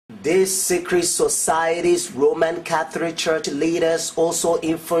These secret societies, Roman Catholic Church leaders also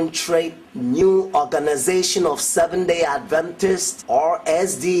infiltrate new organization of Seventh-day Adventists or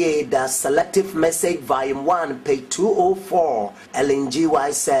SDA. The Selective Message Volume 1 page 204. Ellen G.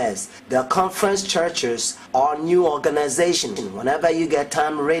 White says the conference churches are new organizations. Whenever you get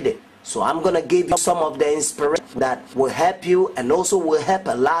time, read it. So I'm going to give you some of the inspiration that will help you and also will help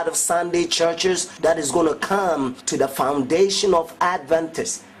a lot of Sunday churches that is going to come to the foundation of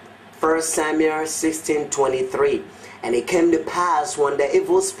Adventists. 1 Samuel 16:23. And it came to pass when the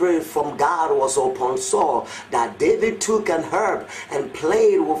evil spirit from God was upon Saul, that David took an harp and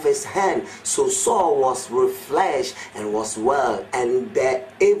played with his hand. So Saul was refreshed and was well, and the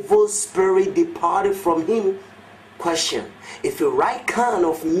evil spirit departed from him. Question: if the right kind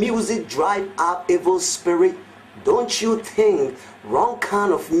of music drive out evil spirit, don't you think wrong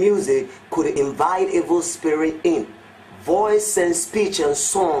kind of music could invite evil spirit in? Voice and Speech and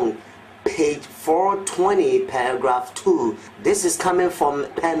Song, page 420, paragraph 2. This is coming from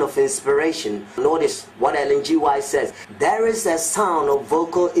Pen of Inspiration. Notice what Ellen G. White says. There is a sound of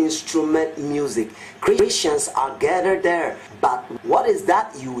vocal instrument music. Christians are gathered there. But what is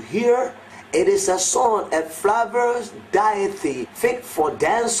that you hear? It is a song, a flavors deity fit for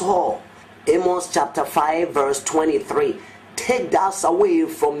dance hall. Amos chapter 5 verse 23. Take thus away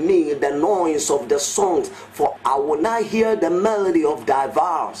from me the noise of the songs, for I will not hear the melody of thy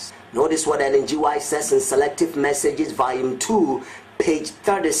vows. Notice what Ellen G. White says in Selective Messages Volume 2, page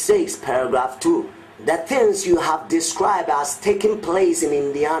 36, paragraph 2. The things you have described as taking place in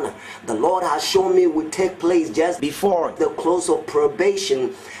Indiana, the Lord has shown me will take place just before the close of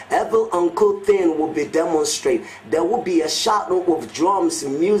probation. Every uncouth thing will be demonstrated. There will be a shouting of drums,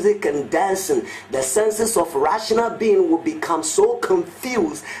 music, and dancing. The senses of rational being will become so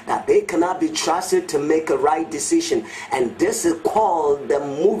confused that they cannot be trusted to make a right decision. And this is called the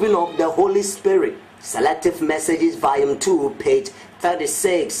moving of the Holy Spirit. Selective Messages Volume 2, page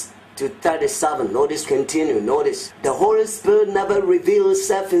 36 to 37. Notice, continue. Notice, the Holy Spirit never reveals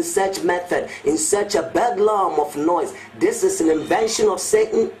itself in such method, in such a bedlam of noise. This is an invention of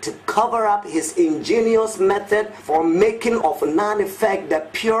Satan to cover up his ingenious method for making of non-effect the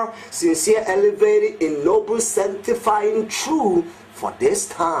pure, sincere, elevated, ennobled, sanctifying, true. For this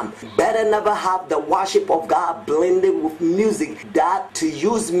time, better never have the worship of God blended with music, that to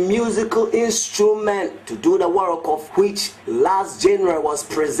use musical instrument to do the work of which last January was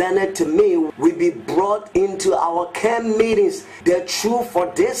presented to me will be brought into our camp meetings. The truth for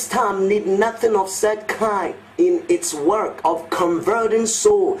this time need nothing of such kind in its work of converting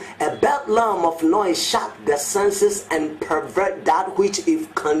soul. A bedlam of noise shock the senses and pervert that which,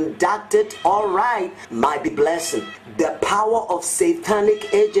 if conducted aright, might be blessing. The power of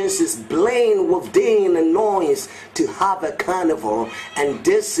satanic agencies blend with din and noise to have a carnival, and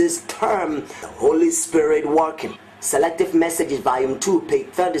this is termed the Holy Spirit working. Selective Messages Volume 2, page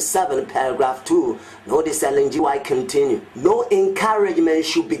 37, paragraph 2. Notice Ellen G. White continue. No encouragement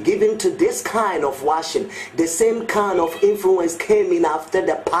should be given to this kind of worship. The same kind of influence came in after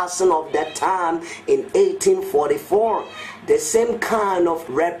the passing of that time in 1844. The same kind of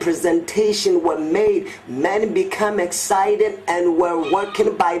representation were made. Men became excited and were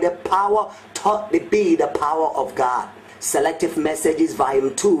working by the power thought to be the power of God. Selective Messages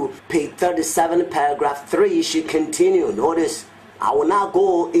Volume 2, page 37, paragraph 3 should continue. Notice, I will not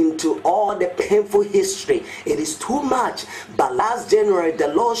go into all the painful history. It is too much. But last January, the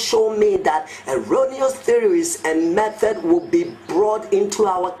Lord showed me that erroneous theories and method will be brought into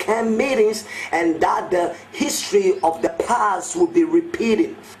our camp meetings, and that the history of the past will be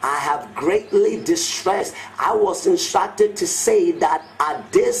repeated. I have greatly distressed. I was instructed to say that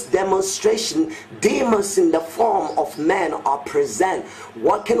at this demonstration, demons in the form of men are present,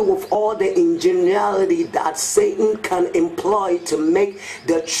 working with all the ingenuity that Satan can employ to make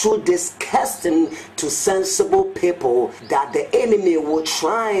the truth disgusting to sensible people, that the enemy will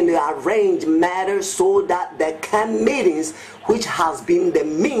try and arrange matters so that the camp meetings, which has been the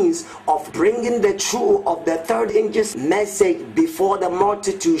means of bringing the truth of the third angel's message before the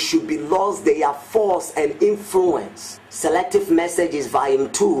multitude, should be lost their force and influence. Selective Messages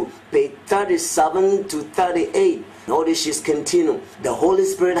Volume 2, page 37 to 38. Notice she's continuing. The Holy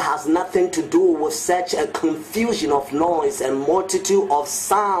Spirit has nothing to do with such a confusion of noise and multitude of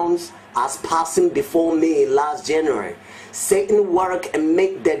sounds as passing before me last January. Satan work and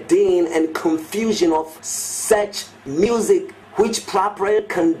make the din and confusion of such music, which properly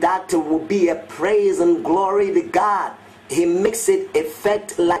conducted will be a praise and glory to God. He makes it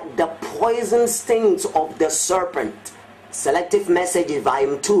effect like the poison stings of the serpent. Selective Messages,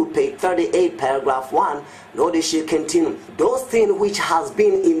 Volume 2, page 38, paragraph 1. Notice you continue. Those things which has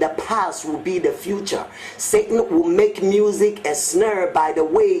been in the past will be the future. Satan will make music a snare by the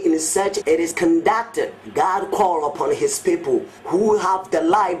way in such it is conducted. God called upon his people who have the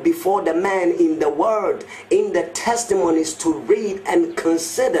light before the man in the word, in the testimonies to read and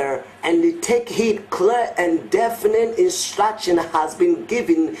consider and to take heed. Clear and definite instruction has been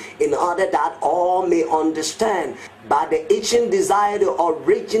given in order that all may understand. By the itching desire to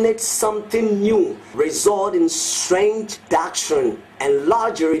originate something new, result in strange doctrine, and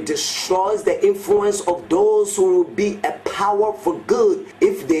largely destroys the influence of those who will be a power for good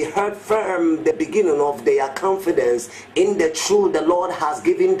if they hold firm the beginning of their confidence in the truth the Lord has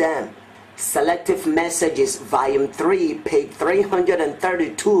given them. Selective Messages, Volume 3, page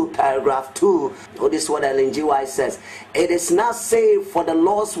 332, paragraph 2. Notice what Ellen G. White says. It is not safe for the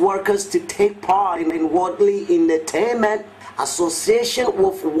Lord's workers to take part in worldly entertainment. Association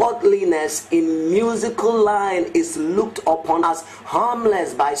with worldliness in musical line is looked upon as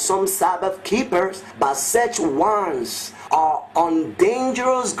harmless by some Sabbath keepers, but such ones are on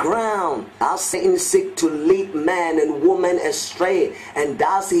dangerous ground, as Satan seeks to lead man and woman astray, and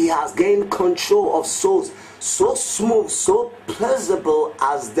thus he has gained control of souls so smooth, so pleasurable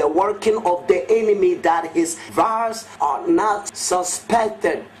as the working of the enemy that his vows are not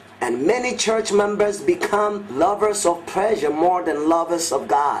suspected. And many church members become lovers of pleasure more than lovers of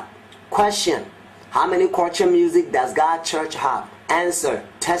God. Question: how many culture music does God's church have? Answer: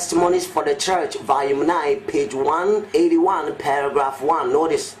 Testimonies for the Church, Volume 9, page 181, paragraph 1.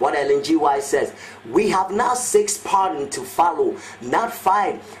 Notice what Ellen G. White says. We have now 6 pardons to follow, not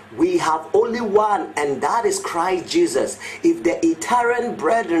 5. We have only one, and that is Christ Jesus. If the Italian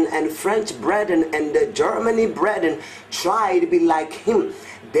brethren and French brethren and the Germany brethren try to be like him,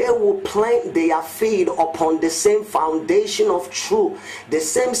 they will plant their feet upon the same foundation of truth. The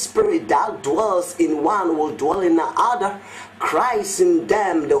same spirit that dwells in one will dwell in the other. Christ in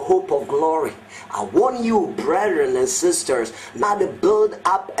them, the hope of glory. I warn you, brethren and sisters, not to build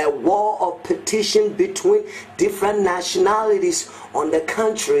up a wall of petition between different nationalities on the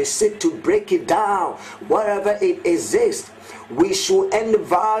country. Seek to break it down wherever it exists. We should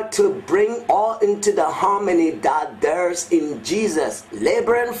endeavor to bring all into the harmony that there's in Jesus,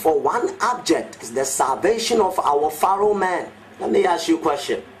 laboring for one object, is the salvation of our fellow man. Let me ask you a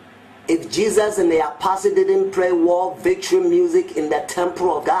question. If Jesus and the apostles didn't play war victory music in the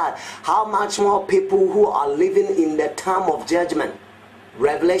temple of God, how much more people who are living in the time of judgment?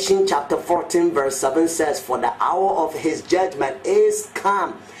 Revelation chapter 14 verse 7 says, for the hour of his judgment is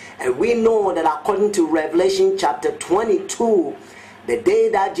come. And we know that according to Revelation chapter 22, the day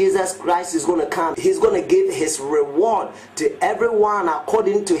that Jesus Christ is going to come, he's going to give his reward to everyone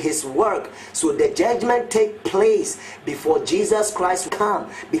according to his work. So the judgment takes place before Jesus Christ come,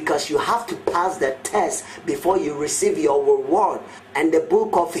 because you have to pass the test before you receive your reward. And the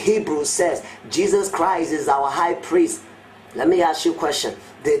book of Hebrews says Jesus Christ is our high priest. Let me ask you a question.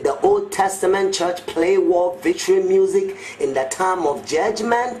 Did the Old Testament church play war victory music in the time of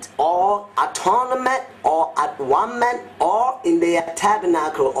judgment or atonement or at-one-ment or in the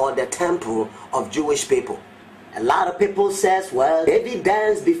tabernacle or the temple of Jewish people? A lot of people says, well, David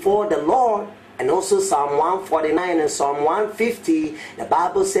danced before the Lord. And also Psalm 149 and Psalm 150, the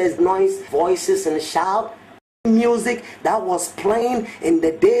Bible says noise, voices and shout. Music that was playing in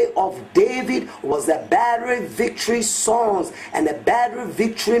the day of David was the battle victory songs and the battle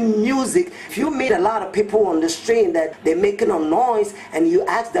victory music. If you meet a lot of people on the street that they're making a noise, and you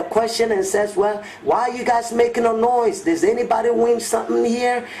ask the question and says, well, why are you guys making a noise? Does anybody win something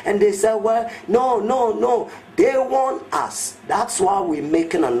here? And they say, well, no, they want us, that's why we're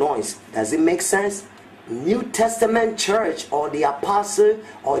making a noise. Does it make sense? New Testament church or the apostle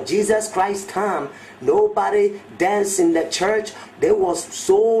or Jesus Christ time, nobody danced in the church. They was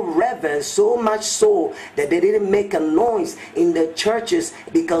so reverent, so much so that they didn't make a noise in the churches,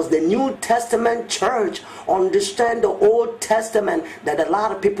 because the New Testament church understand the Old Testament that a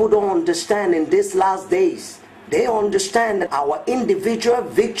lot of people don't understand in these last days. They understand that our individual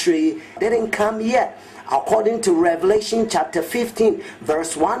victory didn't come yet. According to Revelation chapter 15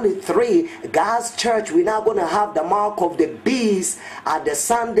 verse 1 to 3, God's church, we're not going to have the mark of the beast at the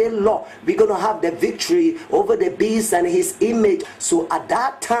Sunday law. We're going to have the victory over the beast and his image. So at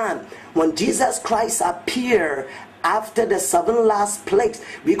that time, when Jesus Christ appeared after the 7 last plagues,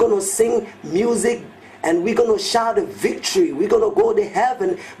 we're going to sing music and we're going to shout a victory. We're going to go to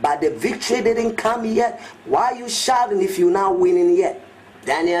heaven, but the victory didn't come yet. Why are you shouting if you're not winning yet?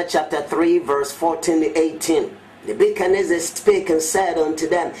 Daniel chapter 3 verse 14 to 18. Nebuchadnezzar spake and said unto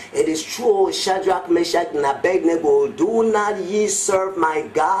them, It is true, O Shadrach, Meshach, and Abednego, do not ye serve my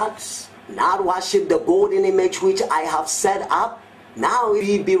gods, not worship the golden image which I have set up? Now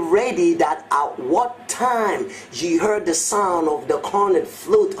ye be ready, that at what time ye heard the sound of the cornet,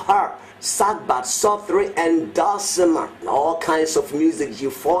 flute, harp, sackbut, psaltery, and dulcimer, and all kinds of music, you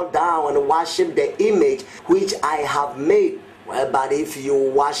fall down and worship the image which I have made. Well, but if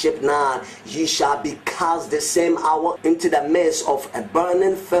you worship not, ye shall be cast the same hour into the midst of a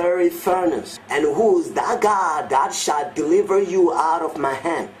burning fiery furnace. And who is that God that shall deliver you out of my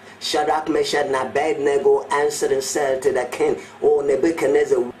hand? Shadrach, Meshach, and Abednego answered and said to the king, O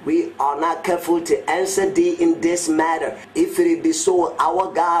Nebuchadnezzar, we are not careful to answer thee in this matter. If it be so,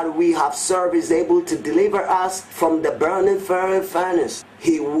 our God we have served is able to deliver us from the burning fiery furnace.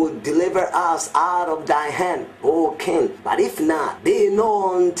 He would deliver us out of thy hand, O king. But if not, be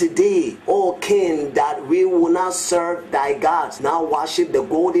known unto thee, O king, that we will not serve thy gods, now worship the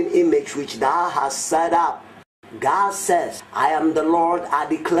golden image which thou hast set up. God says, I am the Lord, I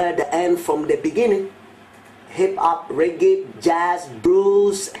declare the end from the beginning. Hip-hop, reggae, jazz,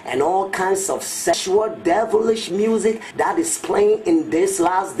 blues, and all kinds of sexual, devilish music that is playing in these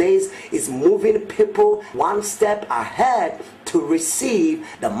last days is moving people one step ahead to receive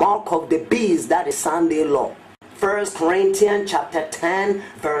the mark of the beast, that is Sunday law. 1 Corinthians chapter 10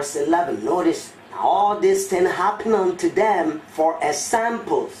 verse 11. Notice, all these things happen unto them for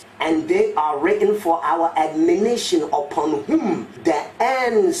examples, and they are written for our admonition, upon whom the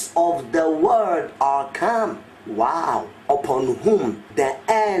ends of the world are come. Wow. Upon whom the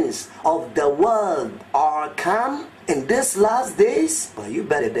ends of the world are come in these last days. But you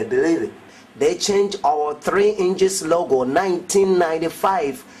better believe it. They changed our 3 inches logo,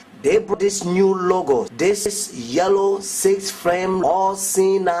 1995. They brought this new logo. This is yellow 6-frame all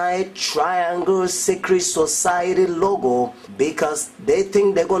Sinai triangle secret society logo, because they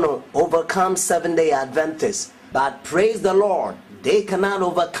think they're going to overcome Seventh-day Adventists. But praise the Lord, they cannot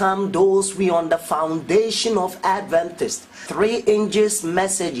overcome those we on the foundation of Adventists. 3 inches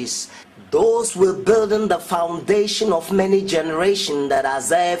messages. Those will build in the foundation of many generations, that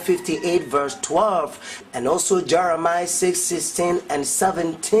Isaiah 58 verse 12, and also Jeremiah 6, 16 and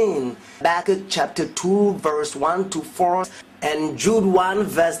 17, Habakkuk chapter 2 verse 1 to 4, and Jude 1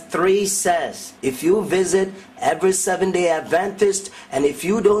 verse 3 says, if you visit every Seventh-day Adventist, and if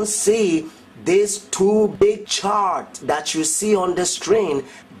you don't see these 2 big charts that you see on the screen,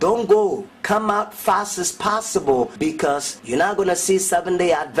 don't go. Come out fast as possible, because you're not going to see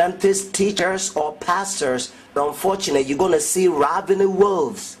Seventh-day Adventist teachers or pastors. Unfortunately, you're going to see ravening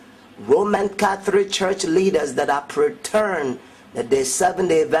wolves, Roman Catholic Church leaders that are pretend that they're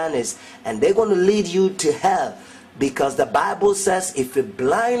Seventh-day Adventists, and they're going to lead you to hell, because the Bible says if a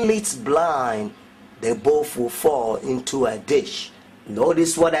blind leads blind, they both will fall into a ditch.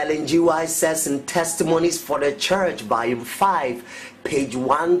 Notice what Ellen G. White says in Testimonies for the Church, volume 5, page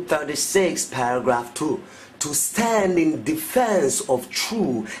 136, paragraph 2. To stand in defense of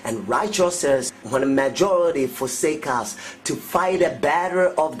true and righteousness when a majority forsake us, to fight a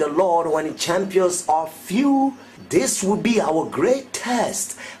battle of the Lord when champions are few. This will be our great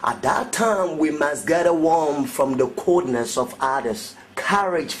test. At that time we must gather warm from the coldness of others,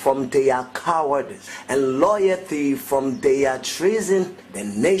 courage from their cowardice, and loyalty from their treason. The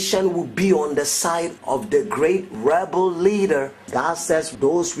nation will be on the side of the great rebel leader. God says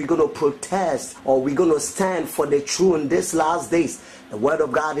those we're going to protest, or we're going to stand for the truth in these last days. The word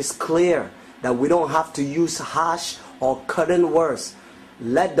of God is clear that we don't have to use harsh or cutting words.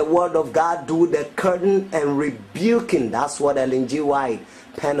 Let the word of God do the curtain and rebuking. That's what Ellen G. White,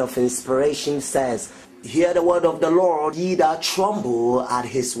 pen of inspiration, says. Hear the word of the Lord, ye that tremble at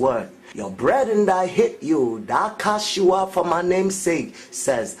his word. Your brethren that hate you, that cast you out for my name's sake,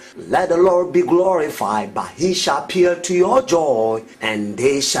 says, let the Lord be glorified, but he shall appear to your joy, and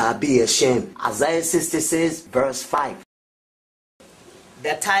they shall be ashamed. Isaiah 66 verse 5.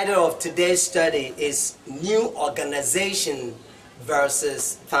 The title of today's study is New Organization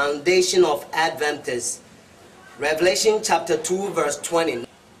versus Foundation of Adventists. Revelation chapter 2 verse 20.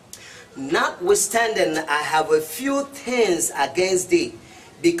 Notwithstanding, I have a few things against thee,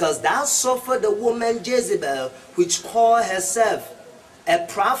 because thou suffered the woman Jezebel, which called herself a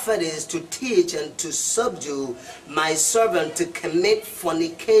prophetess, to teach and to subdue my servant to commit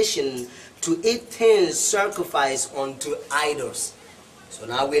fornication, to eat things sacrificed unto idols. So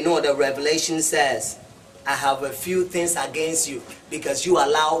now we know that Revelation says, I have a few things against you, because you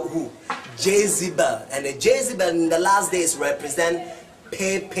allow who? Jezebel. And the Jezebel in the last days represent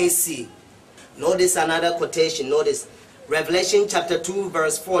papacy. Notice another quotation. Notice Revelation chapter 2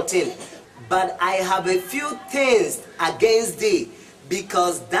 verse 14. But I have a few things against thee,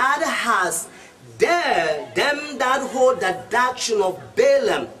 because thou hast dared them that hold the doctrine of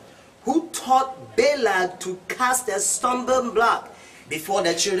Balaam, who taught Balak to cast a stumbling block before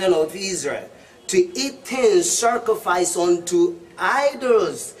the children of Israel, to eat things sacrificed unto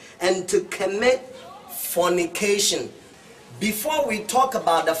idols, and to commit fornication. Before we talk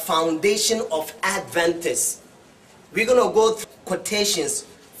about the foundation of Adventists, we're going to go through quotations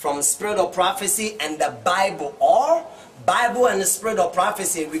from Spirit of Prophecy and the Bible, or Bible and the Spirit of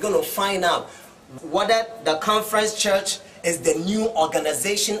Prophecy. We're going to find out whether the conference church is the new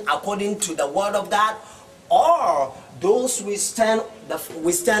organization according to the Word of God, or those we stand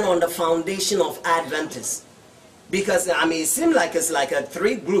on the foundation of Adventists. Because I mean, it seems like it's like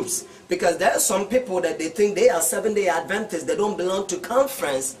three groups. Because there are some people that they think they are Seventh-day Adventists. They don't belong to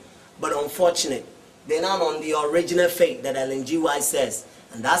conference, but unfortunately, they're not on the original faith that Ellen G. White says.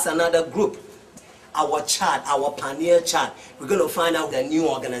 And that's another group. Our chart, our pioneer chart. We're going to find out the new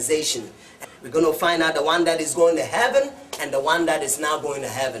organization. We're going to find out the one that is going to heaven and the one that is now going to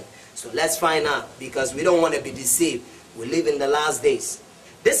heaven. So let's find out, because we don't want to be deceived. We live in the last days.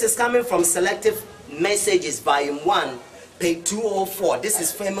 This is coming from Selective Messages, Volume 1, page 204. This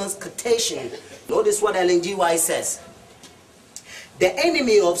is famous quotation. Notice what Ellen G. White says. The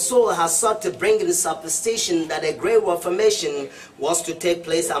enemy of soul has sought to bring in superstition that a great reformation was to take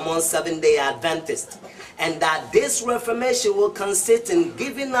place among Seventh-day Adventists, and that this reformation will consist in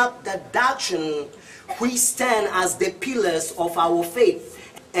giving up the doctrine we stand as the pillars of our faith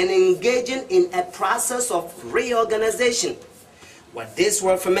and engaging in a process of reorganization. Were this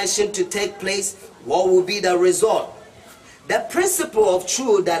reformation to take place, what will be the result? The principle of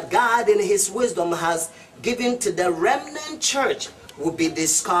truth that God in His wisdom has given to the remnant church will be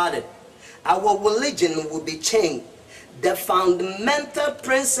discarded. Our religion will be changed. The fundamental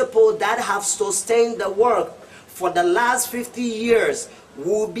principle that have sustained the work for the last 50 years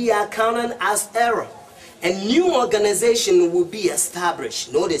will be accounted as error. A new organization will be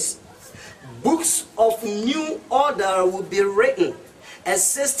established. Notice, books of new order will be written. A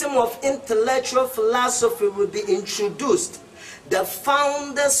system of intellectual philosophy will be introduced. The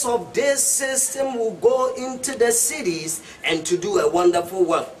founders of this system will go into the cities and to do a wonderful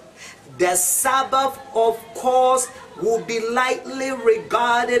work. The Sabbath, of course, will be lightly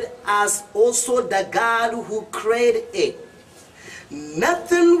regarded as also the God who created it.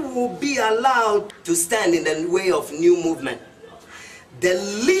 Nothing will be allowed to stand in the way of new movement. The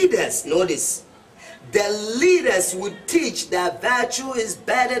leaders, notice, the leaders will teach that virtue is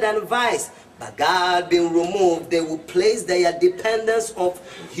better than vice. But God being removed, they will place their dependence on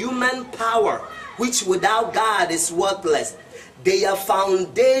human power, which without God is worthless. Their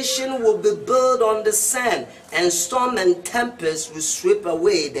foundation will be built on the sand, and storm and tempest will sweep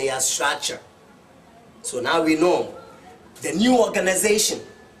away their structure. So now we know the new organization,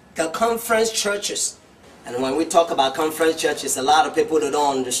 the conference churches. And when we talk about conference churches, a lot of people that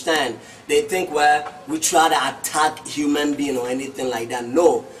don't understand, they think, well, we try to attack human being or anything like that.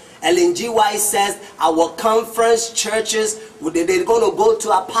 No. Ellen G. White says our conference churches, they're going to go to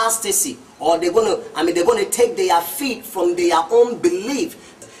apostasy, or they're going to take their feet from their own belief.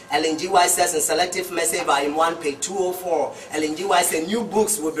 Ellen G. White says in Selective Message, Volume 1, page 204, Ellen G. White says new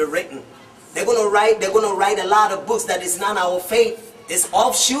books will be written. They're going to write a lot of books that is not our faith. It's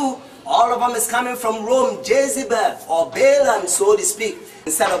offshoot. All of them is coming from Rome, Jezebel, or Balaam, so to speak.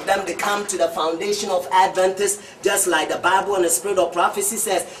 Instead of them, they come to the foundation of Adventists, just like the Bible and the Spirit of Prophecy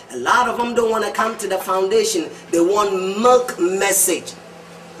says. A lot of them don't want to come to the foundation. They want milk message.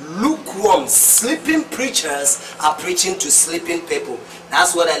 Lukewarm, sleeping preachers are preaching to sleeping people.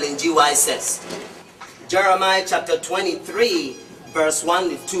 That's what Ellen G. White says. Jeremiah chapter 23, verse 1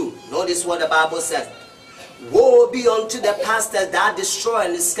 to 2. Notice what the Bible says. Woe be unto the pastors that destroy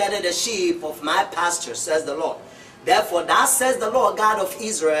and scatter the sheep of my pasture, says the Lord. Therefore, thus says the Lord God of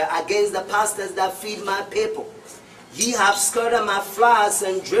Israel against the pastors that feed my people. Ye have scattered my flocks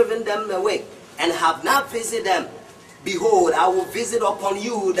and driven them away, and have not visited them. Behold, I will visit upon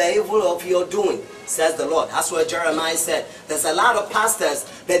you the evil of your doing, says the Lord. That's what Jeremiah said. There's a lot of pastors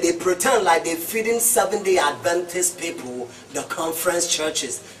that they pretend like they're feeding Seventh-day Adventist people, the conference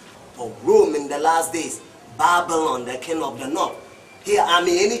churches of Rome in the last days. Babylon, the king of the north. Here,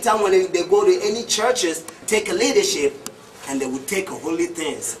 anytime when they go to any churches, take a leadership, and they would take holy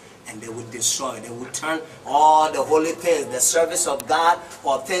things, and they would destroy. They would turn all the holy things, the service of God,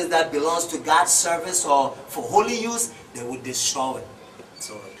 or things that belongs to God's service, or for holy use, they would destroy it.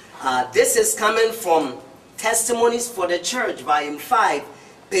 So, this is coming from Testimonies for the Church, Volume 5,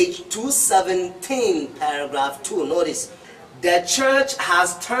 page 217, paragraph 2. Notice, The church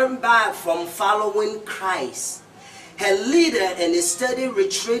has turned back from following Christ. Her leader in a steady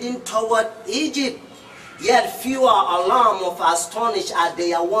retreating toward Egypt. Yet few are alarmed or astonished at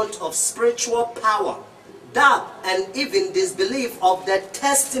their want of spiritual power, doubt, and even disbelief of the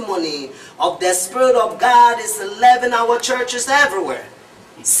testimony of the Spirit of God is leaving our churches everywhere.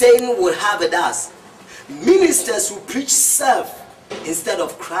 Satan would have it us. Ministers who preach self instead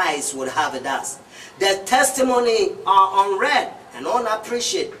of Christ would have it us. Their testimony are unread and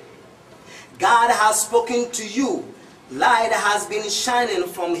unappreciated. God has spoken to you. Light has been shining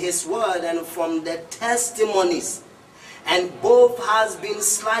from His word and from the testimonies, and both has been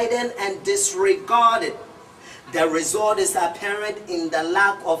slighted and disregarded. The result is apparent in the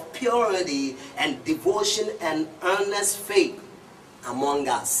lack of purity and devotion and earnest faith among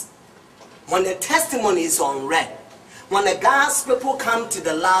us. When the testimony is unread, when the God's people come to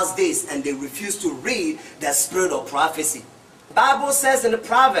the last days and they refuse to read the spirit of prophecy, the Bible says in the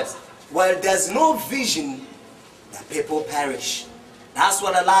Proverbs, where there's no vision, the people perish. That's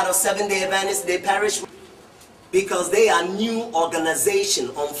what a lot of Seventh-day Adventists, they perish because they are new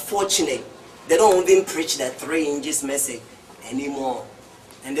organization. Unfortunate, they don't even preach the 3 inches message anymore,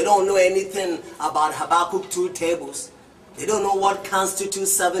 and they don't know anything about Habakkuk 2 tables. They don't know what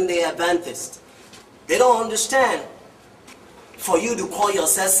constitutes Seventh-day Adventist. They don't understand. For you to call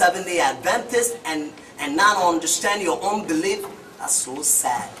yourself Seventh-day Adventist and not understand your own belief, that's so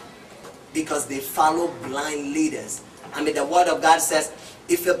sad. Because they follow blind leaders. I mean, the word of God says,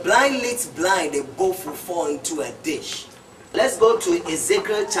 if a blind leads blind, they both will fall into a ditch. Let's go to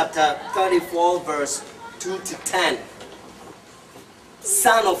Ezekiel chapter 34, verse 2 to 10.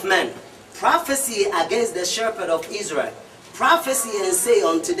 Son of man, prophesy against the shepherd of Israel. Prophesy and say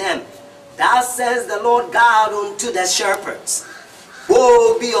unto them, thus says the Lord God unto the shepherds,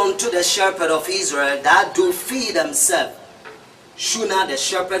 woe be unto the shepherd of Israel that do feed themselves. Should not the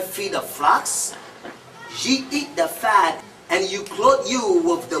shepherd feed the flocks? Ye eat the fat, and you clothe you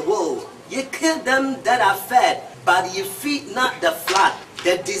with the wool. Ye kill them that are fed, but ye feed not the flock.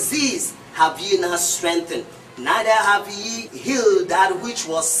 The disease have ye not strengthened, neither have ye healed that which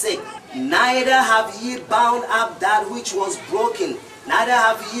was sick, neither have ye bound up that which was broken, neither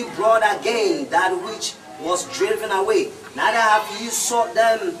have ye brought again that which was driven away, neither have ye sought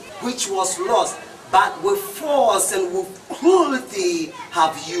them which was lost, but with force and with cruelty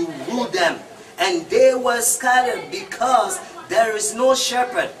have you ruled them. And they were scattered because there is no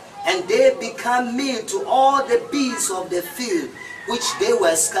shepherd, and they become meat to all the beasts of the field, which they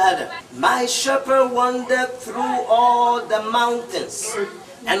were scattered. My shepherd wandered through all the mountains,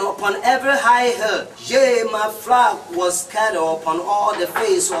 and upon every high hill. Yea, my flock was scattered upon all the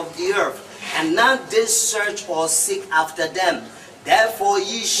face of the earth, and none did search or seek after them. Therefore,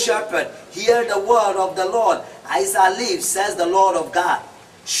 ye shepherd, hear the word of the Lord. As I live, says the Lord of God.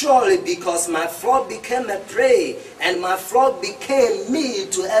 Surely because my flock became a prey, and my flock became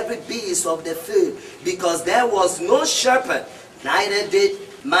meat to every beast of the field, because there was no shepherd, neither did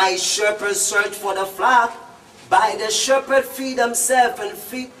my shepherd search for the flock. By the shepherd feed himself, and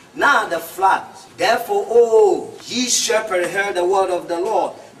feed not the flock. Therefore, O ye shepherd, hear the word of the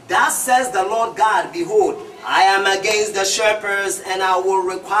Lord. Thus says the Lord God, behold, I am against the shepherds, and I will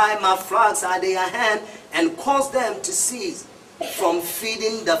require my flocks at their hand, and cause them to cease from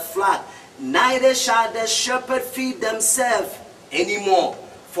feeding the flock. Neither shall the shepherd feed themselves anymore,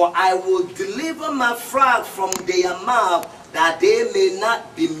 for I will deliver my flock from their mouth, that they may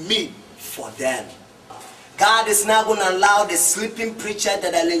not be meat for them. God is not going to allow the sleeping preacher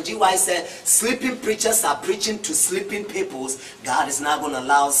that Ellen G. White said, sleeping preachers are preaching to sleeping peoples. God is not going to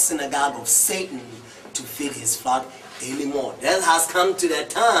allow synagogue of Satan to feed his flock anymore. That has come to the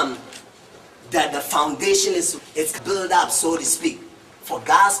time that the foundation is built up, so to speak, for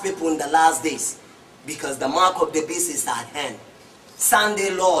God's people in the last days, because the mark of the beast is at hand.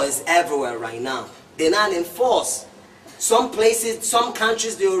 Sunday law is everywhere right now. They're not enforced. Some places, some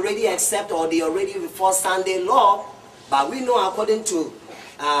countries, they already accept or they already enforce Sunday law, but we know according to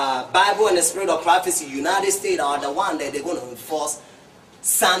Bible and the Spirit of Prophecy, United States are the one that they're going to enforce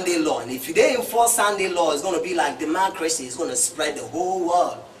Sunday law. And if they enforce Sunday law, it's going to be like democracy. It's going to spread the whole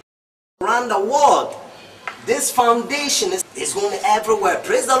world. Around the world, this foundation is going everywhere.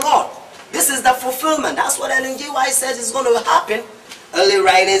 Praise the Lord. This is the fulfillment. That's what Ellen G. White says is going to happen. Early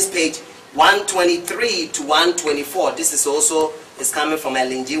writings, page 123 to 124. This is coming from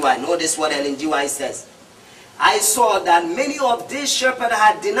Ellen G. White. Notice what Ellen G. White says. I saw that many of these shepherds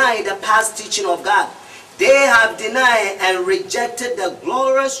had denied the past teaching of God. They have denied and rejected the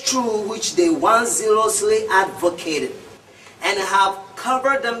glorious truth which they once zealously advocated, and have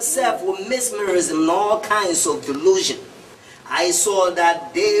covered themselves with mesmerism and all kinds of delusion. I saw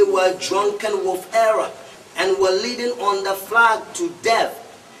that they were drunken with error and were leading on the flag to death.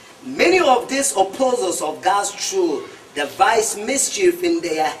 Many of these opposers of God's truth devised mischief in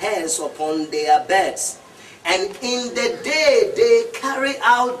their heads upon their beds. And in the day they carry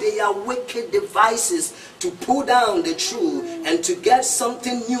out their wicked devices to pull down the truth and to get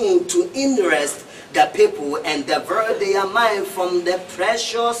something new to interest the people and divert their mind from the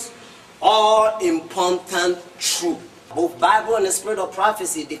precious or important truth. Both Bible and the spirit of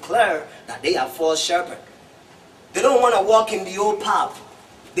prophecy declare that they are false shepherds. They don't want to walk in the old path.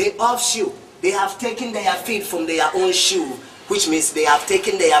 They offshoot. They have taken their feet from their own shoe, which means they have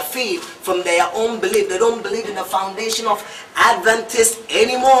taken their feet from their own belief. They don't believe in the foundation of Adventists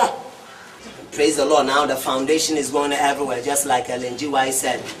anymore. Praise the Lord. Now the foundation is going everywhere, just like Ellen G. White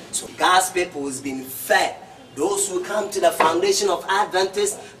said. So God's people is being fed. Those who come to the foundation of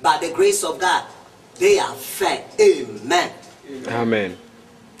Adventists by the grace of God, they are fed. Amen. Amen.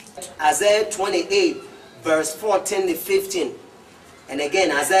 Isaiah 28 verse 14 to 15. And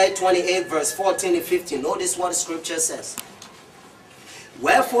again, Isaiah 28 verse 14 to 15. Notice what the scripture says.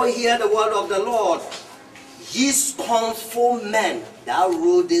 Wherefore hear the word of the Lord, ye scornful men that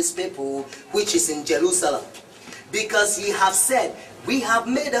rule these people which is in Jerusalem. Because ye have said, we have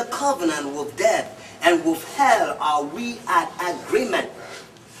made a covenant with death, and with hell are we at agreement.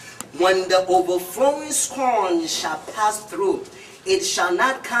 When the overflowing scorn shall pass through, it shall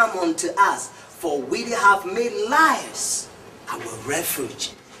not come unto us, for we have made liars our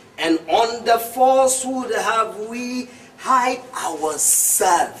refuge, and on the falsehood have we hide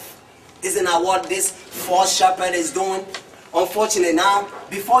ourselves. Isn't that what this false shepherd is doing? Unfortunately now,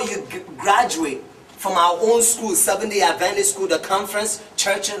 before you graduate from our own school, Seventh-day Adventist school, the conference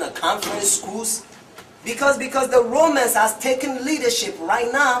church and the conference schools, because the Romans has taken leadership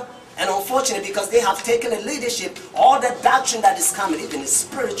right now, and unfortunately because they have taken the leadership, all the doctrine that is coming, even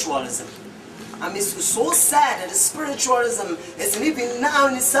spiritualism. I mean, it's so sad that the spiritualism is living now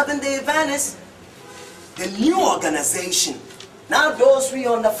in the Seventh-day Adventists, the new organization. Now those we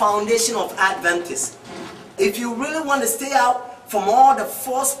on the foundation of Adventists. If you really want to stay out from all the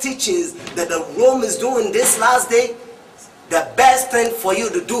false teachings that the Rome is doing this last day, the best thing for you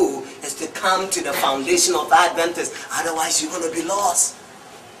to do is to come to the foundation of Adventists. Otherwise you're going to be lost.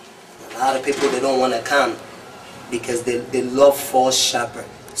 A lot of people, they don't want to come because they love false shepherd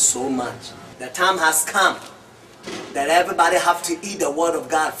so much. The time has come that everybody have to eat the word of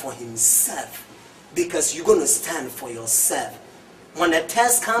God for himself, because you're going to stand for yourself. When the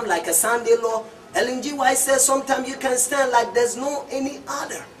test comes like a Sunday law, Ellen G. White says sometimes you can stand like there's no any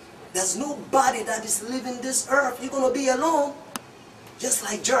other. There's nobody that is living this earth. You're going to be alone. Just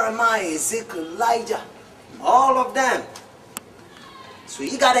like Jeremiah, Ezekiel, Elijah, all of them. So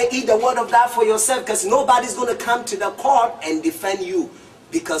you got to eat the word of God for yourself, because nobody's going to come to the court and defend you.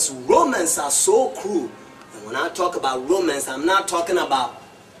 Because Romans are so cruel. And when I talk about Romans, I'm not talking about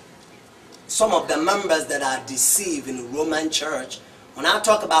some of the members that are deceived in the Roman church. When I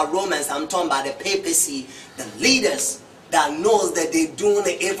talk about Romans, I'm talking about the papacy, the leaders that knows that they're doing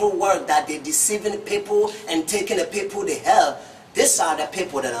the evil work, that they're deceiving people and taking the people to hell. These are the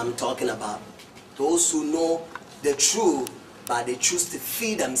people that I'm talking about. Those who know the truth, but they choose to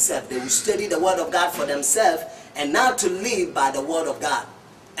feed themselves. They will study the word of God for themselves, and not to live by the word of God.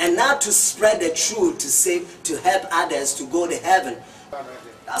 And not to spread the truth to save, to help others to go to heaven.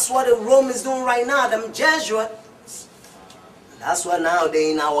 That's what the Rome is doing right now, them Jesuits. That's why now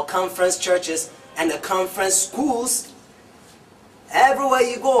they're in our conference churches and the conference schools. Everywhere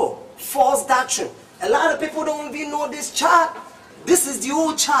you go, false doctrine. A lot of people don't even know this chart. This is the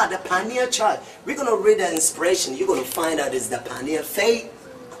old chart, the pioneer chart. We're going to read the inspiration. You're going to find out it's the pioneer faith.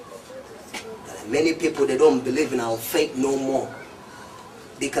 Many people, they don't believe in our faith no more.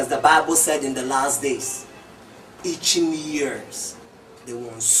 Because the Bible said in the last days, itching ears, they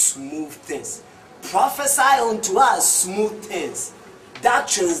want smooth things. Prophesy unto us smooth things.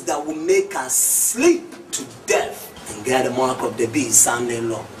 Doctrines that will make us sleep to death and get the mark of the beast, Sunday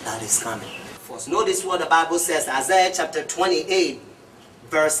law that is coming. First, notice what the Bible says, Isaiah chapter 28,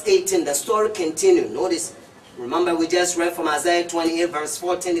 verse 18. The story continues. Notice, remember we just read from Isaiah 28, verse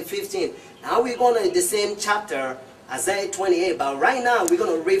 14 to 15. Now we're going to the same chapter, Isaiah 28, but right now we're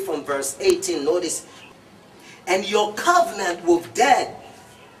going to read from verse 18. Notice, and your covenant with death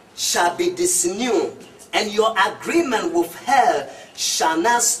shall be disnewed, and your agreement with hell shall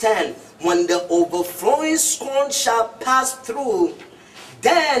not stand. When the overflowing scorn shall pass through,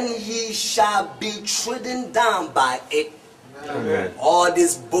 then ye shall be trodden down by it. Amen. All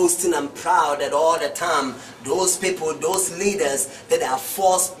this boasting and proud that all the time, those people, those leaders that are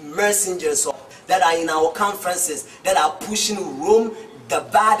false messengers, that are in our conferences that are pushing Rome, the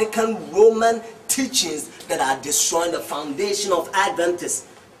Vatican Roman teachings that are destroying the foundation of Adventists.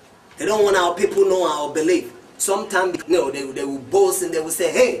 They don't want our people to know our belief. Sometimes, they will boast and they will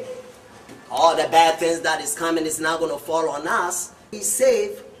say, hey, all the bad things that is coming is not going to fall on us. Be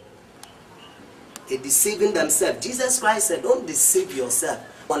saved. They're deceiving themselves. Jesus Christ said, don't deceive yourself.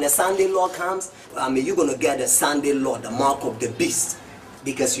 When the Sunday law comes, you're going to get the Sunday law, the mark of the beast.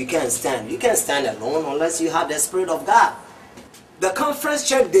 Because you can't stand. You can't stand alone unless you have the Spirit of God. The conference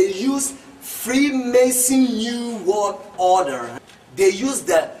church, they use Freemason New World Order. They use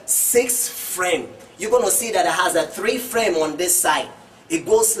the 6 frame. You're going to see that it has a 3 frame on this side. It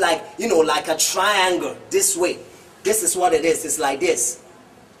goes like, like a triangle this way. This is what it is. It's like this.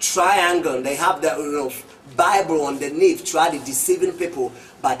 Triangle. They have the Bible underneath, try to deceiving people.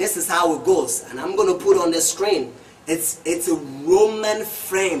 But this is how it goes. And I'm going to put on the screen. It's a Roman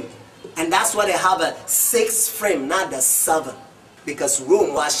frame. And that's why they have a 6 frame, not the 7. Because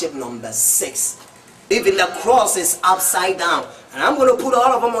Rome worship number 6. Even the cross is upside down. And I'm going to put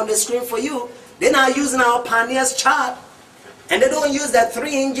all of them on the screen for you. They're not using our pioneers chart. And they don't use that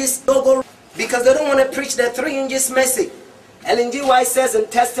 3 inches logo because they don't want to preach the 3 inches message. Ellen G. White says in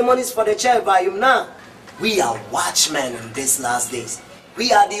Testimonies for the Church, Volume 9, we are watchmen in these last days.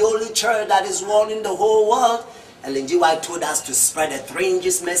 We are the only church that is warning the whole world. Ellen G. White told us to spread the 3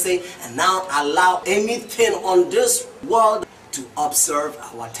 inches message and now allow anything on this world to observe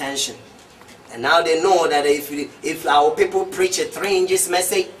our attention. And now they know that if our people preach a 3 inches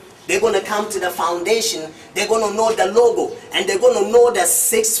message, they're going to come to the foundation, they're going to know the logo, and they're going to know the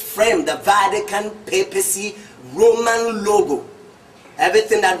 6 frame, the Vatican papacy Roman logo.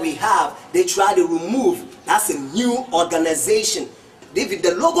 Everything that we have, they try to remove. That's a new organization.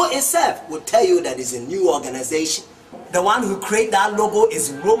 The logo itself will tell you that it's a new organization. The one who created that logo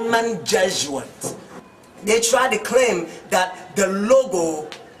is Roman Jesuits. They try to claim that the logo,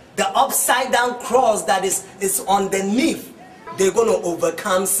 the upside down cross that is underneath, they're going to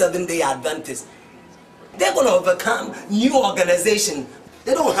overcome Seventh-day Adventists. They're going to overcome new organization.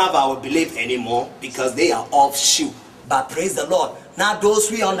 They don't have our belief anymore because they are offshoot. But praise the Lord. Now those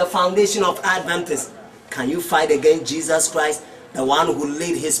who are on the foundation of Adventists, can you fight against Jesus Christ? The one who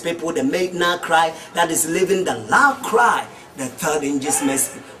lead his people, the make not cry, that is living the loud cry, the 3rd inches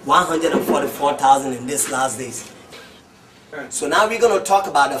message. 144,000 in these last days. So now we're going to talk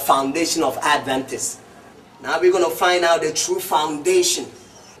about the foundation of Adventists. Now we're going to find out the true foundation.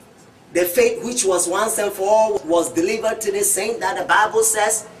 The faith which was once and for all was delivered to the saint that the Bible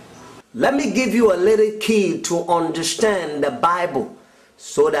says. Let me give you a little key to understand the Bible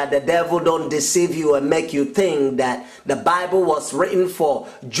so that the devil don't deceive you and make you think that the Bible was written for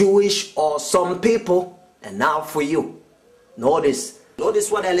Jewish or some people and now for you. Notice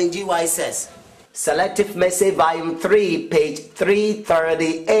what Ellen G. White says. Selective Message, Volume 3, page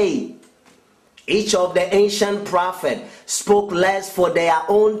 338. Each of the ancient prophets spoke less for their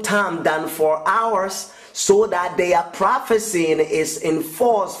own time than for ours, so that their prophesying is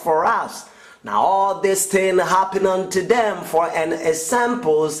enforced for us. Now all these things happen unto them for an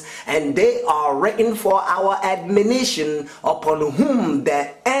examples, and they are written for our admonition, upon whom the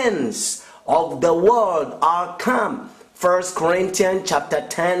ends of the world are come. 1 Corinthians chapter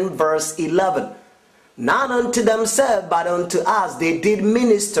 10 verse 11. Not unto themselves, but unto us they did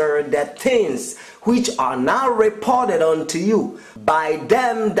minister the things which are now reported unto you by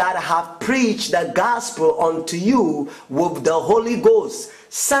them that have preached the gospel unto you with the Holy Ghost,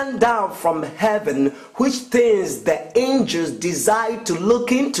 sent down from heaven, which things the angels desire to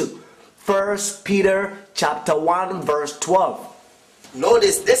look into. 1 Peter chapter 1 verse 12.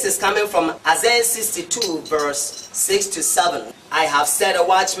 Notice this is coming from Isaiah 62 verse 6 to 7. I have set a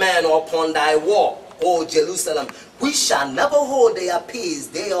watchman upon thy wall, O Jerusalem, which shall never hold their peace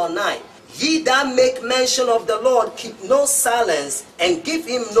day or night. Ye that make mention of the Lord, keep no silence, and give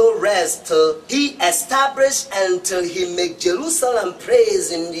him no rest, till he establish and till he make Jerusalem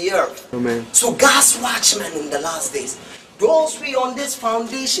praise in the earth. Amen. So God's watchmen in the last days, those who are on this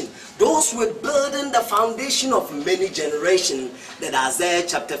foundation, those who are building the foundation of many generations, that Isaiah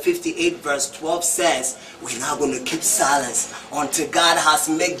chapter 58 verse 12 says, we're not going to keep silence until God has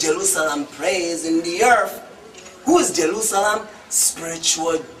made Jerusalem praise in the earth. Who is Jerusalem?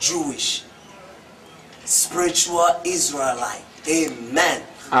 Spiritual Jewish, spiritual Israelite. Amen.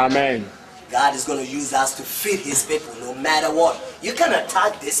 Amen. God is going to use us to feed his people no matter what. You can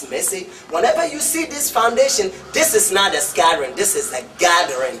attack this message. Whenever you see this foundation, this is not a scattering, this is a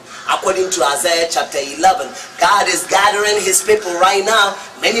gathering. According to Isaiah chapter 11, God is gathering his people right now.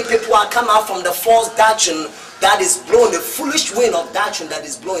 Many people are coming out from the false doctrine that is blowing, the foolish wind of doctrine that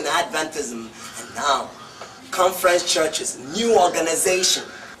is blowing Adventism. Now, conference churches, new organization.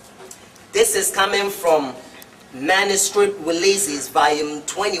 This is coming from Manuscript Releases, volume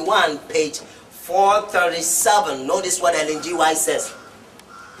 21, page 437. Notice what Ellen G. White says.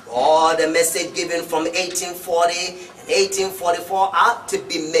 All the message given from 1840 and 1844 ought to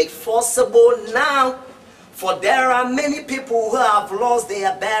be made forcible now, for there are many people who have lost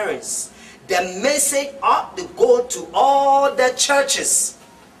their bearings. The message ought to go to all the churches.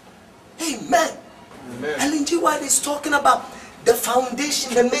 Amen. Amen. Ellen G. White is talking about the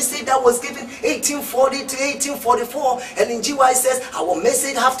foundation, the message that was given 1840 to 1844. Ellen G. White says our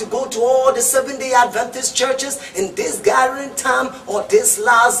message have to go to all the Seventh-day Adventist churches in this gathering time or this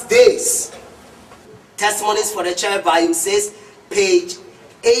last days. Testimonies for the Church, volume 6, page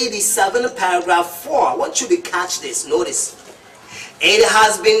 87, paragraph 4. I want you to catch this. Notice. It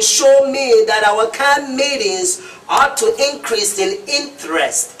has been shown me that our camp meetings ought to increase in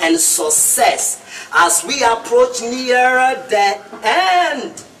interest and success as we approach nearer the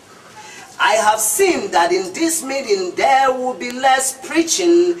end. I have seen that in this meeting there will be less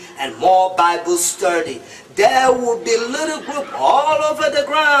preaching and more Bible study. There will be little group all over the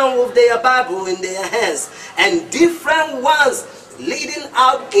ground with their Bible in their hands, and different ones leading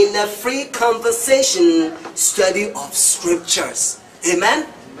out in a free conversation study of scriptures. Amen?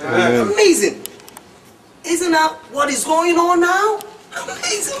 Amen. Amazing. Isn't that what is going on now?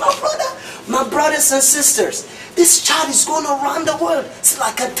 Amazing, my brother. My brothers and sisters, this child is going around the world. It's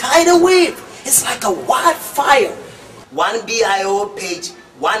like a tidal wave. It's like a wildfire. 1 BIO, page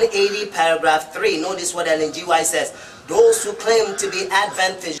 180, paragraph 3. Notice what Ellen G. White says. Those who claim to be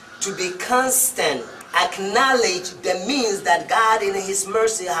Adventist, to be constant, acknowledge the means that God in His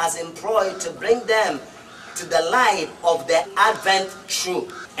mercy has employed to bring them to the light of the Advent truth,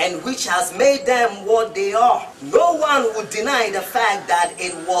 and which has made them what they are. No one would deny the fact that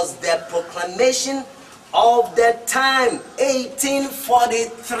it was the proclamation of the time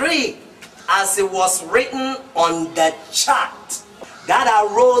 1843 as it was written on the chart that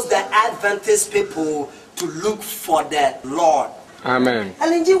arose the Adventist people to look for the Lord. Amen.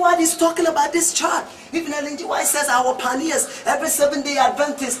 Ellen G. White is talking about this chart. Even Ellen G. White says our pioneers, every Seventh-day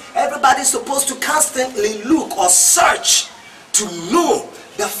Adventist, everybody's supposed to constantly look or search to know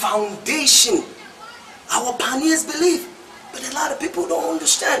the foundation. Our pioneers believe. But a lot of people don't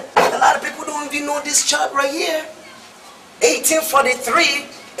understand. A lot of people don't even know this chart right here.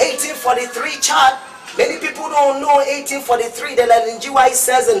 1843 chart. Many people don't know 1843 that Ellen G. White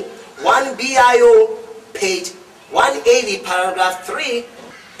says in 1 BIO, page 180, paragraph 3,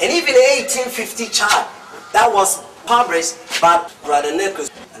 and even the 1850 chart that was published by Brother Nichols.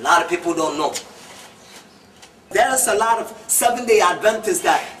 A lot of people don't know. There's a lot of Seventh-day Adventists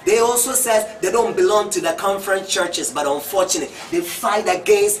that they also says they don't belong to the conference churches, but unfortunately they fight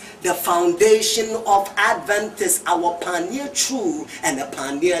against the foundation of Adventists, our pioneer truth and the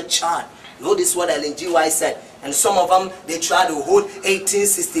pioneer chart. Notice what Ellen G. White said. And some of them, they try to hold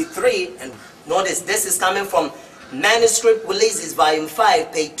 1863, and notice this is coming from Manuscript Releases, volume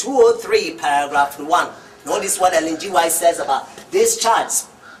 5, page 203, paragraph 1. Notice what Ellen G. White says about these charts,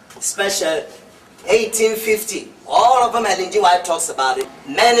 special 1850. All of them, Ellen G. White talks about it.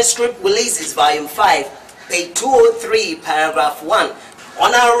 Manuscript Releases, volume 5, page 203, paragraph 1.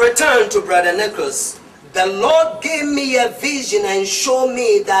 On our return to Brother Nichols, the Lord gave me a vision and showed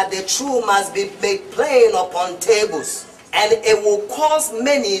me that the truth must be made plain upon tables, and it will cause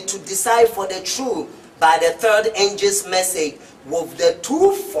many to decide for the truth by the third angel's message, with the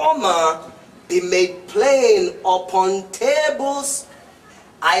two former be made plain upon tables.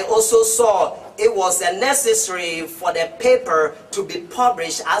 I also saw it was necessary for the paper to be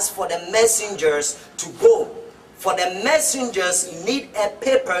published as for the messengers to go. For the messengers need a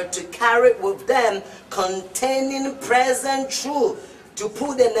paper to carry with them containing present truth to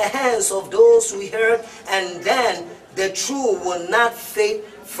put in the hands of those who heard, and then the truth will not fade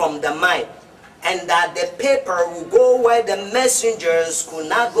from the mind, and that the paper will go where the messengers could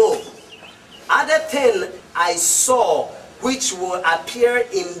not go. Other thing I saw which will appear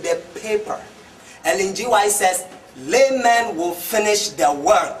in the paper. Ellen G. White says, laymen will finish the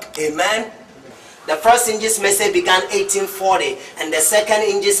work. Amen. The first English message began 1840, and the second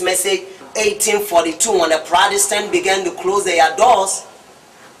English message 1842, when the Protestants began to close their doors.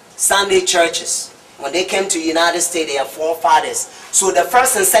 Sunday churches, when they came to the United States, their forefathers. So the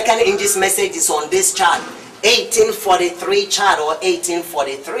first and second English message is on this chart, 1843 chart or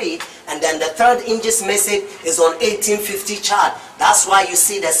 1843, and then the third English message is on 1850 chart. That's why you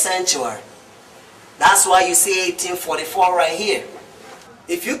see the sanctuary. That's why you see 1844 right here.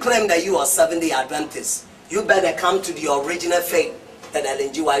 If you claim that you are Seventh-day Adventist, you better come to the original faith. that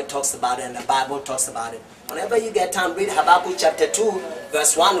Ellen G. White talks about it and the Bible talks about it. Whenever you get time, read Habakkuk chapter 2,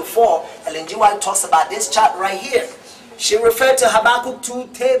 verse 1 to 4. Ellen G. White talks about this chart right here. She referred to Habakkuk 2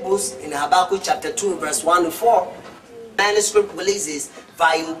 tables in Habakkuk chapter 2, verse 1 to 4. Manuscript releases,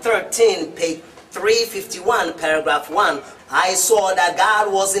 volume 13, page 351, paragraph 1. I saw that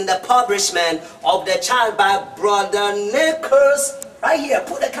God was in the publishment of the child by Brother Nichols. Right here,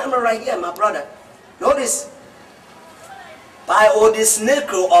 put the camera right here, my brother. Notice, by Otis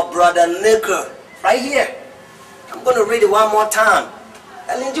Nickel or Brother Nickel. Right here. I'm going to read it one more time.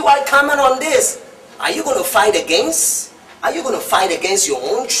 Ellen G. White, comment on this. Are you going to fight against? Are you going to fight against your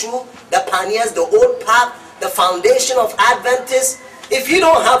own truth? The pioneers, the old path, the foundation of Adventists? If you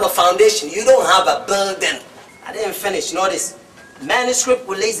don't have a foundation, you don't have a building. I didn't finish. Notice. Manuscript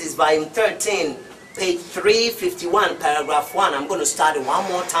releases, volume 13, page 351, paragraph 1. I'm going to start it one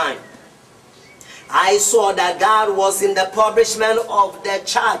more time. I saw that God was in the publishment of the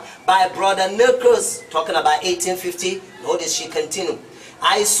chart by Brother Nichols, talking about 1850. Notice she continued.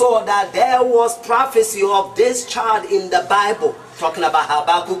 I saw that there was prophecy of this chart in the Bible, talking about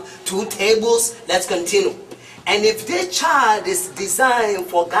Habakkuk, 2 tables. Let's continue. And if this chart is designed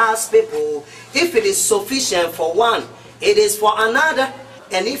for God's people, if it is sufficient for one, it is for another.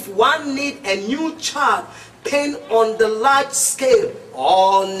 And if one need a new chart, paint on the large scale,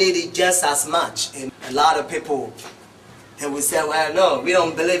 all need it just as much. And a lot of people, they will say, well, no, we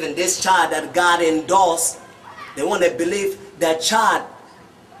don't believe in this chart that God endorsed. They want to believe that chart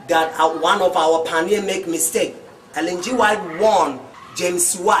that one of our pioneers make mistake. Ellen G. White warned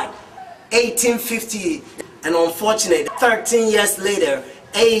James White, 1850, and unfortunately, 13 years later,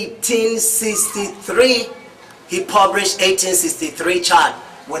 1863, he published 1863 chart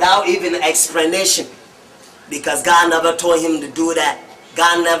without even explanation. Because God never told him to do that.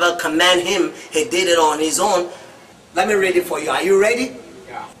 God never commanded him. He did it on his own. Let me read it for you. Are you ready?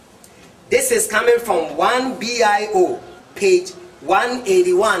 Yeah. This is coming from 1 BIO, page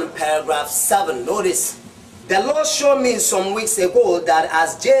 181, paragraph 7. Notice. The Lord showed me some weeks ago that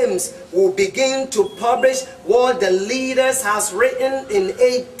as James will begin to publish what the leaders has written in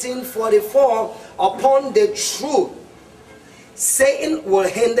 1844 upon the truth, Satan will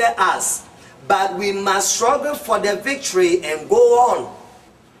hinder us. But we must struggle for the victory and go on.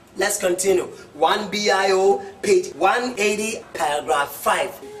 Let's continue. 1 BIO, page 180, paragraph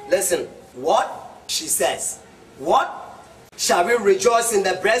 5. Listen, what? She says, what? Shall we rejoice in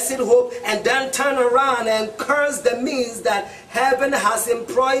the blessed hope and then turn around and curse the means that heaven has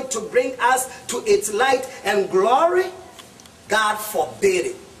employed to bring us to its light and glory? God forbid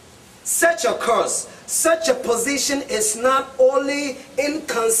it. Such a curse, such a position is not only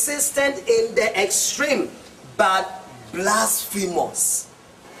inconsistent in the extreme, but blasphemous.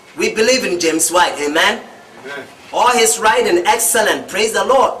 We believe in James White, amen? Amen. All his writing excellent, praise the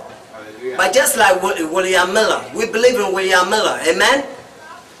Lord. Hallelujah. But just like William Miller, we believe in William Miller, amen?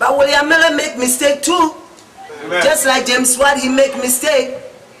 But William Miller make mistake too. Amen. Just like James White, he make mistake.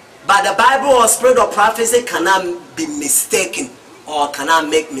 But the Bible or spirit of prophecy cannot be mistaken or cannot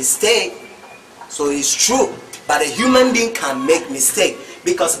make mistake. So it's true, but a human being can make mistake,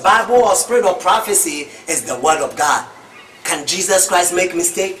 because Bible or spirit of prophecy is the word of God. Can Jesus Christ make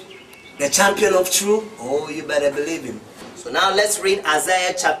mistake? The champion of truth? Oh, you better believe him. So now let's read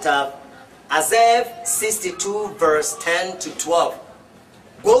Isaiah 62, verse 10 to 12.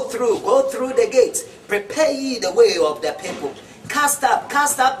 Go through the gates. Prepare ye the way of the people. Cast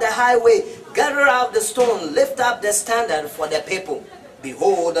up the highway. Gather out the stone. Lift up the standard for the people.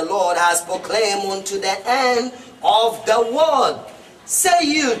 Behold, the Lord has proclaimed unto the end of the world. Say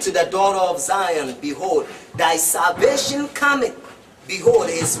you to the daughter of Zion, behold, thy salvation cometh. Behold,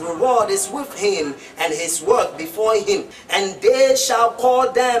 his reward is with him, and his work before him. And they shall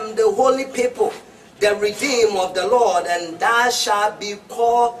call them the holy people, the redeemed of the Lord, and thou shalt be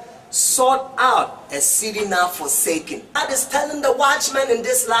called sought out, a city not forsaken. God is telling the watchmen in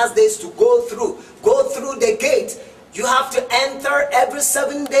these last days to go through the gate. You have to enter every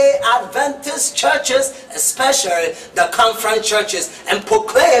Seventh-day Adventist churches, especially the conference churches, and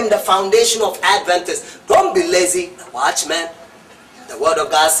proclaim the foundation of Adventists. Don't be lazy, watchman. The word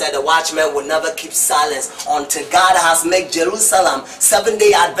of God said the watchman will never keep silence until God has made Jerusalem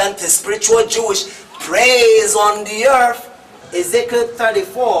Seventh-day Adventist, spiritual Jewish, praise on the earth. Ezekiel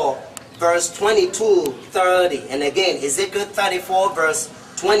 34, verse 22-30. And again, Ezekiel 34, verse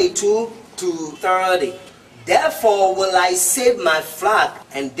 22 to 30. Therefore will I save my flock,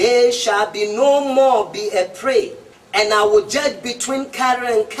 and they shall be no more be a prey. And I will judge between cattle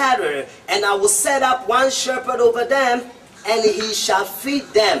and cattle, and I will set up one shepherd over them, and he shall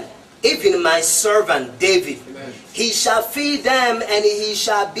feed them. even my servant David. Amen. He shall feed them, and he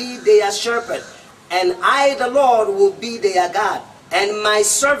shall be their shepherd. And I, the Lord, will be their God. And my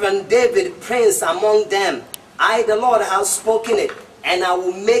servant David, prince among them. I, the Lord, have spoken it. And I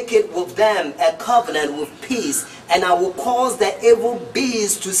will make it with them a covenant with peace. And I will cause the evil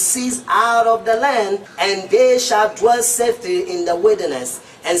beasts to cease out of the land. And they shall dwell safely in the wilderness,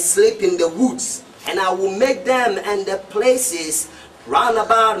 and sleep in the woods. And I will make them and the places round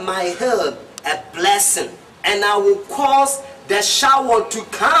about my hill a blessing. And I will cause the shower to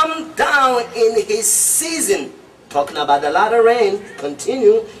come down in his season. Talking about the latter rain.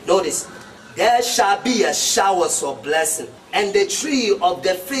 Continue. Notice. There shall be a shower of blessing. And the tree of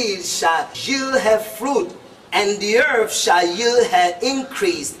the field shall yield her fruit. And the earth shall yield her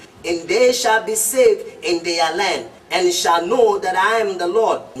increase. And they shall be safe in their land. And shall know that I am the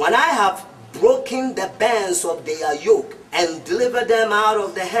Lord, when I have broken the bands of their yoke, and delivered them out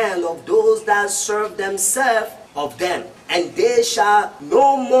of the hand of those that serve themselves of them. And they shall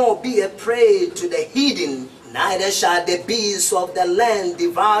no more be a prey to the heathen, neither shall the beasts of the land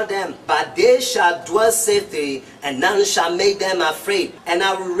devour them, but they shall dwell safely, and none shall make them afraid. And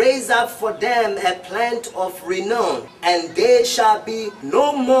I will raise up for them a plant of renown, and they shall be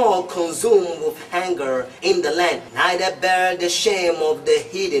no more consumed with hunger in the land, neither bear the shame of the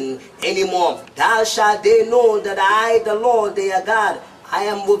heathen anymore. Thou shalt they know that I, the Lord their God, I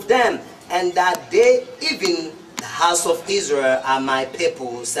am with them, and that they, even the house of Israel, are my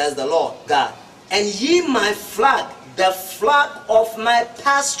people, says the Lord God. And ye my flock, the flock of my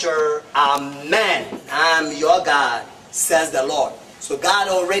pasture, amen. I am your God, says the Lord. So God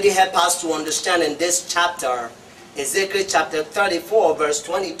already helped us to understand in this chapter, Ezekiel chapter 34, verse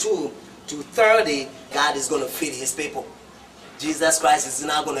 22 to 30, God is going to feed his people. Jesus Christ is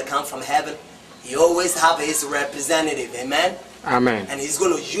not going to come from heaven. He always have his representative, amen. Amen. And he's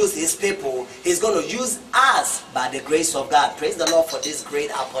going to use his people. He's going to use us by the grace of God. Praise the Lord for this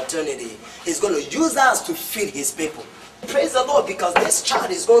great opportunity. He's going to use us to feed his people. Praise the Lord, because this child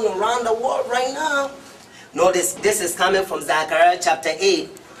is going around the world right now. Notice this is coming from Zechariah chapter 8,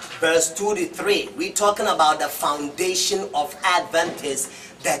 verse 2 to 3. We're talking about the foundation of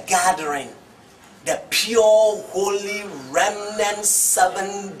Adventists, the gathering. The pure, holy, remnant,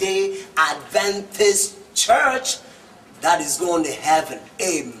 7-day Adventist church that is going to heaven.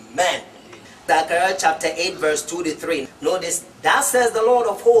 Amen. Zechariah chapter 8, verse 2 to 3. Notice, that says the Lord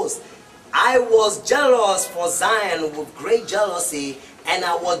of hosts, I was jealous for Zion with great jealousy, and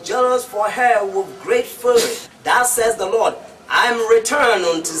I was jealous for her with great fury. That says the Lord, I am returned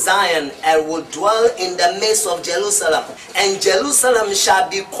unto Zion, and will dwell in the midst of Jerusalem. And Jerusalem shall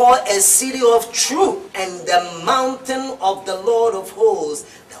be called a city of truth, and the mountain of the Lord of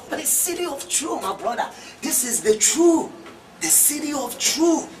hosts. But the city of truth, my brother, this is the truth. The city of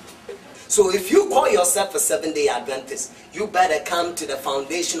truth. So if you call yourself a 7-day Adventist, you better come to the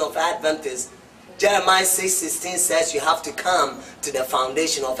foundation of Adventists. Jeremiah 6:16 says you have to come to the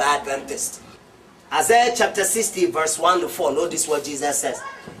foundation of Adventists. Isaiah chapter 60, verse 1 to 4. Notice what Jesus says.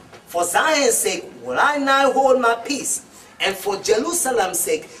 For Zion's sake will I not hold my peace, and for Jerusalem's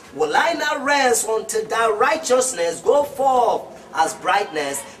sake will I not rest until thy righteousness go forth as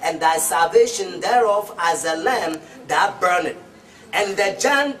brightness, and thy salvation thereof as a lamp that burneth. And the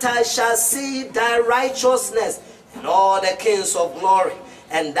Gentiles shall see thy righteousness, and all the kings of glory.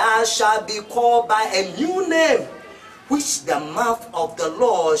 And thou shalt be called by a new name, which the mouth of the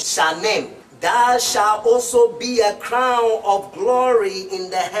Lord shall name. Thou shalt also be a crown of glory in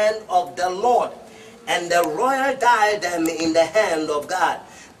the hand of the Lord, and the royal diadem in the hand of God.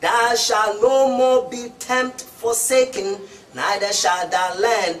 Thou shalt no more be tempted, forsaken, neither shall thy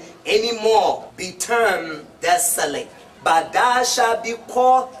land any more be termed desolate. But thou shalt be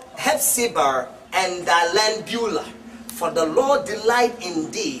called Hephzibah, and thy land Beulah. For the Lord delight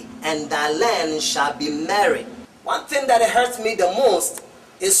in thee, and thy land shall be merry. One thing that hurts me the most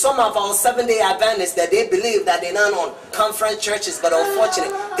is some of our 7-day Adventists that they believe that they're not on conference churches, but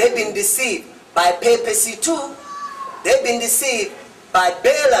unfortunately, they've been deceived by papacy too. They've been deceived by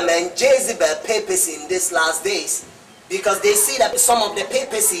Balaam and Jezebel papacy in these last days. Because they see that some of the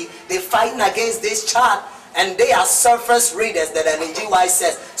papacy, they're fighting against this chart, and they are surface readers. That NGY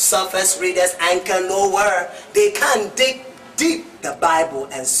says, surface readers anchor nowhere. They can't dig deep the Bible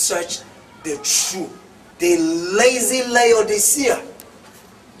and search the truth. They lazy Laodicea.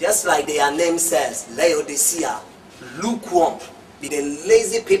 Just like their name says, Laodicea, lukewarm. The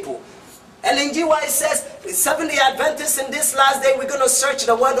lazy people. LNGY says, the 7-day Adventists in this last day, we're going to search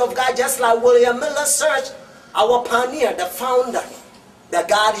the Word of God just like William Miller searched. Our pioneer, the founder, that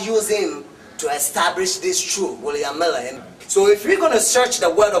God used him to establish this truth, William Miller. So if we're going to search the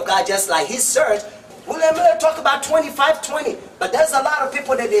Word of God just like he searched, we'll never talk about 25-20. But there's a lot of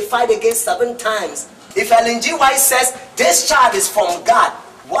people that they fight against 7 times. If Ellen G. White says this child is from God,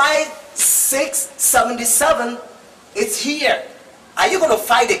 why 677 it's here? Are you going to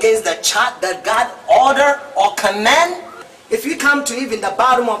fight against the chart that God order or command? If you come to even the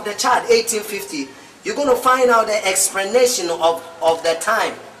bottom of the chart, 1850, you're going to find out the explanation of the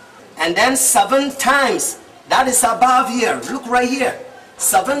time. And then 7 times, that is above here. Look right here.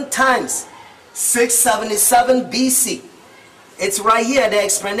 7 times, 677 BC. It's right here, the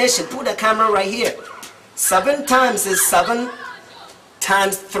explanation. Put the camera right here. 7 times is 7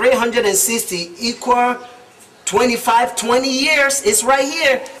 times 360 equal 20 years. It's right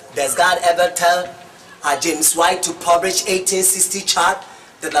here. Does God ever tell James White to publish 1860 chart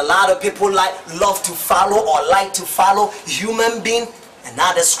that a lot of people love to follow or like to follow human being? And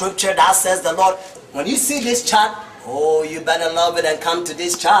now the scripture that says the Lord, when you see this chart, oh, you better love it and come to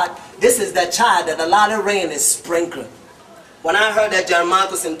this chart. This is the chart that a lot of rain is sprinkling. When I heard that Jeremiah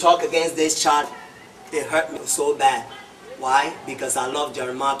talk against this chart, it hurt me so bad. Why? Because I love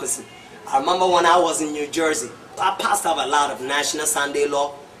Jeremiah. I remember when I was in New Jersey, I passed out a lot of National Sunday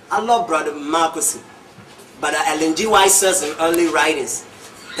Law. I love Brother Marcus. But Ellen G. White says in early writings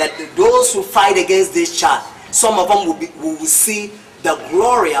that those who fight against this chart, some of them will see the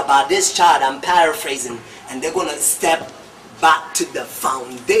glory about this chart. I'm paraphrasing. And they're going to step back to the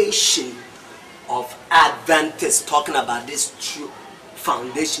foundation of Adventists, talking about this true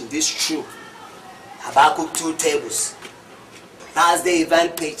foundation, this truth. Habakkuk 2 tables. That's the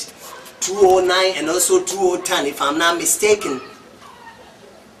event page 209 and also 2010, if I'm not mistaken.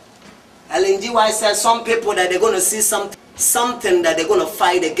 Ellen G. White says some people that they're going to see something that they're going to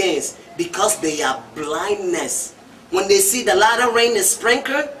fight against because they have blindness. When they see the latter rain is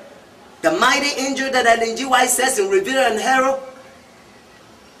sprinkled, the mighty angel that Ellen G. White says in Revere and Herald,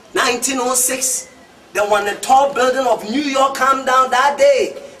 1906, then when the tall building of New York came down that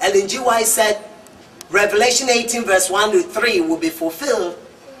day, Ellen G. White said, Revelation 18 verse 1 to 3 will be fulfilled.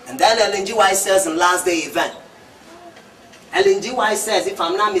 And then Ellen G. White says in last day event. Ellen G. White says, if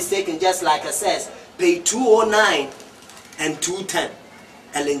I'm not mistaken, just like I says, page 209 and 210.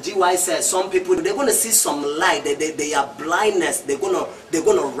 Ellen G. White says some people, they're going to see some light. They have blindness. They're going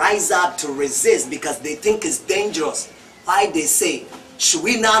to rise up to resist because they think it's dangerous. Why they say, should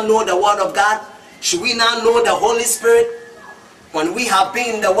we not know the Word of God? Should we not know the Holy Spirit? When we have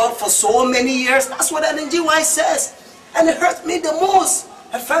been in the world for so many years, that's what Ellen G. White says. And it hurt me the most.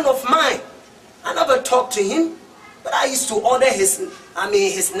 A friend of mine, I never talked to him, but I used to order his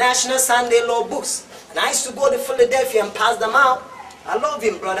National Sunday Law books. And I used to go to Philadelphia and pass them out. I love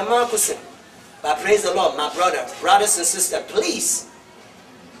him, Brother Marcus. But praise the Lord, my brothers and sisters, please.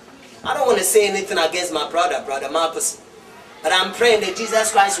 I don't want to say anything against my brother, Brother Marcus. But I'm praying that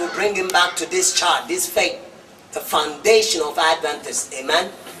Jesus Christ will bring him back to this chart, this faith, the foundation of Adventists.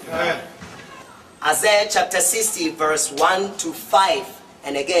 Amen? Amen. Isaiah chapter 60 verse 1 to 5.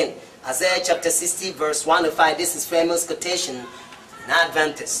 And again, Isaiah chapter 60 verse 1 to 5. This is famous quotation in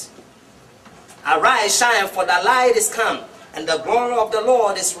Adventists. Arise, shine, for the light is come, and the glory of the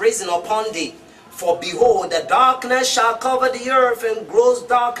Lord is risen upon thee. For behold, the darkness shall cover the earth, and gross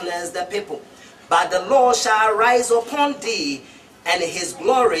darkness the people. But the Lord shall arise upon thee, and his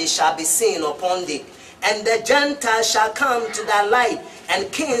glory shall be seen upon thee. And the Gentiles shall come to thy light,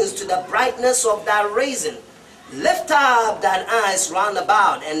 and kings to the brightness of thy rising. Lift up thine eyes round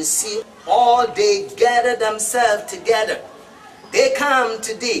about, and see all they gather themselves together. They come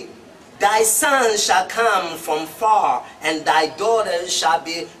to thee. Thy sons shall come from far, and thy daughters shall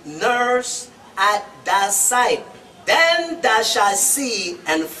be nursed at thy side. Then thou shalt see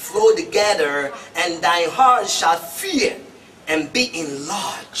and flow together, and thy heart shall fear and be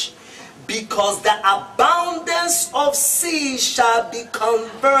enlarged. Because the abundance of sea shall be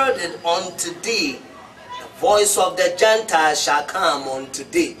converted unto thee. The voice of the Gentiles shall come unto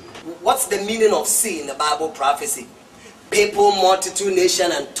thee. What's the meaning of sea in the Bible prophecy? People, multitude,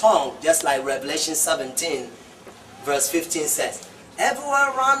 nation, and tongue, just like Revelation 17, verse 15 says.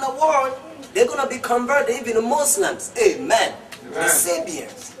 Everywhere around the world, they're going to be converted, even the Muslims. Amen. The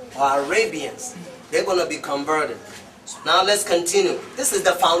Sabians or Arabians, they're going to be converted. So now let's continue. This is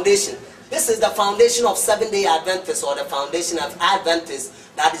the foundation. This is the foundation of Seventh-day Adventists, or the foundation of Adventists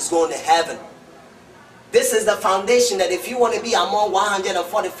that is going to heaven. This is the foundation that if you want to be among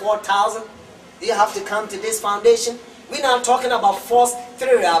 144,000, you have to come to this foundation. We're not talking about false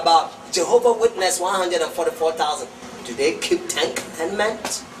theory about Jehovah's Witness 144,000. Do they keep 10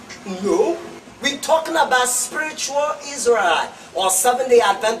 commandments? No. We're talking about spiritual Israel or Seventh-day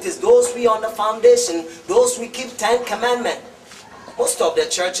Adventists, those we on the foundation, those we keep 10 commandments. Most of the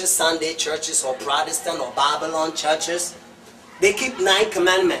churches, Sunday churches or Protestant or Babylon churches, they keep 9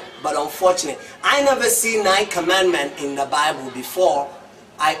 commandments. But unfortunately, I never see 9 commandments in the Bible before.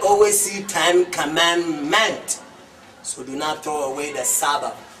 I always see 10 commandments. So do not throw away the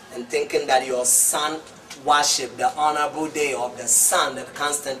Sabbath and thinking that your son worship the honorable day of the sun that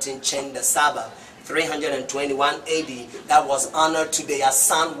Constantine changed the Sabbath 321 AD. That was honored to their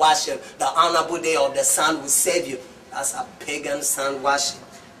sun worship. The honorable day of the sun will save you. That's a pagan sun worship.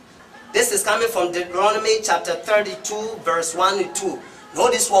 This is coming from Deuteronomy chapter 32 verse 1 to 2.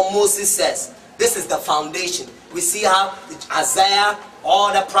 Notice what Moses says. This is the foundation. We see how Isaiah,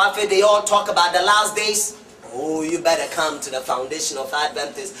 all the prophets, they all talk about the last days. Oh, you better come to the foundation of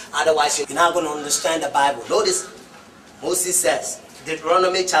Adventists, otherwise you're not going to understand the Bible. Notice, Moses says,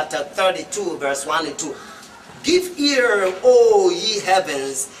 Deuteronomy chapter 32, verse 1 and 2. Give ear, O ye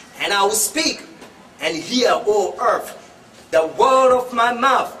heavens, and I will speak, and hear, O earth, the word of my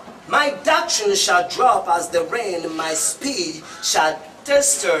mouth. My doctrine shall drop as the rain, my speed shall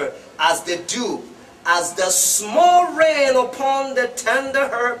thirster as the dew, as the small rain upon the tender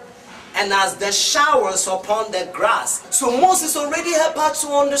herb, and as the showers upon the grass. So Moses already helped us to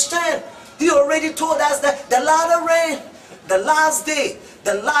understand. He already told us that the latter rain, the last day,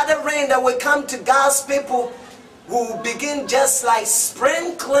 the latter rain that will come to God's people will begin just like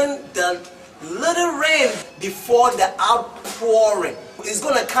sprinkling the little rain before the outpouring. It's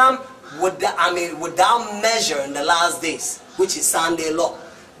going to come with without measure in the last days, which is Sunday law.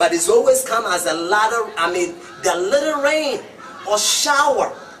 But it's always come as a latter, the little rain or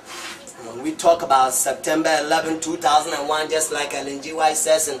shower. When we talk about September 11, 2001, just like Ellen G. White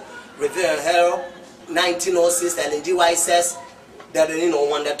says in Revere and Herald, 1906, Ellen G. White says that,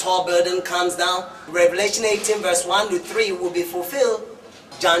 when the tall building comes down, Revelation 18 verse 1 to 3 will be fulfilled.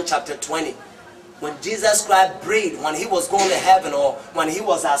 John chapter 20. When Jesus Christ breathed, when he was going to heaven or when he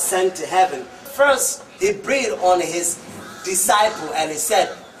was ascended to heaven, first he breathed on his disciple and he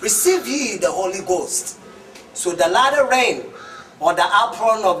said, receive ye the Holy Ghost. So the latter rain or the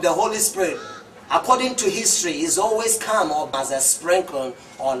outpouring of the Holy Spirit, according to history, is always come up as a sprinkle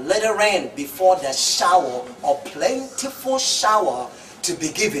or little rain before the shower or plentiful shower to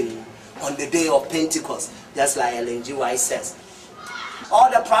be given on the day of Pentecost, just like Ellen G. White says. All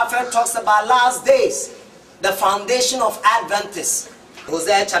the prophet talks about last days, the foundation of Adventists.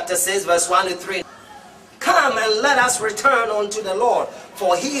 Hosea chapter 6 verse 1 to 3. Come and let us return unto the Lord,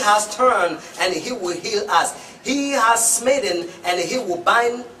 for he has turned and he will heal us. He has smitten and he will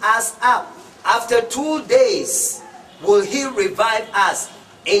bind us up. After 2 days will he revive us.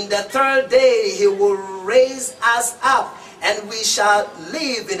 In the 3rd day he will raise us up, and we shall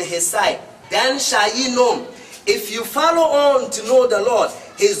live in his sight. Then shall ye know, if you follow on to know the Lord,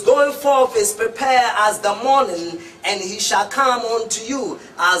 his going forth is prepared as the morning, and he shall come unto you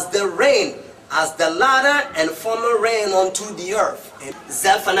as the rain, as the latter and former rain unto the earth. In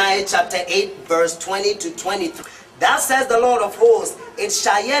Zephaniah chapter 8 verse 20 to 23. Thus says the Lord of hosts, it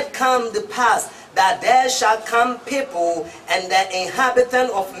shall yet come to pass that there shall come people and the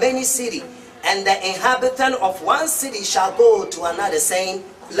inhabitant of many cities, and the inhabitant of one city shall go to another, saying,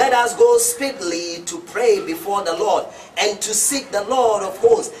 let us go speedily to pray before the Lord, and to seek the Lord of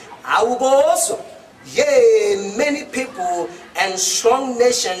hosts. I will go also. Yea, many people and strong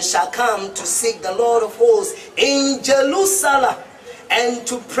nations shall come to seek the Lord of hosts in Jerusalem, and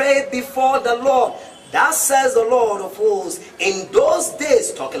to pray before the Lord. That says the Lord of hosts, in those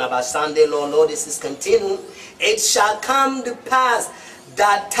days, talking about Sunday law, notice is continuing, it shall come to pass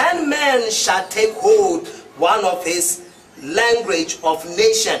that 10 men shall take hold one of his language of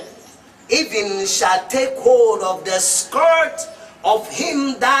nation, even shall take hold of the skirt of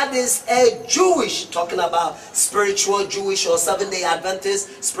him that is a Jewish, talking about spiritual Jewish or Seventh-day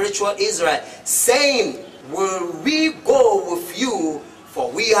Adventist, spiritual Israel, saying, will we go with you? For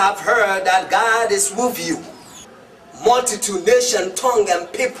we have heard that God is with you. Multitude, nation, tongue,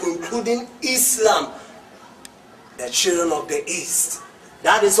 and people, including Islam, the children of the East.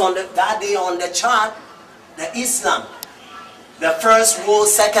 That is on that day on the chart, the Islam. The first woe,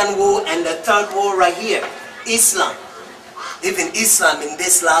 second woe, and the third woe right here. Islam. Even Islam in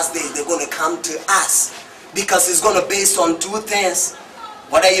this last day, they're going to come to us. Because it's going to be based on 2 things.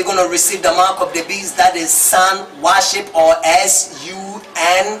 Whether you're going to receive the mark of the beast, that is sun worship, or SUN-day,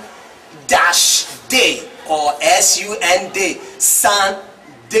 or SUN-day, sun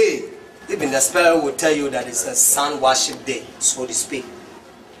day. Even the Spirit will tell you that it's a sun worship day, so to speak.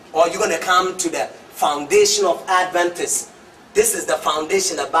 Or you're going to come to the foundation of Adventists. This is the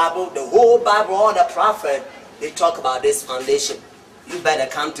foundation, the Bible, the whole Bible, all the prophet, they talk about this foundation. You better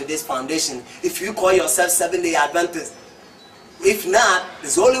come to this foundation if you call yourself Seventh-day Adventist. If not,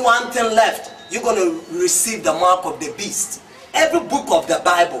 there's only one thing left. You're going to receive the mark of the beast. Every book of the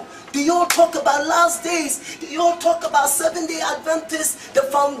Bible, they all talk about last days. They all talk about Seventh-day Adventists, the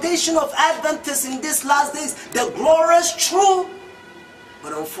foundation of Adventists in these last days, the glorious truth.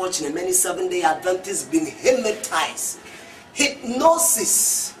 But unfortunately, many Seventh-day Adventists been hypnotized,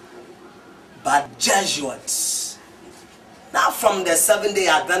 hypnosis by Jesuits. Not from the Seventh-day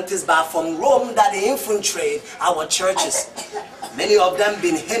Adventists, but from Rome that they infiltrate our churches. Many of them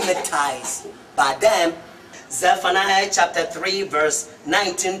been hypnotized by them. Zephaniah chapter 3 verse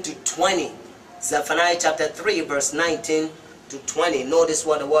 19 to 20. Zephaniah chapter 3 verse 19 to 20. Notice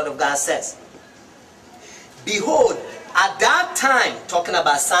what the word of God says. Behold, at that time, talking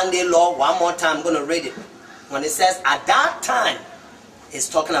about Sunday law, one more time I'm going to read it. When it says at that time, it's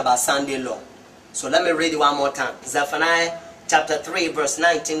talking about Sunday law. So let me read it one more time. Zephaniah chapter 3 verse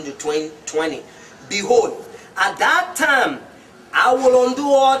 19 to 20. Behold, at that time I will undo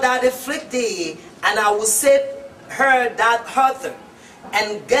all that afflict thee, and I will save her that hurteth,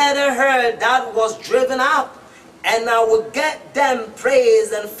 and gather her that was driven out, and I will get them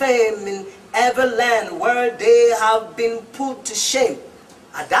praise and fame in every land where they have been put to shame.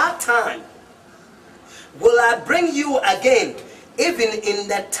 At that time will I bring you again, even in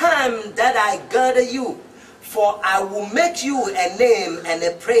the time that I gather you, for I will make you a name and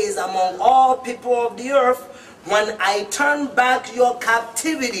a praise among all people of the earth, when I turn back your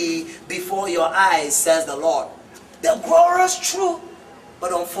captivity before your eyes, says the Lord. The glorious truth.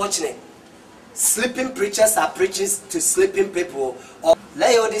 But unfortunately, sleeping preachers are preaching to sleeping people, or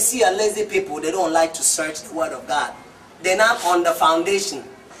Laodicea lazy people. They don't like to search the word of God. They're not on the foundation.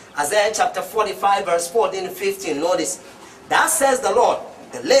 Isaiah chapter 45 verse 14 and 15. Notice, that says the Lord,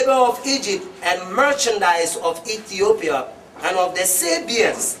 the labor of Egypt and merchandise of Ethiopia and of the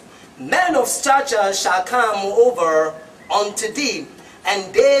Sabians, men of stature shall come over unto thee,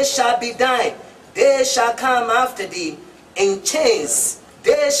 and they shall be thine. They shall come after thee in chains.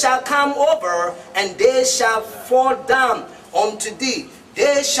 They shall come over, and they shall fall down unto thee.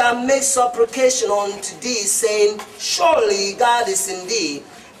 They shall make supplication unto thee, saying, surely God is in thee,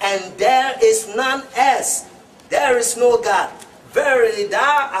 and there is none else. There is no God. Verily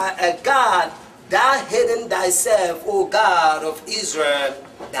thou art a God, thou hidden thyself, O God of Israel,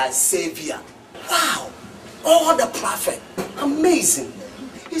 thy Savior. Wow! All the prophet. Amazing.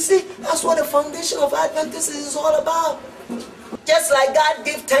 You see, that's what the foundation of Adventists is all about. Just like God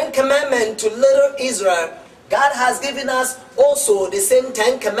gave 10 commandments to little Israel, God has given us also the same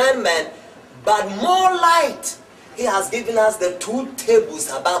 10 commandments, but more light. He has given us the 2 tables,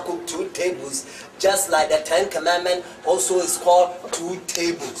 Habakkuk 2 tables, just like the 10 commandments also is called 2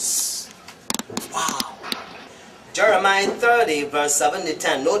 tables. Wow. Jeremiah 30 verse 7 to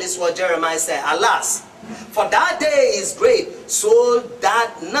 10. Notice what Jeremiah said. Alas, for that day is great, so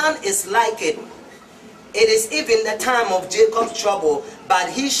that none is like it. It is even the time of Jacob's trouble, but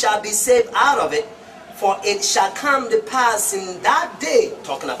he shall be saved out of it. For it shall come to pass in that day,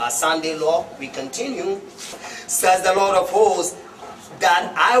 talking about Sunday law, we continue, says the Lord of hosts,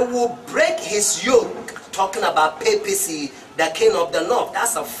 that I will break his yoke, talking about papacy, the king of the north.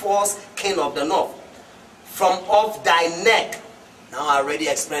 That's a false king of the north. From off thy neck. Now I already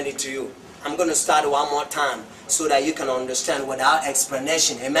explained it to you. I'm going to start one more time so that you can understand without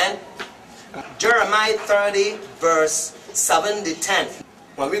explanation. Amen? Jeremiah 30 verse 7 to 10.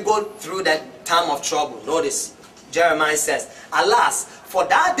 When we go through that time of trouble, notice Jeremiah says, alas, for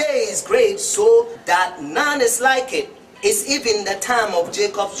that day is great, so that none is like it. It's even the time of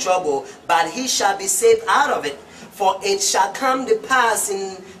Jacob's trouble, but he shall be saved out of it. For it shall come to pass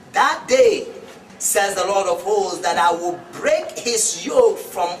in that day, says the Lord of hosts, that I will break his yoke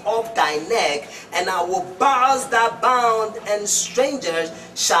from off thy neck, and I will bars thy bound, and strangers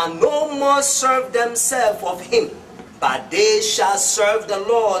shall no more serve themselves of him, but they shall serve the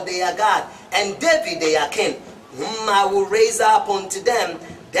Lord their God, and David their king, whom I will raise up unto them.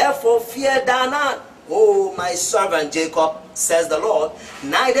 Therefore fear thou not, O my servant Jacob, says the Lord,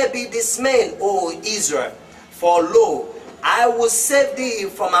 neither be dismayed, O Israel. For lo, I will save thee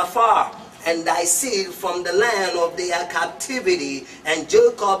from afar, and thy seed from the land of their captivity, and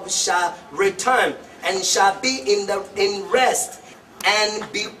Jacob shall return, and shall be in rest,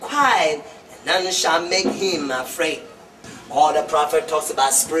 and be quiet, and none shall make him afraid. All the prophet talks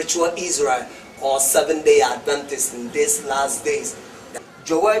about spiritual Israel, or Seventh-day Adventists in these last days.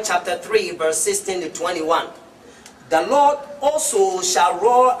 Joel chapter 3 verse 16 to 21. The Lord also shall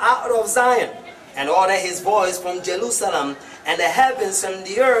roar out of Zion and order his voice from Jerusalem, and the heavens and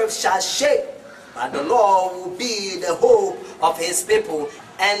the earth shall shake. But the Lord will be the hope of his people,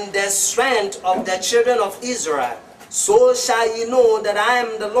 and the strength of the children of Israel. So shall ye know that I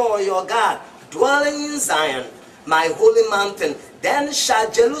am the Lord your God, dwelling in Zion, my holy mountain. Then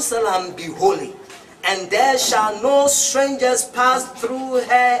shall Jerusalem be holy, and there shall no strangers pass through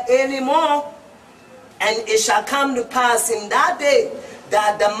her anymore. And it shall come to pass in that day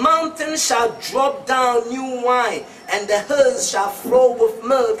that the mountains shall drop down new wine, and the hills shall flow with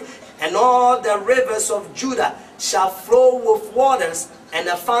milk, and all the rivers of Judah shall flow with waters, and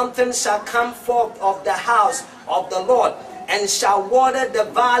the fountain shall come forth of the house of the Lord, and shall water the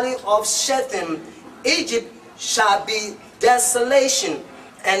valley of Shittim. Egypt shall be desolation,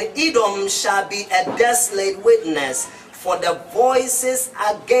 and Edom shall be a desolate witness for the voices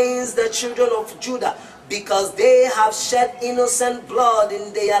against the children of Judah, because they have shed innocent blood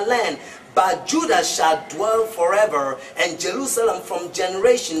in their land. But Judah shall dwell forever, and Jerusalem from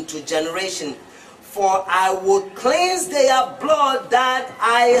generation to generation. For I will cleanse their blood that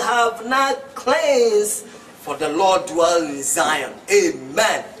I have not cleansed, for the Lord dwells in Zion.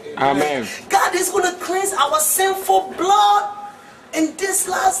 Amen. Amen. God is going to cleanse our sinful blood in these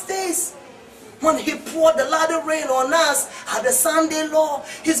last days. When he poured the latter rain on us at the Sunday law,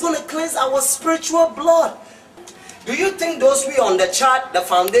 he's going to cleanse our spiritual blood. Do you think those we on the chart, the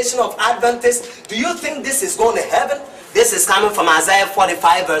foundation of Adventists, do you think this is going to heaven? This is coming from Isaiah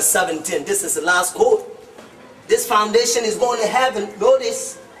 45 verse 17. This is the last quote. This foundation is going to heaven.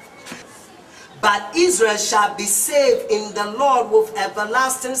 Notice. But Israel shall be saved in the Lord with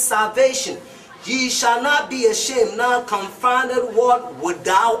everlasting salvation. Ye shall not be ashamed, nor confounded, what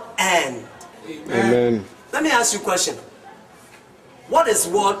without end. Amen. Let me ask you a question. What is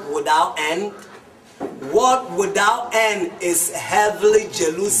what without end? What without end is heavenly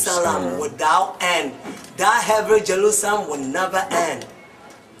Jerusalem without end. That heavenly Jerusalem will never end.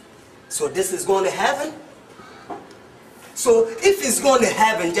 So this is going to heaven. So if it's going to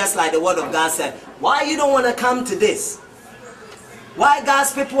heaven, just like the word of God said, why you don't want to come to this? Why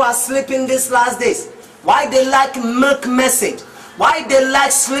God's people are sleeping these last days? Why they like milk message? Why they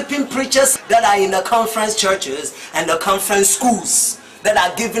like sleeping preachers that are in the conference churches and the conference schools that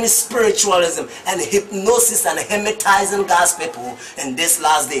are giving spiritualism and hypnosis and hypnotizing God's people in these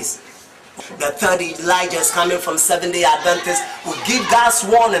last days? The third Elijah is coming from Seventh-day Adventists who give God's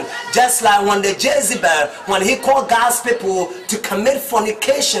warning, just like when the Jezebel, when he called God's people to commit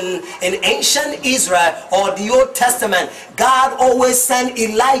fornication in ancient Israel or the Old Testament. God always sent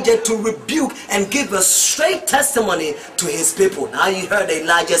Elijah to rebuke and give a straight testimony to his people. Now you heard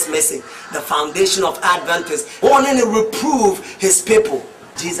Elijah's message, the foundation of Adventists, wanting to reprove his people.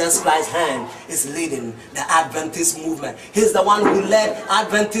 Jesus Christ's hand is leading the Adventist movement. He's the one who led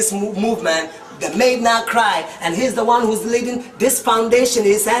Adventist movement, the Made Not Cry, and he's the one who's leading this foundation.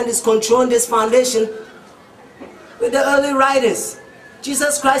 His hand is controlling this foundation with the early writers.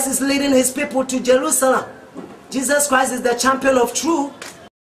 Jesus Christ is leading his people to Jerusalem. Jesus Christ is the champion of truth.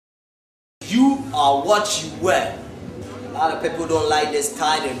 You are what you were. A lot of people don't like this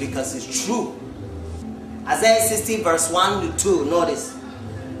title because it's true. Isaiah 60 verse 1 to 2, notice.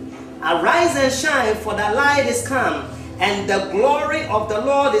 Arise and shine, for the light is come, and the glory of the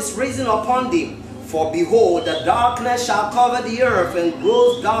Lord is risen upon thee. For behold, the darkness shall cover the earth, and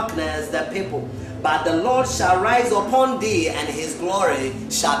gross darkness the people. But the Lord shall rise upon thee, and his glory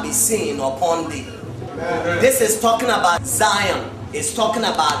shall be seen upon thee. This is talking about Zion. It's talking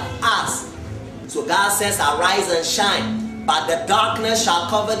about us. So God says, arise and shine, but the darkness shall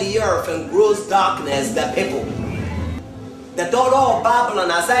cover the earth, and gross darkness the people. The daughter of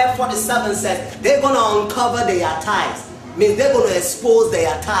Babylon, Isaiah 47 says, they're going to uncover their ties. Means they're going to expose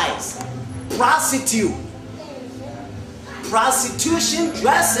their ties. Prostitution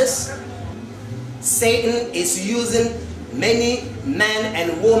dresses. Satan is using many men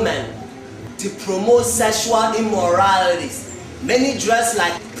and women to promote sexual immoralities. Many dress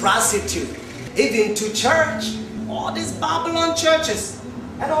like prostitute. Even to church. All these Babylon churches.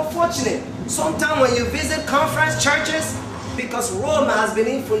 And unfortunately, sometimes when you visit conference churches, because Rome has been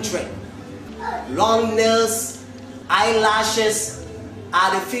infiltrated. Long nails, eyelashes,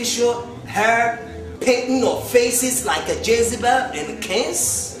 artificial hair, painting of faces like a Jezebel in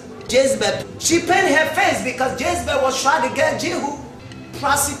Kings. Jezebel, she painted her face because Jezebel was trying to get Jehu.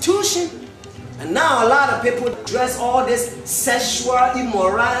 Prostitution. And now a lot of people dress all this sexual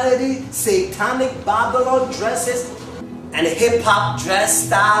immorality, satanic Babylon dresses, and hip-hop dress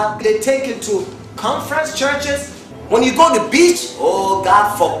style. They take it to conference churches. When you go to the beach, oh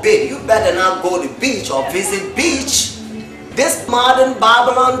God forbid, you better not go to the beach or visit beach. This modern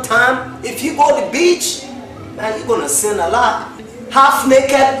Babylon time, if you go to the beach, man, you're going to sin a lot. Half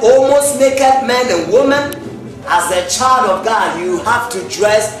naked, almost naked men and women. As a child of God, you have to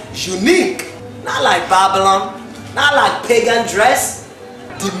dress unique. Not like Babylon, not like pagan dress,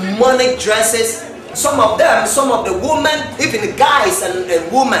 demonic dresses. Some of the women, even the guys and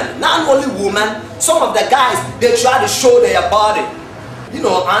women, not only women, some of the guys, they try to show their body. You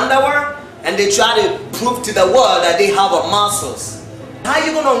know, underwear, and they try to prove to the world that they have a muscles. How are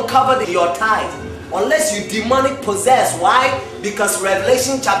you going to uncover your tithe? Unless you demonic possess. Why? Because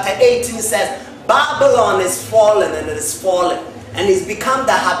Revelation chapter 18 says, Babylon is fallen and it is fallen, and it's become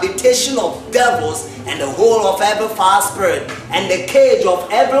the habitation of devils and the hole of every foul spirit and the cage of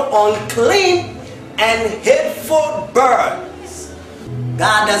every unclean and hateful birds.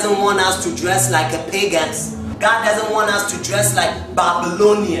 God doesn't want us to dress like a pagans. God doesn't want us to dress like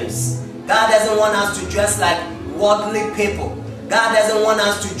Babylonians. God doesn't want us to dress like worldly people. God doesn't want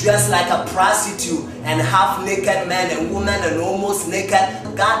us to dress like a prostitute and half-naked men and women and almost naked.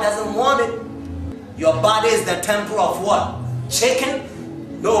 God doesn't want it. Your body is the temple of what?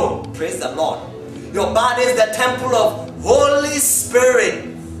 Chicken? No, praise the Lord. Your body is the temple of Holy Spirit.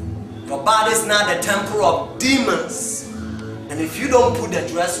 Your body is not the temple of demons. And if you don't put the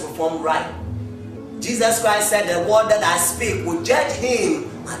dress reform right, Jesus Christ said, the word that I speak will judge him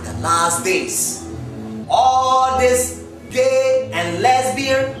at the last days. All this gay and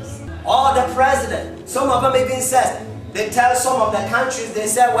lesbians, all the president, some of them even says, they tell some of the countries, they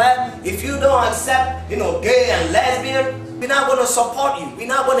say, well, if you don't accept, gay and lesbian, we're not going to support you. We're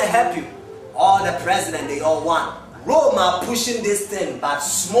not going to help you. All the president, they all want. Rome are pushing this thing, but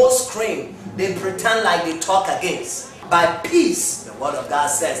smoke screen, they pretend like they talk against. By peace, the word of God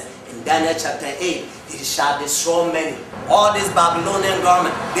says in Daniel chapter 8, it shall destroy many. All this Babylonian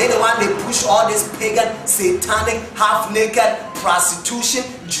government, they're the one they push all this pagan, satanic, half-naked, prostitution,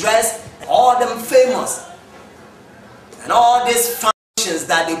 dress, all them famous. And all these functions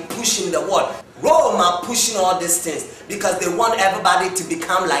that they push in the world. Rome are pushing all these things because they want everybody to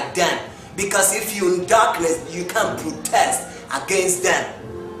become like them. Because if you're in darkness, you can protest against them.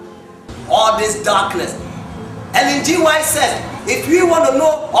 All this darkness. Ellen G. White says, if you want to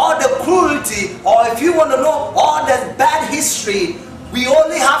know all the cruelty, or if you want to know all the bad history, we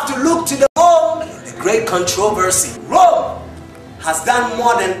only have to look to the Rome, the great controversy. Rome has done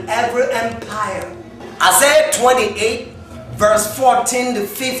more than every empire. Isaiah 28, verse 14 to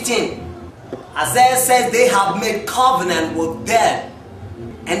 15. Isaiah says they have made covenant with death.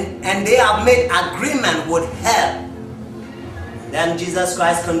 And they have made agreement with hell. Then Jesus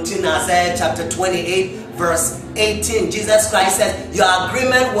Christ continues, Isaiah chapter 28, verse 18. Jesus Christ says, your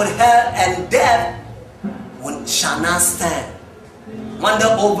agreement with hell and death shall not stand. When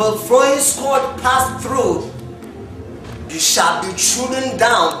the overflowing scourge pass through, you shall be trodden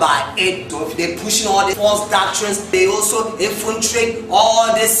down by it. So if they're pushing all the false doctrines, they also infiltrate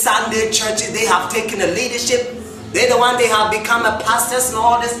all the Sunday churches. They have taken the leadership. They're the one they have become a pastors in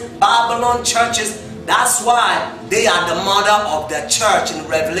all these Babylon churches. That's why they are the mother of the church in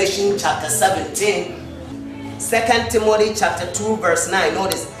Revelation chapter 17. 2 Timothy chapter 2 verse 9.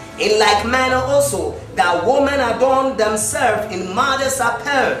 Notice, in like manner also, that women adorn themselves in modest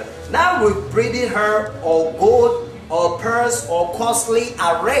apparel, not with braided hair or gold or pearls or costly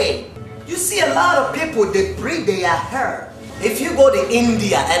array. You see a lot of people, they braid their hair. If you go to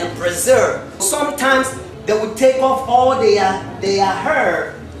India and Brazil, sometimes they would take off all their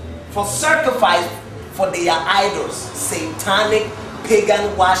hair for sacrifice for their idols, satanic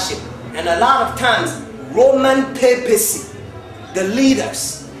pagan worship. And a lot of times, Roman papacy, the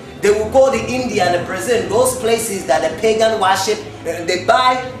leaders, they will go to India and Brazil, those places that the pagan worship, they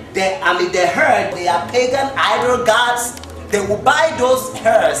buy the hair, they are pagan idol gods, they will buy those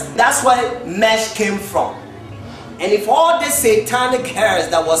hairs. That's where mesh came from. And if all these satanic hairs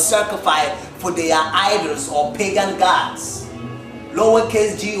that was sacrificed for their idols or pagan gods,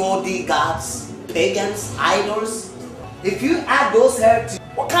 lowercase God gods, pagans, idols, if you add those hairs,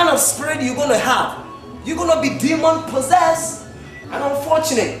 what kind of spirit are you going to have? You're going to be demon possessed. And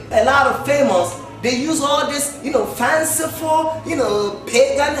unfortunately, a lot of famous, they use all this, fanciful,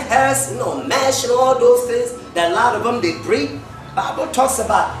 pagan hairs, mesh and all those things. That a lot of them, they breed. Bible talks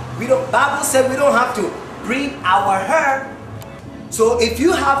about, Bible said we don't have to breed our hair. So if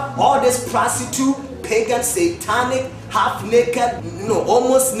you have all this prostitute, pagan, satanic, half-naked,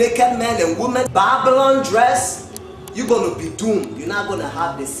 almost naked men and women, Babylon dress, you're going to be doomed. You're not going to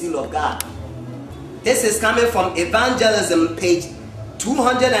have the seal of God. This is coming from Evangelism, page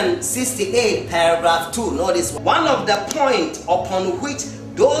 268, paragraph 2. Notice, one of the points upon which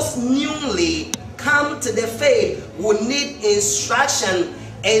those newly come to the faith will need instruction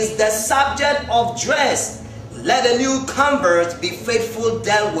is the subject of dress. Let a new convert be faithful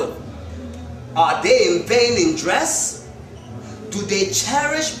dealt with. Are they in vain in dress? Do they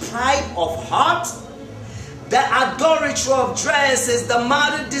cherish pride of heart? The idolatry of dress is the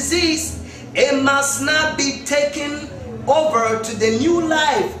mother disease. It must not be taken over to the new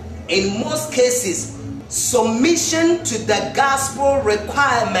life. In most cases, submission to the gospel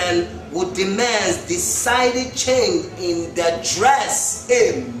requirement would demand decided change in the dress.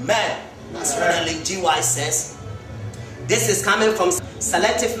 Amen. That's what Ellen G. White says. This is coming from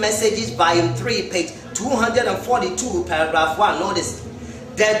Selective Messages, Volume 3, page 242, paragraph 1. Notice,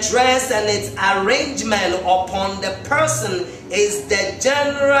 the dress and its arrangement upon the person is the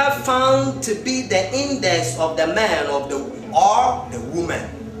general found to be the index of the man or the woman.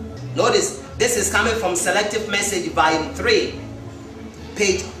 Notice, this is coming from Selective Message, Volume 3,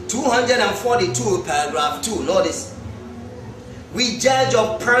 page 242, paragraph 2. Notice, we judge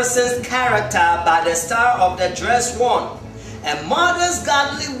a person's character by the style of the dress worn. A modest,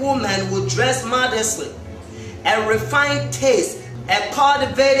 godly woman will dress modestly. A refined taste, a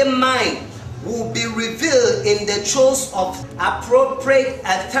cultivated mind will be revealed in the choice of appropriate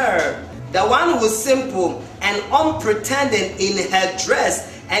attire. The one who is simple and unpretending in her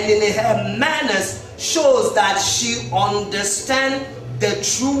dress and in her manners shows that she understands the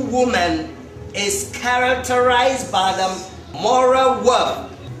true woman is characterized by the moral worth.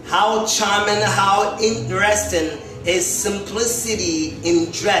 How charming, how interesting is simplicity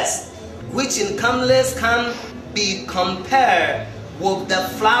in dress, which in comeliness can be compared with the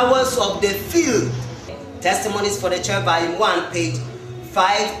flowers of the field. Testimonies for the Church, Volume 1, page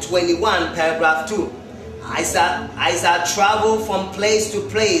 521, paragraph 2. As I travel from place to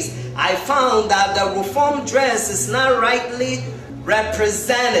place, I found that the Reformed dress is not rightly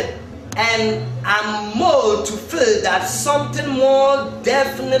represented, and I'm more to feel that something more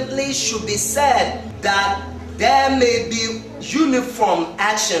definitely should be said, that there may be uniform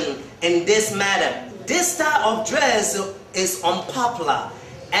action in this matter. This style of dress is unpopular,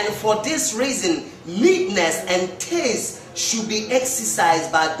 and for this reason, neatness and taste should be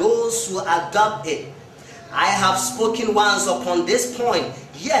exercised by those who adopt it. I have spoken once upon this point,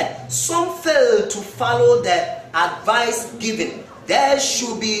 yet some fail to follow the advice given. There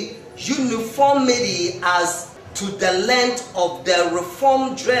should be uniformity as to the length of the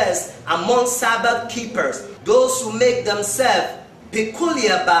reformed dress among Sabbath keepers. Those who make themselves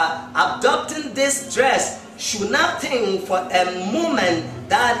peculiar by adopting this dress should not think for a moment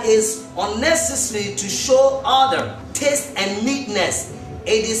that is unnecessary to show order, taste, and neatness.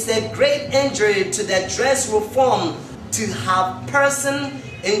 It is a great injury to the dress reform to have person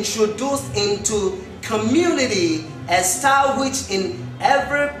introduced into community a style which in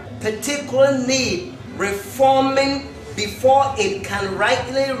every particular need reforming before it can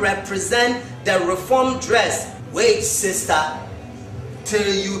rightly represent the reformed dress. Wait, sister,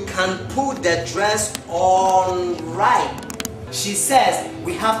 till you can put the dress on right. She says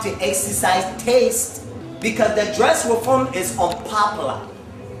we have to exercise taste because the dress reform is unpopular.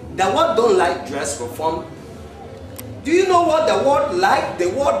 The world don't like dress reform. Do you know what the world like? The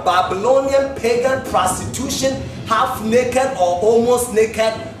word Babylonian pagan prostitution, half naked or almost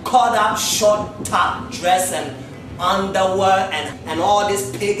naked, cut up short top dress and underwear and all these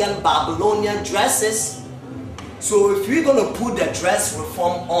pagan Babylonian dresses. So if we're going to put the dress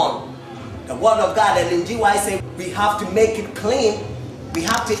reform on, the word of God, and in GY say we have to make it clean. We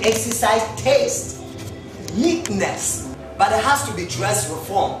have to exercise taste, neatness, but it has to be dress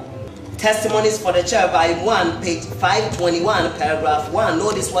reform. Testimonies for the Church, Volume 1, page 521, paragraph 1.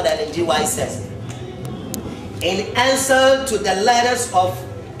 Notice what Ellen G. White says. In answer to the letters of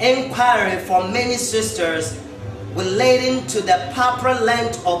inquiry from many sisters relating to the proper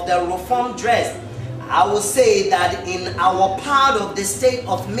length of the reformed dress, I will say that in our part of the state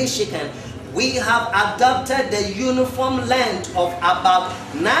of Michigan, we have adopted the uniform length of about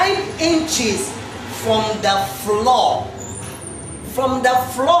 9 inches from the floor. From the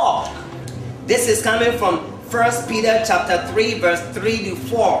floor. This is coming from 1 Peter chapter 3, verse 3 to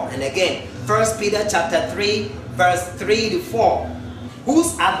 4. And again, 1 Peter chapter 3, verse 3 to 4.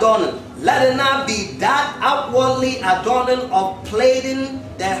 Whose adorning? Let it not be that outwardly adorning of plaiting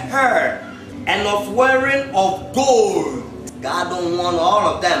the hair and of wearing of gold. God don't want all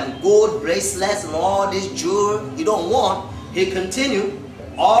of them. Gold bracelets and all this jewelry. He don't want. He continued.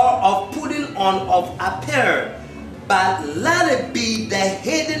 Or of putting on of apparel. But let it be the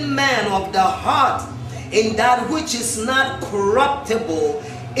hidden man of the heart, in that which is not corruptible,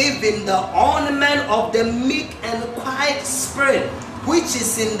 even the ornament of the meek and quiet spirit, which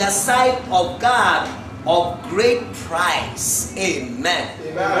is in the sight of God of great price. Amen.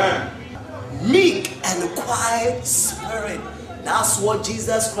 Amen. Meek and quiet spirit. That's what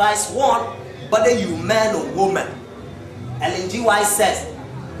Jesus Christ wants, whether you man or woman. Ellen G. White says,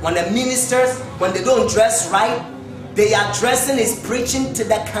 when the ministers, when they don't dress right, they are dressing is preaching to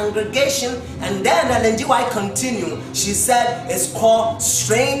the congregation. And then Ellen G. White continued. She said it's called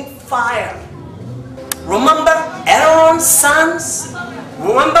strange fire. Remember Aaron's sons?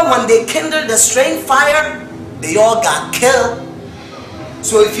 Remember when they kindled the strange fire? They all got killed.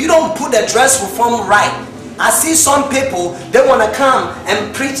 So if you don't put the dress reform right, I see some people, they want to come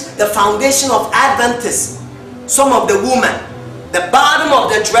and preach the foundation of Adventists. Some of the women, the bottom of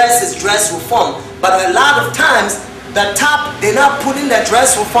the dress is dress reform, but a lot of times the top, they're not putting the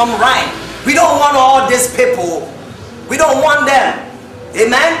dress reform right. We don't want all these people. We don't want them.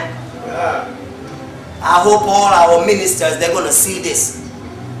 Amen? Yeah. I hope all our ministers, they're going to see this.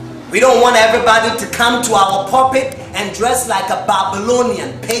 We don't want everybody to come to our pulpit and dress like a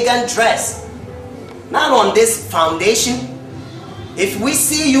Babylonian pagan dress. Not on this foundation. If we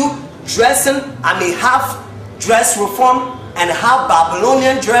see you dressing, half dress reform and half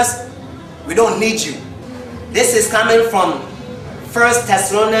Babylonian dress, we don't need you. This is coming from 1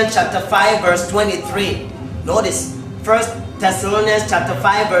 Thessalonians chapter 5 verse 23. Notice 1 Thessalonians chapter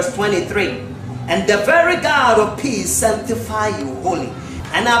 5 verse 23. And the very God of peace sanctify you wholly.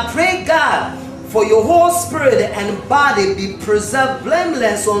 And I pray God for your whole spirit and body be preserved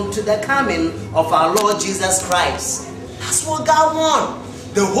blameless unto the coming of our Lord Jesus Christ. That's what God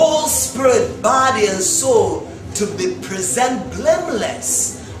wants. The whole spirit, body and soul to be present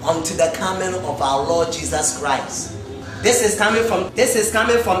blameless unto the coming of our Lord Jesus Christ. This is coming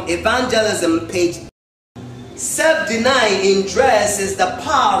from Evangelism page. Self-denying in dress is the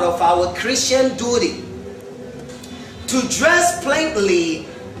part of our Christian duty. To dress plainly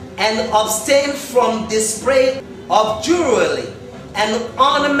and abstain from display of jewelry and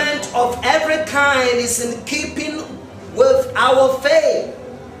ornament of every kind is in keeping with our faith.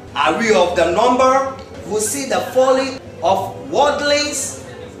 Are we of the number who see the folly of worldlings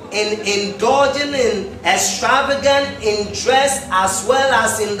in indulging in extravagant in dress as well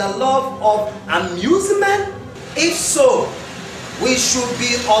as in the love of amusement? If so, we should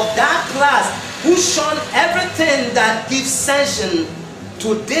be of that class who shun everything that gives sanction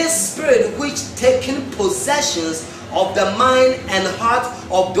to this spirit which taking possessions of the mind and heart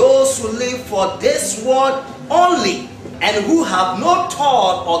of those who live for this world only and who have no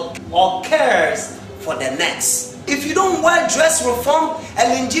thought or cares for the next. If you don't wear dress reform,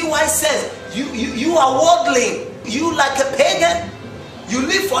 Ellen G. White says, you are worldling. You like a pagan. You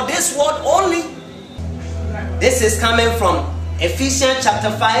live for this world only. This is coming from Ephesians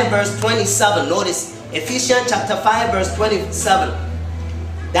chapter 5 verse 27. Notice, Ephesians chapter 5 verse 27.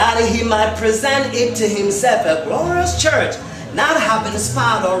 That he might present it to himself a glorious church, not having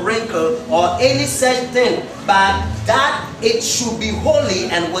spot or wrinkle or any such thing, but that it should be holy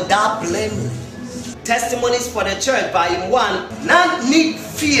and without blame. Testimonies for the Church, volume 1. None need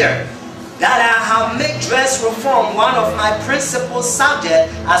fear that I have made dress reform one of my principal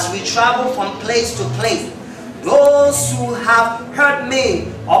subjects as we travel from place to place. Those who have heard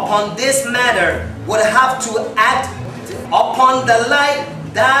me upon this matter would have to act upon the light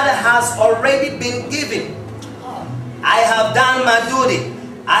that has already been given. I have done my duty.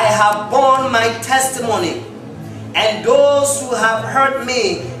 I have borne my testimony. And those who have heard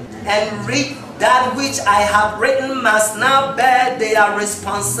me and read that which I have written must now bear their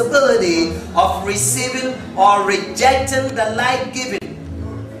responsibility of receiving or rejecting the light given.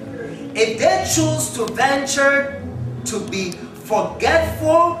 If they choose to venture to be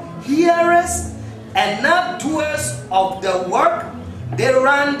forgetful hearers and not doers of the work, they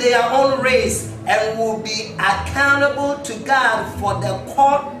run their own race and will be accountable to God for the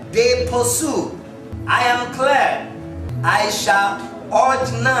course they pursue. I am clear. I shall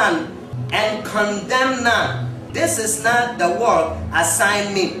urge none and condemn none. This is not the work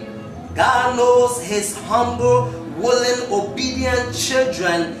assigned me. God knows his humble, willing, obedient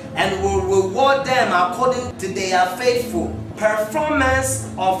children and will reward them according to their faithful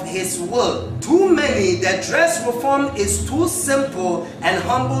performance of his will. Too many, the dress reform is too simple and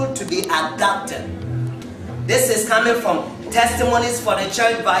humble to be adopted. This is coming from Testimonies for the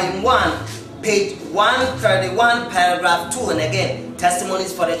Church, volume 1, page 131, paragraph 2. And again,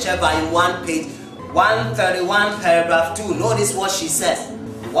 Testimonies for the Church, volume 1, page 131, paragraph 2. Notice what she says.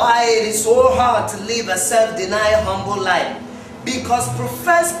 Why it is so hard to live a self-denied, humble life? Because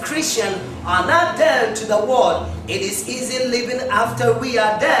professed Christians are not dead to the world. It is easy living after we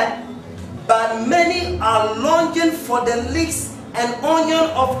are dead, but many are longing for the least an onion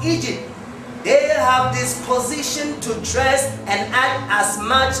of Egypt. They have disposition to dress and act as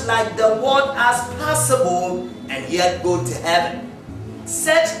much like the world as possible and yet go to heaven.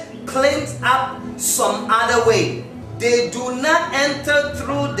 Such claims up some other way. They do not enter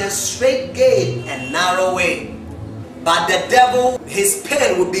through the straight gate and narrow way. But the devil, his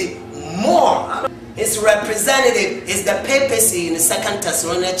pen will be more. His representative is the papacy in 2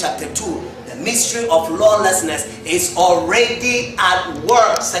 Thessalonians chapter 2. The mystery of lawlessness is already at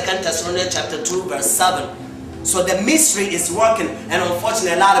work. 2 Thessalonians chapter 2 verse 7. So the mystery is working, and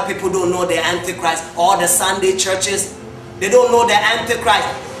unfortunately a lot of people don't know the Antichrist. All the Sunday churches, they don't know the Antichrist.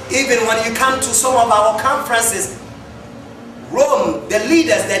 Even when you come to some of our conferences, Rome, the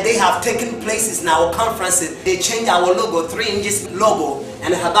leaders that they have taken places in our conferences, they change our logo, 3 inches logo,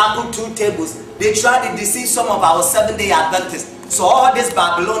 and Habakkuk 2 tables. They try to deceive some of our Seventh-day Adventists. So all these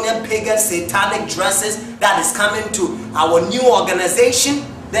Babylonian pagan satanic dresses that is coming to our new organization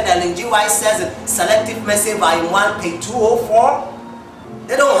that Ellen G. White says in Selective Message Volume 1, page 204,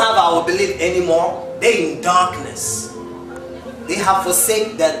 they don't have our belief anymore. They're in darkness. They have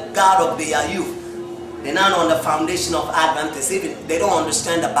forsaken the God of their youth. They're not on the foundation of Adventists. Even they don't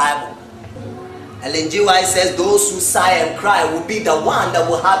understand the Bible. Ellen G. White says those who sigh and cry will be the one that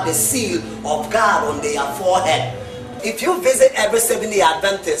will have the seal of God on their forehead. If you visit every Seventh-day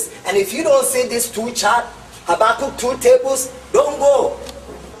Adventist and if you don't see these 2 charts, Habakkuk 2 tables, don't go.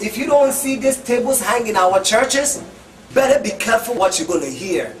 If you don't see these tables hanging in our churches, better be careful what you're going to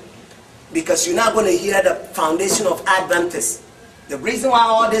hear, because you're not going to hear the foundation of Adventists. The reason why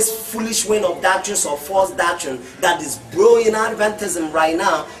all this foolish wind of doctrines or false doctrine that is brewing in Adventism right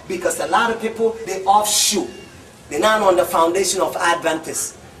now, because a lot of people, they offshoot. They're not on the foundation of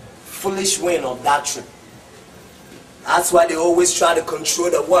Adventists. Foolish wind of doctrine. That's why they always try to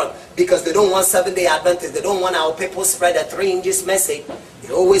control the work, because they don't want Seventh-day Adventists. They don't want our people spread a 3 inches message.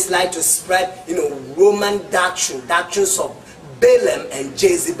 They always like to spread, Roman doctrine, doctrines of Balaam and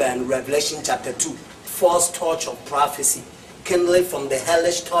Jezebel in Revelation chapter 2. False torch of prophecy, kindling from the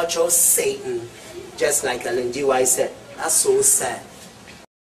hellish torch of Satan, just like Ellen G. White said. That's so sad.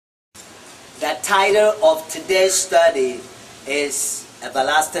 The title of today's study is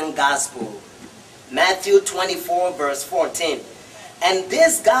Everlasting Gospel. Matthew 24 verse 14. And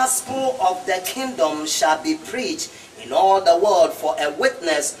this gospel of the kingdom shall be preached in all the world for a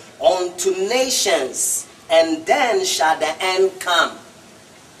witness unto nations, and then shall the end come.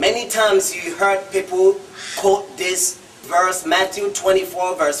 Many times you heard people quote this verse, Matthew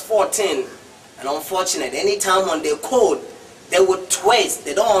 24 verse 14. And unfortunately, anytime when they quote, they would twist.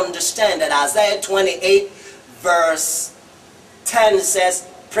 They don't understand that Isaiah 28 verse 10 says,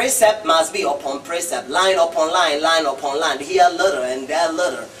 precept must be upon precept, line upon line, line upon line, here a little and there a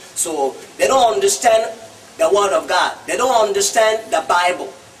little. So they don't understand the word of God. They don't understand the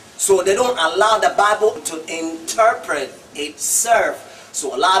Bible. So they don't allow the Bible to interpret itself.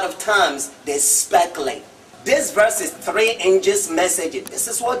 So a lot of times they speculate. This verse is 3 inches message. This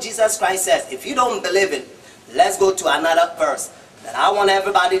is what Jesus Christ says. If you don't believe it, let's go to another verse that I want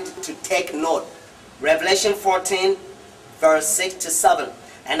everybody to take note. Revelation 14 verse 6 to 7.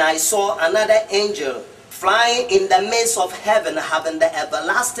 And I saw another angel flying in the midst of heaven, having the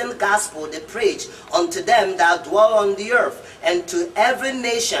everlasting gospel to preach unto them that dwell on the earth, and to every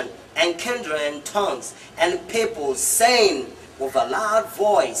nation and kindred and tongues and people, saying with a loud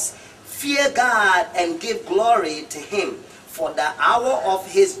voice, fear God and give glory to him, for the hour of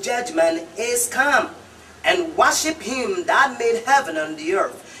his judgment is come, and worship him that made heaven and the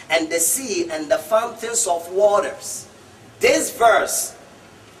earth, and the sea and the fountains of waters. This verse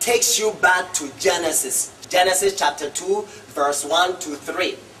takes you back to Genesis. Genesis chapter 2 verse 1 to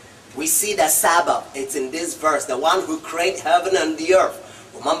 3. We see the Sabbath. It's in this verse. The one who created heaven and the earth.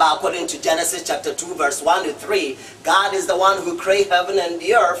 Remember, according to Genesis chapter 2 verse 1 to 3, God is the one who created heaven and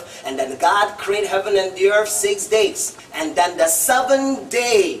the earth. And then God created heaven and the earth 6 days. And then the 7th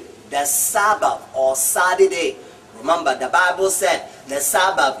day, the Sabbath or Saturday. Remember, the Bible said, the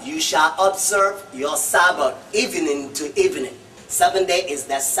Sabbath, you shall observe your Sabbath evening to evening. 7th day is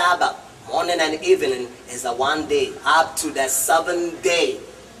the Sabbath. Morning and evening is the 1 day. Up to the 7th day.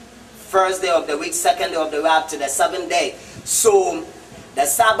 First day of the week, 2nd day of the week, up to the 7th day. So, the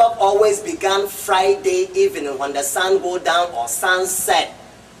Sabbath always began Friday evening when the sun go down or sunset,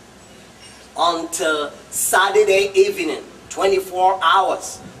 until Saturday evening, 24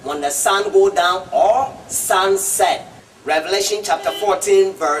 hours, when the sun go down or sunset. Revelation chapter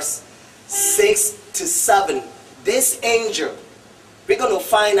 14 verse 6 to 7. This angel, we're going to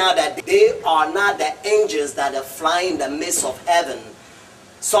find out that they are not the angels that are flying in the midst of heaven.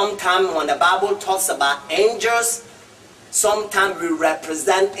 Sometimes when the Bible talks about angels, Sometimes we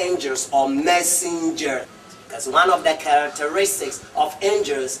represent angels or messengers. Because one of the characteristics of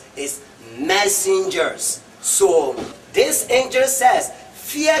angels is messengers. So this angel says,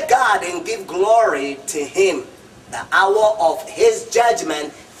 fear God and give glory to him. The hour of his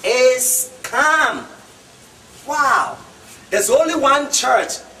judgment is come. Wow. There's only one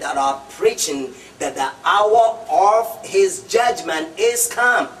church that are preaching that the hour of his judgment is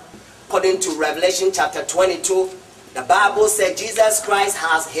come. According to Revelation chapter 22, the Bible said Jesus Christ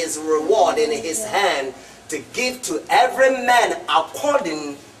has his reward in his hand to give to every man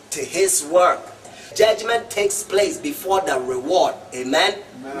according to his work. Judgment takes place before the reward. Amen?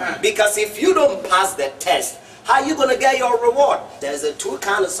 Amen. Because if you don't pass the test, how are you going to get your reward? There's two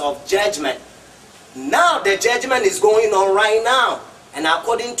kinds of judgment. Now the judgment is going on right now. And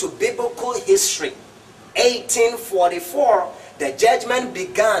according to biblical history, 1844, the judgment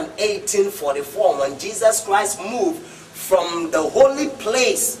began 1844 when Jesus Christ moved from the holy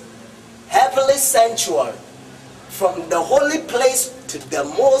place, heavenly sanctuary, from the holy place to the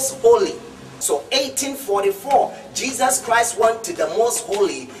most holy. So 1844, Jesus Christ went to the most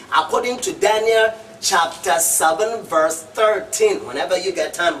holy according to Daniel chapter 7 verse 13. Whenever you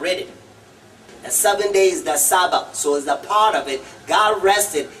get time, read it. The 7 days is the Sabbath, so it's a part of it. God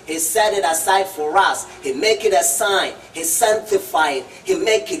rested. He set it aside for us. He make it a sign. He sanctified it. He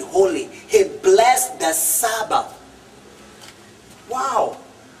make it holy. He blessed the Sabbath. Wow.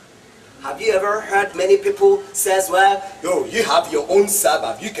 Have you ever heard many people says, well, yo, you have your own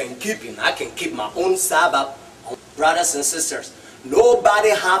Sabbath. You can keep it. I can keep my own Sabbath. Brothers and sisters, nobody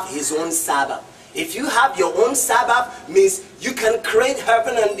have his own Sabbath. If you have your own Sabbath, means you can create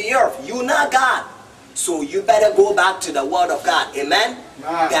heaven and the earth. You're not God. So you better go back to the Word of God. Amen?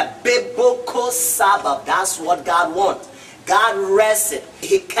 The biblical Sabbath, that's what God wants. God rested.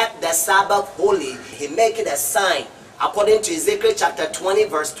 He kept the Sabbath holy. He make it a sign. According to Ezekiel chapter 20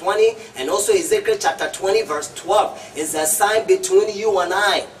 verse 20 and also Ezekiel chapter 20 verse 12, is a sign between you and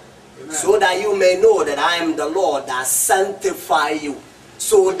I. Amen. So that you may know that I am the Lord that sanctify you.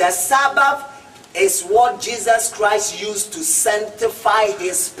 So the Sabbath is what Jesus Christ used to sanctify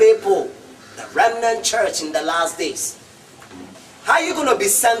his people, the remnant church in the last days. How are you going to be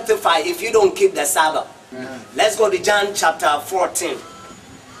sanctified if you don't keep the Sabbath? Let's go to John chapter 14.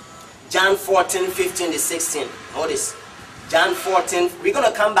 John 14, 15 to 16. Notice. John 14. We're going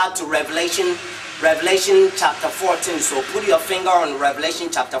to come back to Revelation chapter 14. So put your finger on Revelation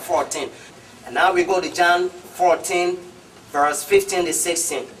chapter 14. And now we go to John 14, verse 15 to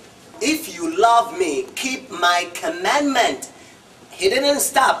 16. If you love me, keep my commandment. He didn't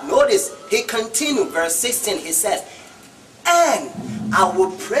stop. Notice, he continued. Verse 16, he says, and I will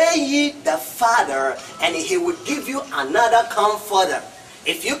pray ye the Father, and he will give you another comforter.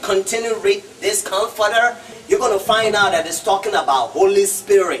 If you continue to read this comforter, you're going to find out that it's talking about Holy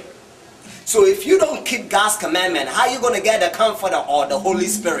Spirit. So if you don't keep God's commandment, how are you going to get the comforter or the Holy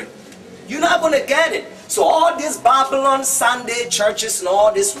Spirit? You're not going to get it. So all these Babylon Sunday churches and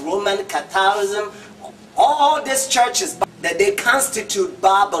all this Roman Catholicism, all these churches that they constitute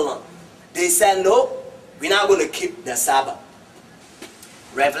Babylon, they said, no, we're not going to keep the Sabbath.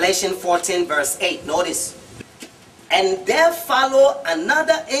 Revelation 14 verse 8, notice. And there followed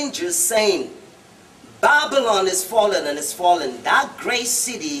another angel saying, Babylon is fallen and is fallen, that great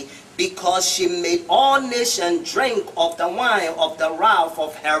city, because she made all nations drink of the wine of the wrath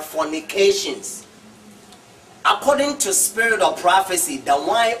of her fornications. According to spirit of prophecy, the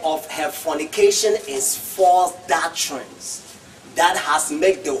wine of her fornication is false doctrines that has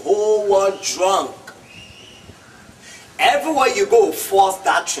made the whole world drunk. Everywhere you go, false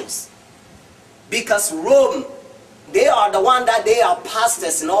doctrines. Because Rome, they are the one that they are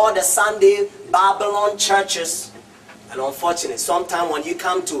pastors in all the Sunday Babylon churches. And unfortunately, sometimes when you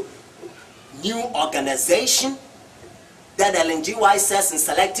come to new organization, that Ellen G. White says in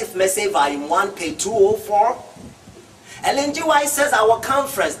Selective Message, Volume 1, page 204, Ellen G. White says our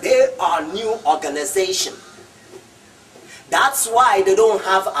conference, they are new organization. That's why they don't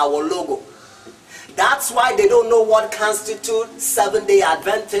have our logo. That's why they don't know what constitutes Seventh-day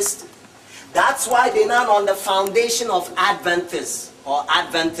Adventist. That's why they're not on the foundation of Adventist or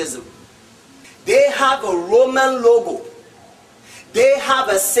Adventism. They have a Roman logo. They have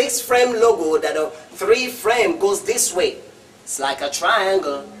a 6-frame logo that a 3-frame goes this way. It's like a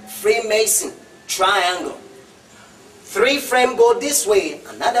triangle. Freemason triangle. 3-frame go this way.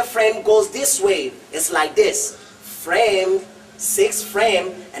 Another frame goes this way. It's like this. Frame,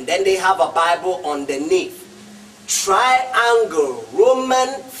 6-frame, and then they have a Bible underneath. Triangle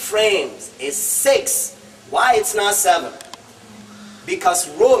Roman frames is 6. Why it's not 7? Because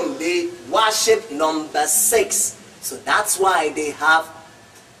Rome, they worship number 6. So that's why they have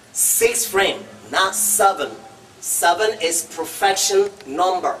 6 frame, not 7. 7 is perfection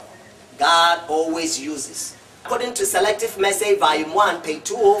number. God always uses. According to Selective Message, Volume 1, page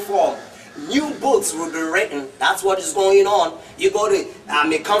 204, new books will be written. That's what is going on. You go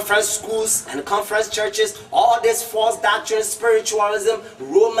to conference schools and conference churches, all this false doctrine, spiritualism,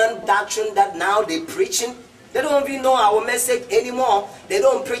 Roman doctrine that now they're preaching. They don't even know our message anymore. They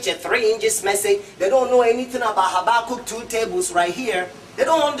don't preach a 3 inches message. They don't know anything about Habakkuk 2 tables right here. They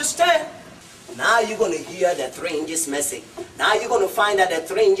don't understand. Now you're going to hear the 3 inches message. Now you're going to find that the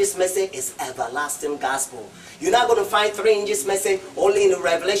 3 inches message is everlasting gospel. You're not going to find 3 inches message only in the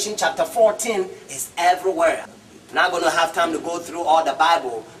Revelation chapter 14. It's everywhere. I'm not going to have time to go through all the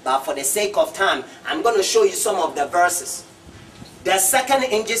Bible, but for the sake of time, I'm going to show you some of the verses. The 2nd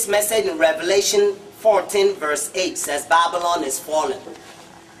inches message in Revelation 14 verse 8 says Babylon is fallen.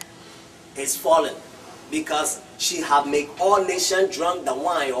 It's fallen because she have made all nations drunk the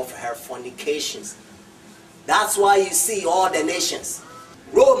wine of her fornications. That's why you see all the nations.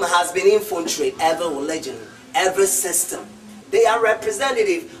 Rome has been infiltrated every religion, every system. Their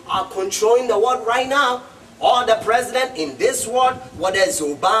representatives are controlling the world right now. All the president in this world, whether it's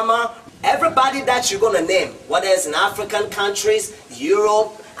Obama, everybody that you're going to name, whether it's in African countries,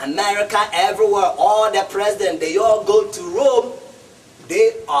 Europe, America, everywhere, all the presidents, they all go to Rome.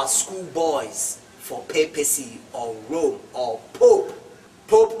 They are schoolboys for papacy or Rome or Pope.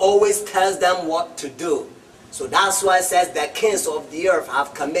 Pope always tells them what to do. So that's why it says the kings of the earth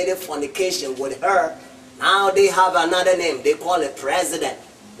have committed fornication with her. Now they have another name. They call it president.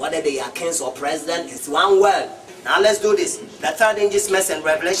 Whether they are kings or president, it's one word. Now let's do this. The 3rd inches message in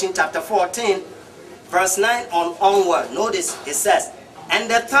Revelation chapter 14, verse 9 onward. Notice it says, and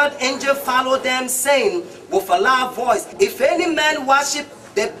the 3rd angel followed them, saying with a loud voice, if any man worship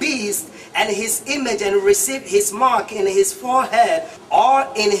the beast and his image and receive his mark in his forehead or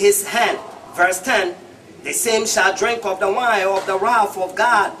in his hand. Verse 10, the same shall drink of the wine of the wrath of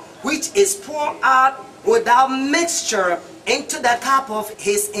God, which is poured out without mixture into the cup of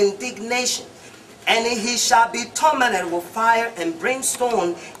his indignation. And he shall be tormented with fire and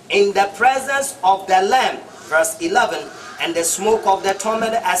brimstone in the presence of the Lamb. Verse 11, and the smoke of the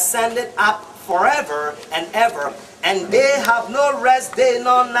torment ascended up forever and ever, and they have no rest day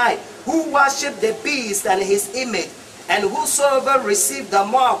nor night, who worship the beast and his image, and whosoever received the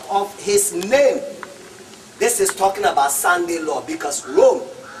mark of his name. This is talking about Sunday law, because Rome,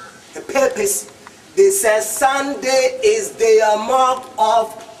 the papacy, they say Sunday is their mark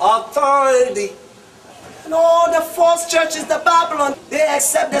of authority. And all the false churches, the Babylon, they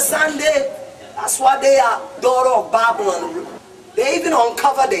accept the Sunday. That's why they are daughter of Babylon. They even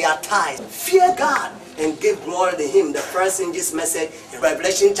uncover their ties. Fear God and give glory to him. The first in this message in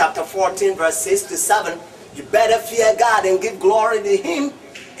Revelation chapter 14 verse 6 to 7. You better fear God and give glory to him.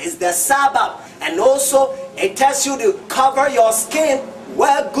 It's the Sabbath. And also it tells you to cover your skin,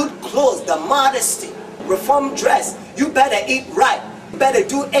 wear good clothes, the modesty, reform dress. You better eat right. You better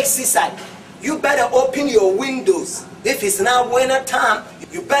do exercise. You better open your windows. If it's not winter time,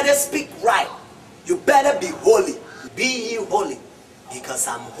 you better speak right. You better be holy. Be ye holy, because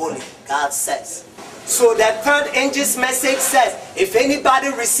I'm holy, God says. So the 3rd angel's message says, if anybody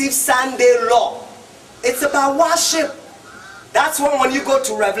receives Sunday law, it's about worship. That's why when you go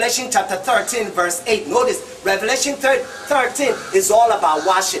to Revelation chapter 13 verse 8, notice Revelation 13 is all about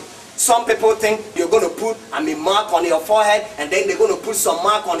worship. Some people think you're going to put mark on your forehead and then they're going to put some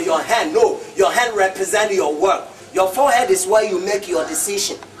mark on your hand. No, your hand represents your work. Your forehead is where you make your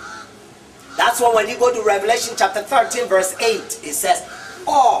decision. That's why when you go to Revelation chapter 13 verse 8, it says,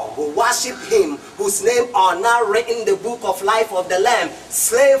 all will worship him whose name are now written in the book of life of the Lamb,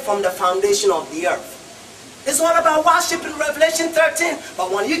 slain from the foundation of the earth. It's all about worship in Revelation 13.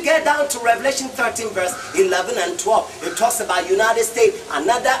 But when you get down to Revelation 13 verse 11 and 12, it talks about United States,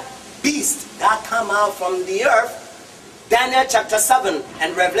 another beast that come out from the earth. Daniel chapter 7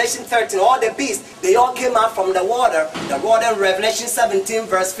 and Revelation 13, all the beasts, they all came out from the water. The water in Revelation 17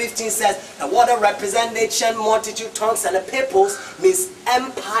 verse 15 says, the water represents nation, multitude, tongues, and the peoples, means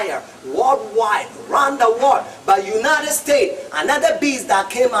empire, worldwide, around the world. But United States, another beast that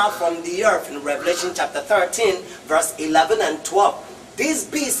came out from the earth in Revelation chapter 13 verse 11 and 12. This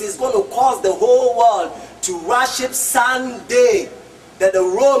beast is going to cause the whole world to worship Sunday. That the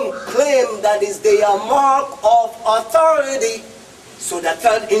Rome claim that is their mark of authority. So the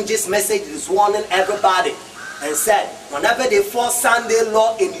 3rd angel's message is warning everybody and said, whenever they force Sunday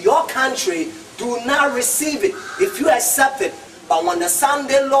law in your country, do not receive it if you accept it. But when the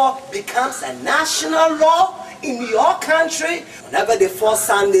Sunday law becomes a national law in your country, whenever they force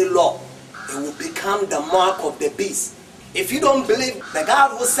Sunday law, it will become the mark of the beast. If you don't believe the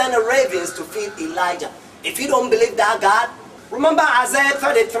God who sent the ravens to feed Elijah, if you don't believe that God, remember Isaiah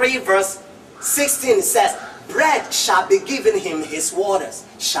 33 verse 16 says, bread shall be given him, his waters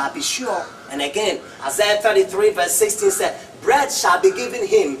shall be sure. And again, Isaiah 33 verse 16 says, bread shall be given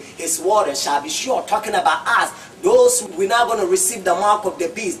him, his water shall be sure. Talking about us, those we're not going to receive the mark of the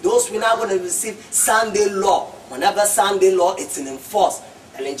beast, those we're not going to receive Sunday law. Whenever Sunday law, it's in enforce.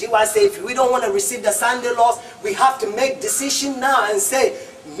 And in GY say, if we don't want to receive the Sunday laws, we have to make decision now and say,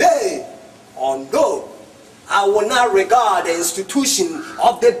 nay or no, I will not regard the institution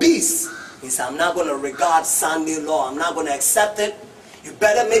of the beast. Means I'm not going to regard Sunday law. I'm not going to accept it. You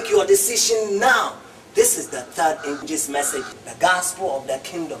better make your decision now. This is the third angel's message. The gospel of the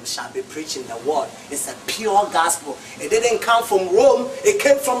kingdom shall be preached in the world. It's a pure gospel. It didn't come from Rome. It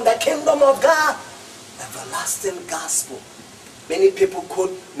came from the kingdom of God. Everlasting gospel. Many people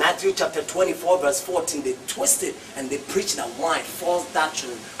quote Matthew chapter 24 verse 14. They twist it and they preach the wine, false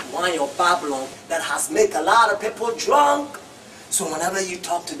doctrine, wine of Babylon that has made a lot of people drunk. So whenever you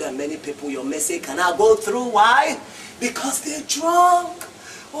talk to them, many people, your message cannot go through. Why? Because they're drunk.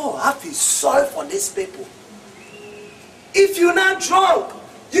 Oh, I feel sorry for these people. If you're not drunk,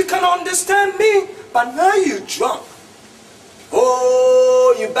 you can understand me. But now you're drunk.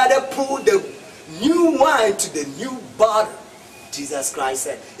 Oh, you better put the new wine to the new bottle. Jesus Christ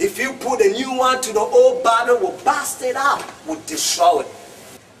said, if you put the new wine to the old bottle, we'll bust it out. We'll destroy it.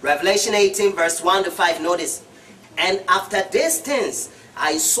 Revelation 18 verse 1 to 5, notice. And after these things,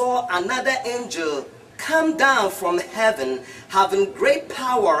 I saw another angel come down from heaven, having great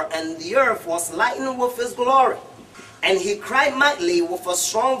power, and the earth was lightened with his glory. And he cried mightily with a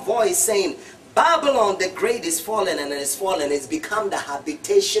strong voice, saying, Babylon the great is fallen, and it is fallen. It's become the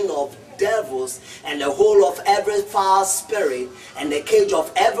habitation of devils, and the hole of every foul spirit, and the cage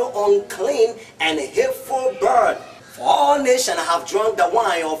of every unclean and hateful bird. For all nations have drunk the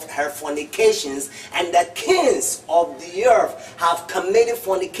wine of her fornications, and the kings of the earth have committed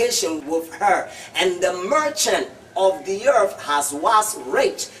fornication with her, and the merchant of the earth has waxed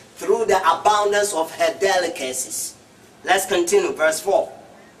rich through the abundance of her delicacies. Let's continue, verse 4.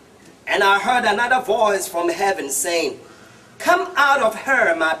 And I heard another voice from heaven saying, Come out of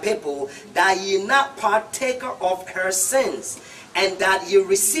her, my people, that ye not partaker of her sins, and that ye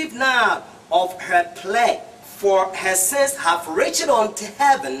receive not of her plague. For her sins have reached unto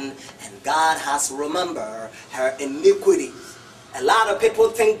heaven, and God has remembered her iniquity. A lot of people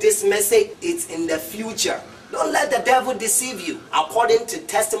think this message is in the future. Don't let the devil deceive you. According to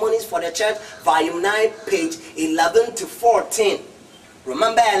Testimonies for the Church, volume 9, page 11 to 14.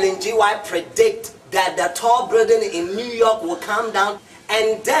 Remember, Ellen G. White predict that the tall building in New York will come down,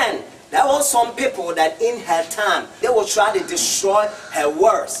 and then there were some people that in her time, they will try to destroy her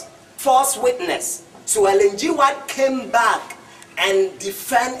words. False witness. So Ellen G. White came back and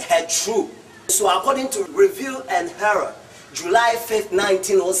defend her truth. So according to Review and Herald, July 5th,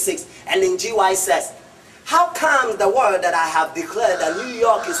 1906, Ellen G. White says, How comes the word that I have declared that New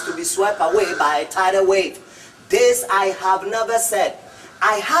York is to be swept away by a tidal wave? This I have never said.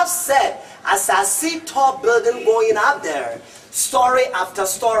 I have said, as I see tall building going up there, story after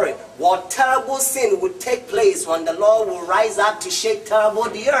story, what terrible sin would take place when the Lord will rise up to shake terrible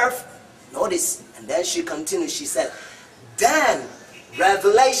the earth. Notice, and then she continues, she said, then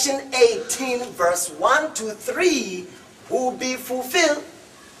Revelation 18 verse 1 to 3 will be fulfilled.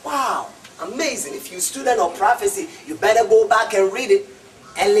 Wow, amazing. If you're a student of prophecy, you better go back and read it.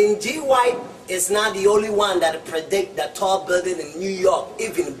 Ellen G. White is not the only one that predict the tall building in New York.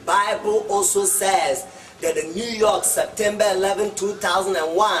 Even Bible also says that in New York, September 11,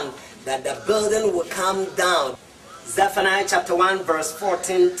 2001, that the building will come down. Zephaniah chapter 1 verse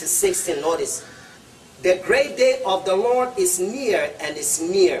 14 to 16, notice. The great day of the Lord is near, and is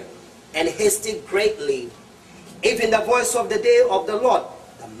near, and hasted greatly. Even the voice of the day of the Lord,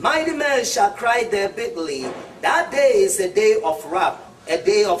 the mighty man shall cry there bitterly. That day is a day of wrath, a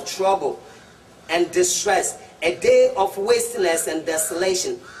day of trouble and distress, a day of wasteness and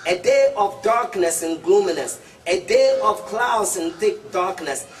desolation, a day of darkness and gloominess, a day of clouds and thick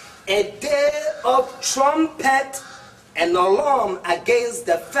darkness, a day of trumpet and alarm against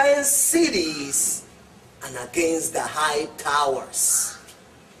the fenced cities and against the high towers.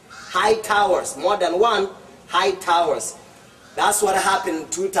 High towers, more than one, high towers. That's what happened in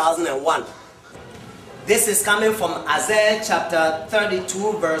 2001. This is coming from Isaiah chapter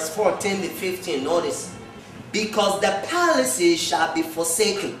 32 verse 14 to 15. Notice. Because the palaces shall be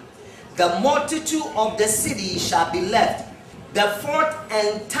forsaken, the multitude of the city shall be left, The fort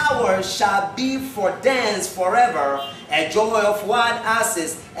and tower shall be for dance forever, a joy of wild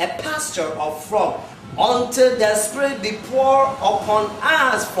asses, a pasture of frogs, until the Spirit be poured upon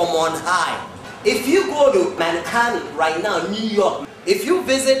us from on high. If you go to Manhattan right now, New York, if you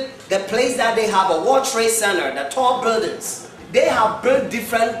visit the place that they have a World Trade Center, the tall buildings, they have built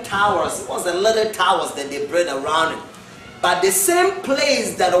different towers. It was the little towers that they built around it. But the same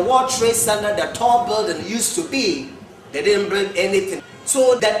place that the World Trade Center, the tall building used to be, they didn't build anything.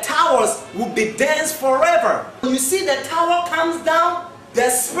 So the towers will be danced forever. You see the tower comes down, the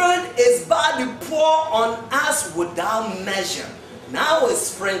Spirit is about to pour on us without measure. Now it's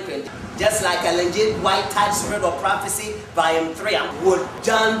sprinkling. Just like Ellen G. White type Spirit of Prophecy, volume 3, with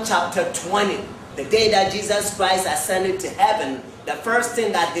John chapter 20. The day that Jesus Christ ascended to heaven, the first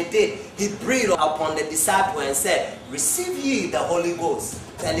thing that they did, he breathed upon the disciples and said, receive ye the Holy Ghost.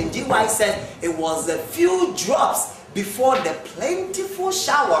 Ellen G. White said it was a few drops before the plentiful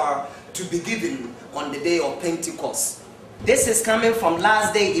shower to be given on the day of Pentecost. This is coming from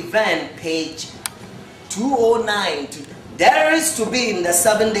Last Day Event, page 209. There is to be in the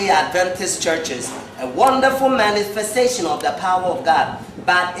Seventh-day Adventist churches a wonderful manifestation of the power of God,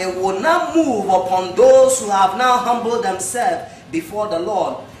 but it will not move upon those who have now humbled themselves before the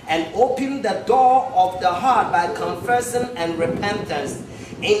Lord and opened the door of the heart by confession and repentance.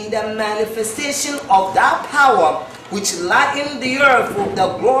 In the manifestation of that power which lightened the earth with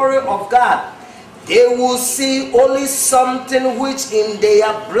the glory of God, they will see only something which in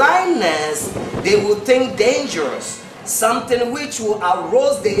their blindness they will think dangerous, something which will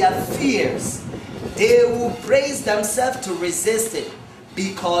arouse their fears. They will brace themselves to resist it,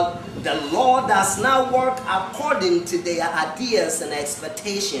 because the Lord does not work according to their ideas and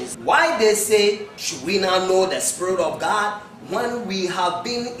expectations. Why they say, should we not know the Spirit of God when we have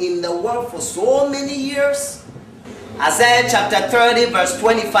been in the world for so many years? Isaiah chapter 30 verse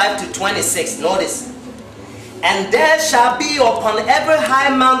 25 to 26, notice. And there shall be upon every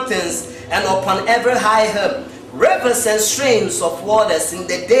high mountains and upon every high hill rivers and streams of waters in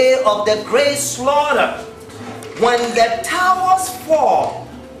the day of the great slaughter, when the towers fall.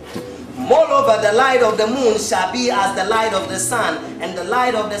 Moreover, the light of the moon shall be as the light of the sun, and the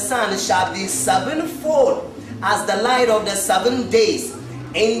light of the sun shall be sevenfold as the light of the 7 days,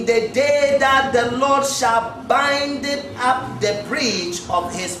 in the day that the Lord shall bind up the breach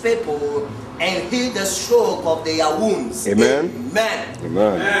of his people and heal the stroke of their wounds. Amen. Amen.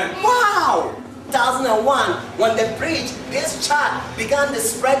 Amen. Wow! 2001, when the breach, this chart began to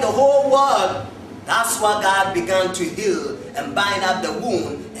spread the whole world, that's why God began to heal and bind up the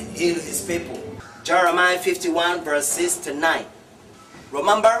wound and heal his people. Jeremiah 51 verse 6 to 9.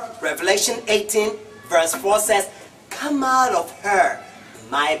 Remember, Revelation 18 verse 4 says, come out of her,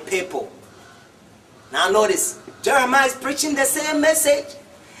 my people. Now notice, Jeremiah is preaching the same message.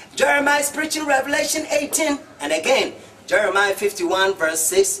 Jeremiah is preaching Revelation 18. And again, Jeremiah 51 verse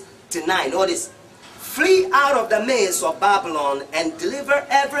 6 to 9. Notice, flee out of the midst of Babylon and deliver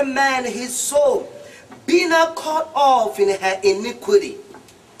every man his soul. Be not caught off in her iniquity.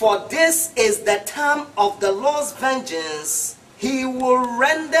 For this is the time of the Lord's vengeance. He will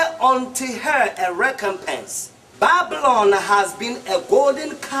render unto her a recompense. Babylon has been a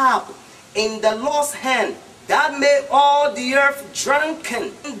golden cup in the Lord's hand, that made all the earth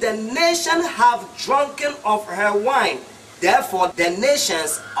drunken. The nations have drunken of her wine. Therefore the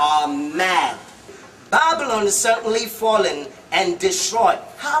nations are mad. Babylon is certainly fallen and destroyed.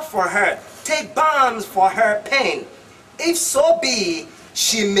 How for her? Take balms for her pain. If so be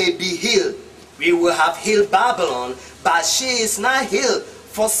she may be healed. We will have healed Babylon, but she is not healed.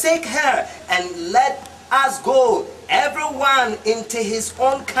 Forsake her and let us go, everyone into his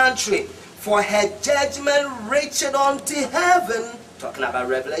own country. For her judgment reached unto heaven. Talking about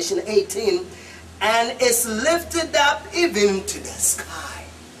Revelation 18. And is lifted up even to the sky.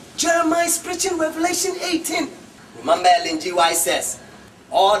 Jeremiah is preaching Revelation 18. Remember, Ellen G. White says,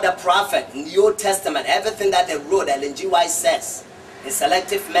 all the prophet in the Old Testament, everything that they wrote, Ellen G. White says, in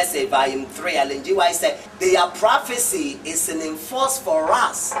Selective Message, volume 3, Ellen G. White said, their prophecy is an enforce for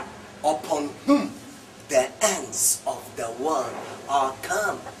us, upon whom the ends of the world are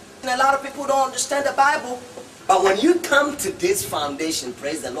come. And a lot of people don't understand the Bible. But when you come to this foundation,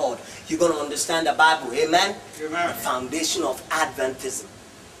 praise the Lord, you're going to understand the Bible. Amen? Amen. The foundation of Adventism.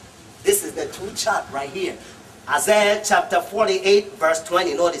 This is the true chart right here. Isaiah chapter 48 verse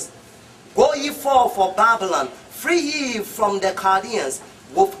 20. Notice. Go ye forth for Babylon, free ye from the Chaldeans,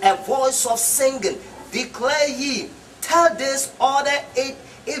 with a voice of singing. Declare ye, tell this order it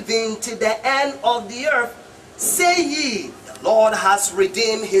even to the end of the earth. Say ye, the Lord has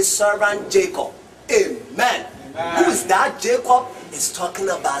redeemed his servant Jacob. Amen. Who is that? Jacob is talking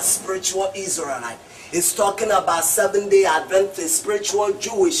about spiritual Israelite. It's talking about Seventh-day Adventist, spiritual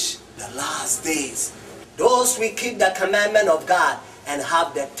Jewish, the last days. Those who keep the commandment of God and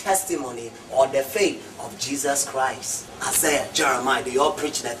have the testimony or the faith of Jesus Christ. Isaiah, Jeremiah, they all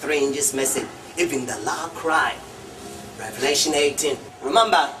preach the 3 inches message, even the loud cry. Revelation 18.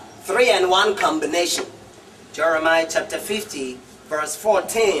 Remember, 3 and 1 combination. Jeremiah chapter 50, verse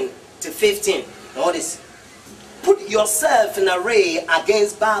 14 to 15. Notice. Put yourself in array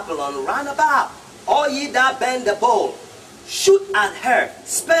against Babylon round about. All ye that bend the bow, shoot at her,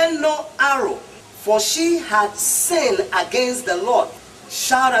 spare no arrow. For she had sinned against the Lord.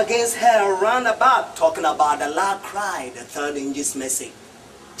 Shout against her round about. Talking about the loud cry, the 3 inches message.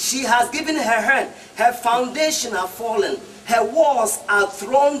 She has given her hand. Her foundation are fallen. Her walls are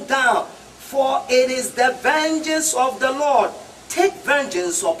thrown down. For it is the vengeance of the Lord. Take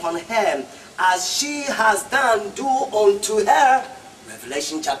vengeance upon her, as she has done, do unto her.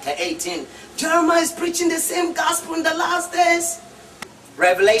 Revelation chapter 18. Jeremiah is preaching the same gospel in the last days.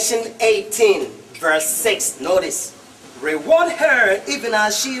 Revelation 18, verse 6. Notice. Reward her even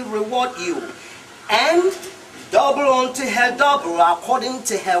as she reward you, and double unto her double according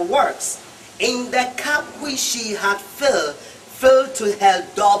to her works. In the cup which she had filled, fill to her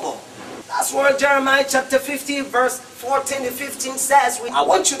double. That's what Jeremiah chapter 50 verse 14 to 15 says. I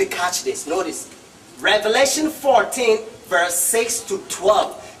want you to catch this. Notice. Revelation 14 verse 6 to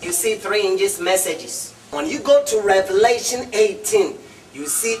 12. You see 3 inches messages. When you go to Revelation 18, you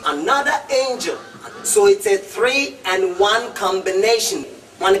see another angel. So it's a 3 and 1 combination.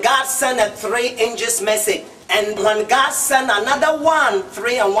 When God sent a 3 inches message, and when God sent another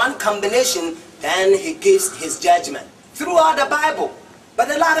 3 and 1 combination, then he gives his judgment. Throughout the Bible. But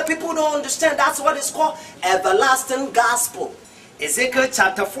a lot of people don't understand. That's what it's called. Everlasting gospel. Ezekiel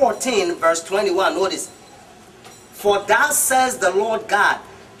chapter 14 verse 21. Notice. For thus says the Lord God,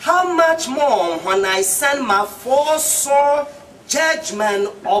 how much more when I send my four-sore judgment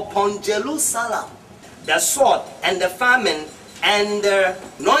upon Jerusalem, the sword and the famine and the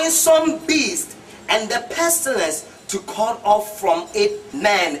noisome beast and the pestilence, to cut off from it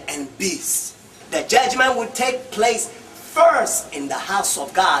man and beast. The judgment will take place first in the house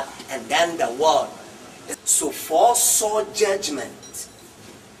of God and then the world. So four-sore judgment.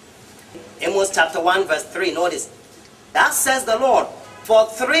 Amos chapter 1 verse 3. Notice. That says the Lord, for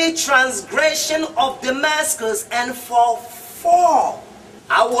 3 transgression of Damascus, and for 4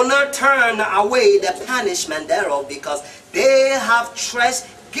 I will not turn away the punishment thereof, because they have threshed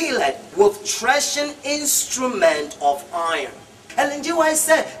Gilbert with threshing instrument of iron. Ellen G. White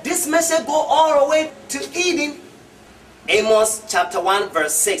said this message go all the way to Eden. Amos chapter 1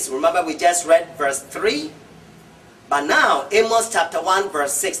 verse 6. Remember we just read verse 3. But now Amos chapter 1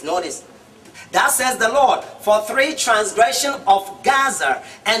 verse 6. Notice. That says the Lord, for 3 transgression of Gaza,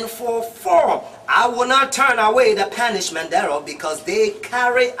 and for 4 I will not turn away the punishment thereof, because they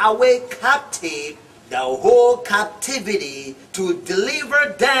carry away captive the whole captivity, to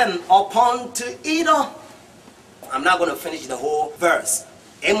deliver them upon to Edom. I'm not going to finish the whole verse.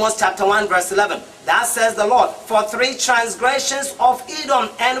 Amos chapter 1 verse 11. That says the Lord, for 3 transgressions of Edom,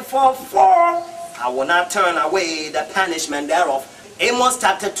 and for 4 I will not turn away the punishment thereof. Amos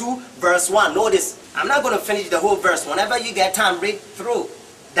chapter 2 verse 1. Notice, I'm not going to finish the whole verse. Whenever you get time, read through.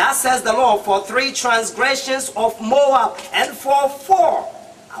 That says the Lord, for 3 transgressions of Moab, and for 4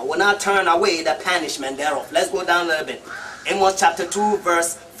 I will not turn away the punishment thereof. Let's go down a little bit. Amos chapter 2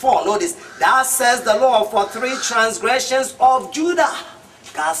 verse 4. Notice, that says the Lord, for 3 transgressions of Judah,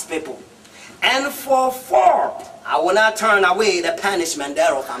 God's people, and for 4 I will not turn away the punishment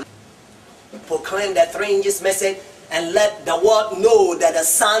thereof. Proclaim the 3 inches message, and let the world know that the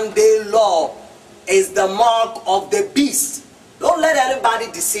Sunday law is the mark of the beast. Don't let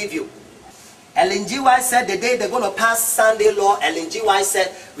anybody deceive you. Ellen G. White said the day they're going to pass Sunday law, Ellen G. White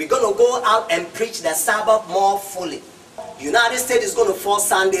said we're going to go out and preach the Sabbath more fully. United States is going to force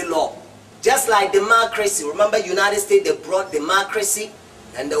Sunday law. Just like democracy. Remember United States, they brought democracy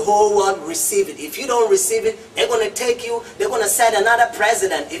and the whole world received it. If you don't receive it, they're going to take you, they're going to set another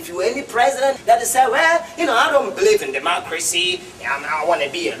president. If you're any president that say, well, you know, I don't believe in democracy. I want to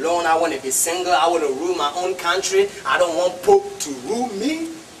be alone. I want to be single. I want to rule my own country. I don't want Pope to rule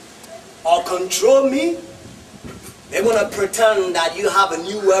me or control me. They're going to pretend that you have a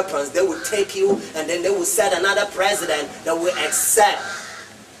new weapons. They will take you and then they will set another president that will accept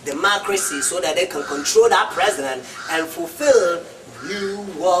democracy so that they can control that president and fulfill New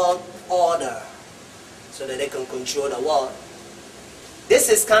World Order so that they can control the world. This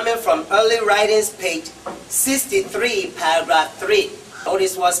is coming from Early Writings, page 63, paragraph 3.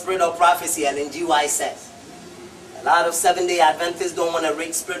 Notice what Spirit of Prophecy Ellen G. White says. A lot of Seventh-day Adventists don't want to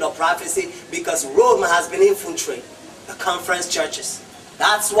read Spirit of Prophecy because Rome has been infiltrated the conference churches.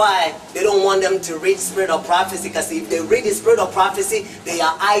 That's why they don't want them to read Spirit of Prophecy, because if they read the Spirit of Prophecy, their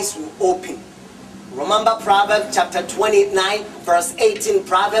eyes will open. Remember Proverbs chapter 29 verse 18.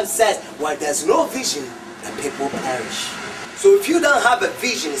 Proverbs says, where there's no vision, the people perish. So if you don't have a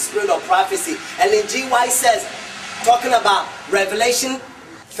vision, Spirit of Prophecy, Ellen G. White says, talking about Revelation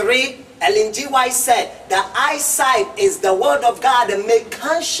 3, Ellen G. White said, the eyesight is the word of God and make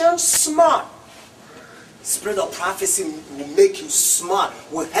conscience smart. Spirit of Prophecy will make you smart,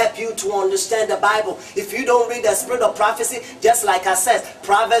 will help you to understand the Bible. If you don't read the Spirit of Prophecy, just like I said,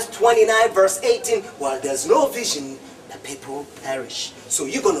 Proverbs 29 verse 18, well, there's no vision, the people perish. So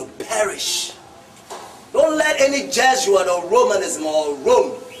you're going to perish. Don't let any Jesuit or Romanism or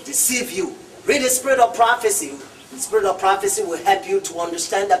Rome deceive you. Read the Spirit of Prophecy. The Spirit of Prophecy will help you to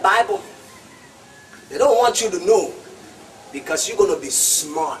understand the Bible. They don't want you to know, because you're going to be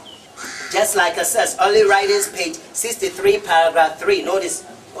smart. Just like it says, early writings, page 63, paragraph 3. Notice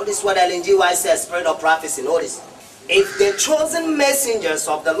what Ellen G. White says, Spirit of Prophecy. Notice. If the chosen messengers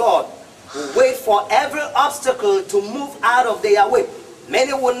of the Lord will wait for every obstacle to move out of their way,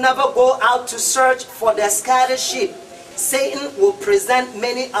 many will never go out to search for their scattered sheep. Satan will present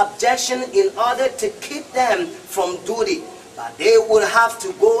many objections in order to keep them from duty. But they will have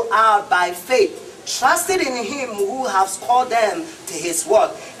to go out by faith, trusted in him who has called them to his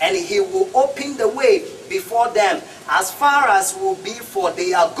work, and he will open the way before them as far as will be for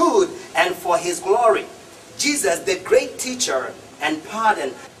their good and for his glory. Jesus, the great teacher and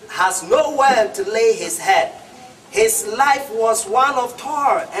pardon, has nowhere to lay his head. His life was one of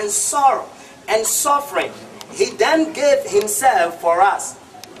toil and sorrow and suffering. He then gave himself for us.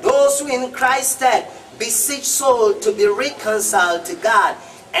 Those who in Christ's stead beseech soul to be reconciled to God,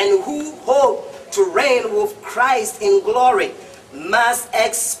 and who hope to reign with Christ in glory, must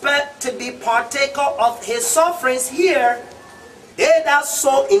expect to be partaker of his sufferings here. They that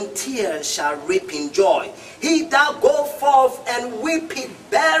sow in tears shall reap in joy. He that go forth and weeping,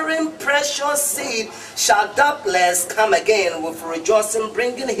 bearing precious seed, shall doubtless come again with rejoicing,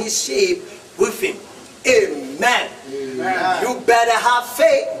 bringing his sheep with him. Amen. Amen. You better have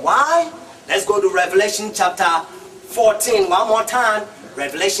faith. Why? Let's go to Revelation chapter 14 one more time.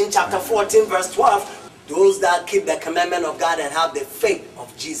 Revelation chapter 14 verse 12. Those that keep the commandment of God and have the faith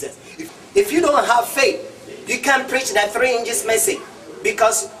of Jesus. If you don't have faith, you can't preach that 3 inches message,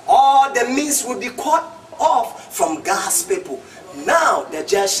 because all the means will be cut off from God's people. Now the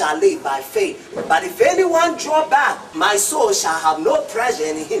just shall live by faith. But if anyone draw back, my soul shall have no pleasure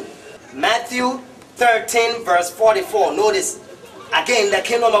in him. Matthew 13 verse 44. Notice again, the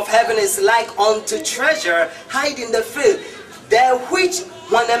kingdom of heaven is like unto treasure hid in the field, the which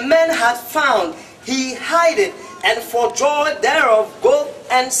when a man hath found, he hide it, and for joy thereof go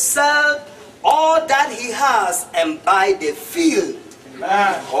and sell all that he has and buy the field.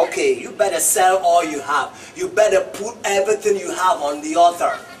 Amen. Okay, you better sell all you have. You better put everything you have on the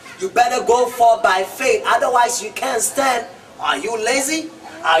altar. You better go forth by faith, otherwise you can't stand. Are you lazy?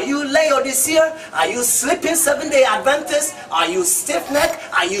 Are you Laodicea? Are you sleeping Seventh-day Adventist? Are you stiff-necked?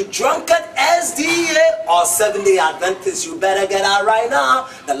 Are you drunkard, SDA, or Seventh-day Adventist? You better get out right now.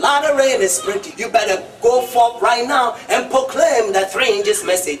 The latter rain is sprinting. You better go forth right now and proclaim the 3 inches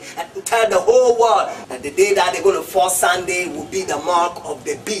message and tell the whole world that the day that they're going to fall Sunday will be the mark of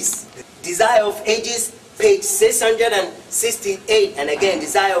the beast. Desire of Ages, page 668, and again,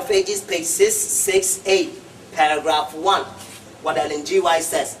 Desire of Ages, page 668, paragraph 1. What Ellen G. White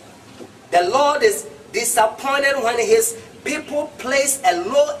says, the Lord is disappointed when his people place a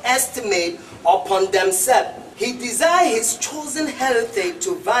low estimate upon themselves. He desires his chosen heritage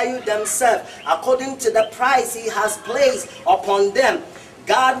to value themselves according to the price he has placed upon them.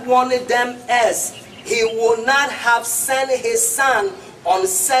 God wanted them as he would not have sent his son on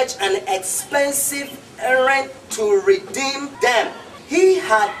such an expensive errand to redeem them. He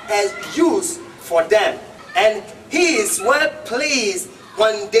had a use for them, and he is well pleased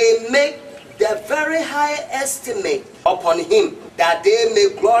when they make the very high estimate upon him, that they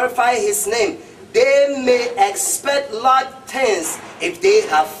may glorify his name. They may expect large things if they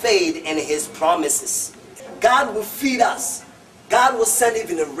have faith in his promises. God will feed us. God will send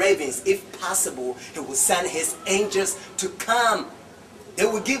even the ravens. If possible, he will send his angels to come. They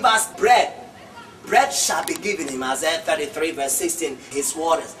will give us bread. Bread shall be given him. Isaiah 33 verse 16. His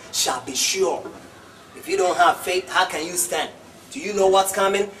waters shall be sure. If you don't have faith, how can you stand? Do you know what's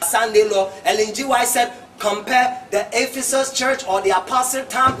coming? Sunday law, Ellen G. White said, compare the Ephesus church or the apostle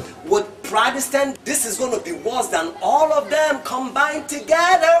time with Protestant. This is going to be worse than all of them combined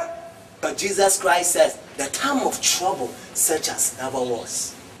together. But Jesus Christ says, the time of trouble such as never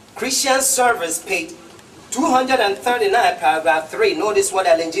was. Christian Service, page 239, paragraph 3. Notice what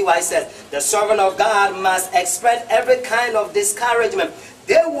Ellen G. White says. The servant of God must expect every kind of discouragement.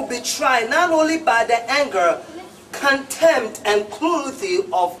 They will be tried not only by the anger, contempt, and cruelty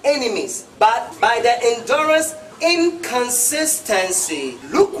of enemies, but by the endurance, inconsistency,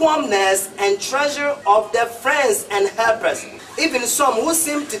 lukewarmness, and treasure of their friends and helpers. Even some who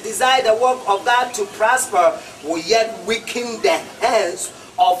seem to desire the work of God to prosper will yet weaken the hands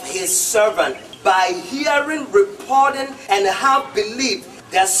of his servant by hearing, reporting, and have believed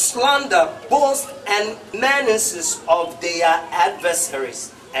the slander, boast, and menaces of their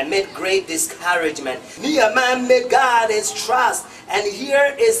adversaries. Amid great discouragement, Nehemiah made God his trust, and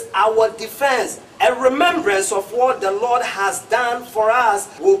here is our defense. A remembrance of what the Lord has done for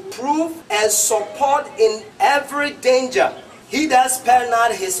us will prove a support in every danger. He that spared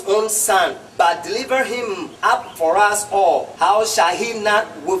not his own son, but delivered him up for us all, how shall he not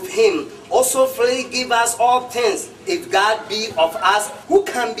with him also freely give us all things? If God be of us, who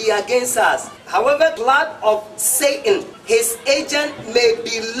can be against us? However glad of Satan his agent may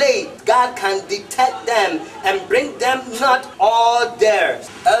be laid, God can detect them and bring them not all there.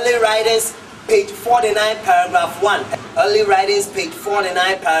 Early Writings, page 49, paragraph 1. Early Writings, page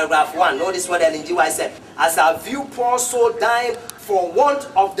 49, paragraph 1. Notice what Ellen G. White said. As our view poor soul dying for want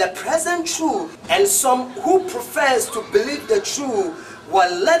of the present truth, and some who profess to believe the truth were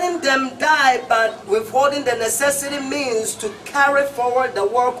letting them die, but withholding the necessary means to carry forward the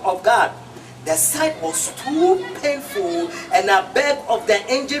work of God. The sight was too painful, and I begged of the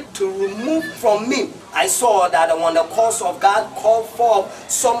angel to remove from me. I saw that when the cause of God called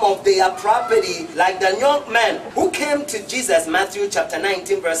forth some of their property, like the young man who came to Jesus, Matthew chapter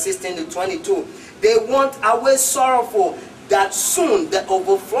 19, verse 16 to 22, they went away sorrowful, that soon the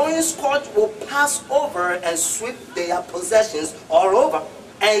overflowing scourge will pass over and sweep their possessions all over.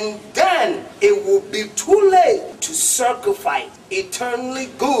 And then it will be too late to sacrifice eternally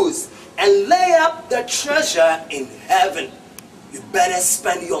goods and lay up the treasure in heaven. You better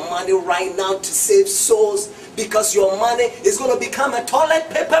spend your money right now to save souls, because your money is going to become a toilet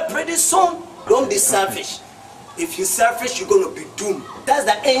paper pretty soon. Don't be selfish. If you're selfish, you're going to be doomed. That's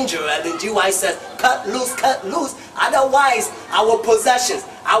the angel, and the GY says, cut loose, cut loose. Otherwise, our possessions,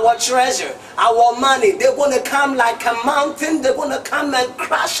 our treasure, our money, they're going to come like a mountain. They're going to come and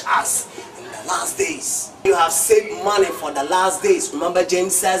crush us in the last days. You have saved money for the last days. Remember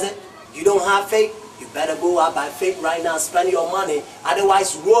James says it? You don't have faith? You better go out by faith right now, spend your money.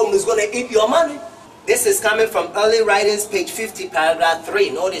 Otherwise, Rome is going to eat your money. This is coming from Early Writings, page 50, paragraph 3.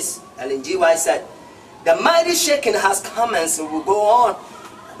 Notice, Ellen G. White said, the mighty shaking has commenced and will go on,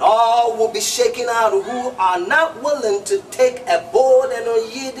 and all will be shaken out who are not willing to take a bold and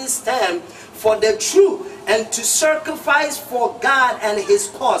unyielding stand for the truth and to sacrifice for God and his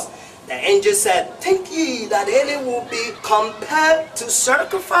cause. The angel said, think ye that any will be compelled to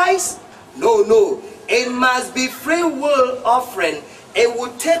sacrifice? No, no, it must be free will offering. It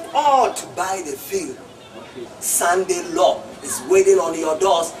will take all to buy the field. Sunday law is waiting on your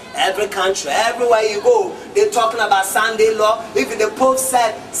doors. Every country, everywhere you go, they're talking about Sunday law. Even the Pope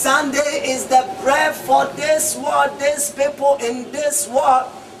said, Sunday is the bread for this world, these people in this world.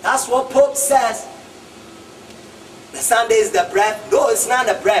 That's what Pope says. The Sunday is the bread. No, it's not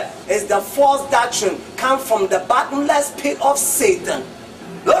the bread. It's the false doctrine come from the bottomless pit of Satan.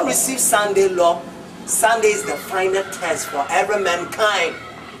 Don't receive Sunday law. Sunday is the final test for every mankind.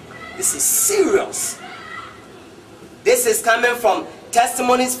 This is serious. This is coming from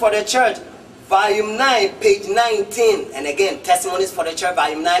Testimonies for the Church, volume 9, page 19. And again, Testimonies for the Church,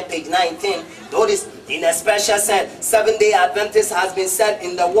 volume 9, page 19. Notice, in a special sense, Seventh-day Adventist has been set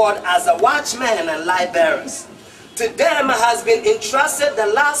in the world as a watchman and light bearers. To them has been entrusted the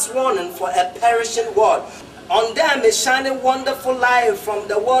last warning for a perishing world. On them is shining wonderful light from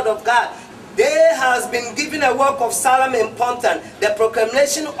the word of God. There has been given a work of solemn importance, the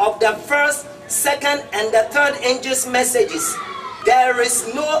proclamation of the first, second, and the third angel's messages. There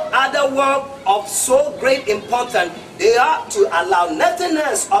is no other work of so great importance. They are to allow nothing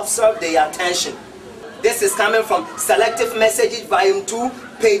else observe their attention. This is coming from Selective Messages, volume 2,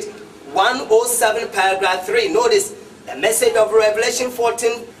 page 107, paragraph 3. Notice, the message of Revelation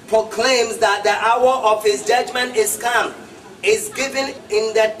 14 proclaims that the hour of his judgment is come, is given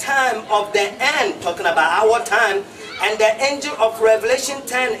in the time of the end, talking about our time, and the angel of Revelation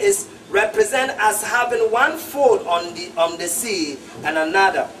 10 is represented as having one foot on the sea and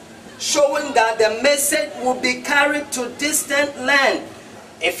another, showing that the message will be carried to distant land.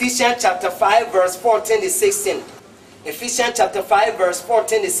 Ephesians chapter 5, verse 14 to 16. Ephesians chapter 5, verse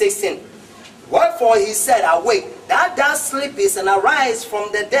 14 to 16. Wherefore he said, awake, that thou sleepest, and arise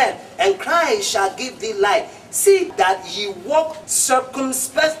from the dead, and Christ shall give thee light. See that ye walk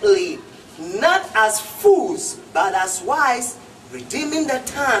circumspectly, not as fools, but as wise, redeeming the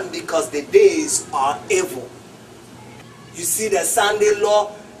time, because the days are evil. You see the Sunday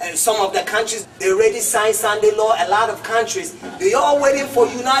law, and some of the countries, they already signed Sunday law. A lot of countries, they are waiting for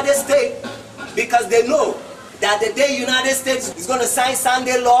United States, because they know that the day United States is going to sign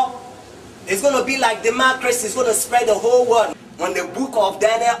Sunday law, it's going to be like democracy. It's going to spread the whole world. When the book of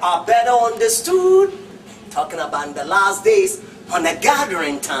Daniel are better understood, talking about in the last days, on the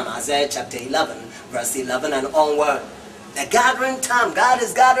gathering time, Isaiah chapter 11, verse 11 and onward. The gathering time, God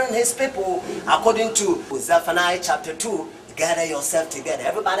is gathering his people according to Zephaniah chapter 2. Gather yourself together.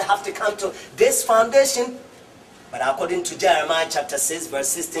 Everybody have to come to this foundation. But according to Jeremiah chapter 6, verse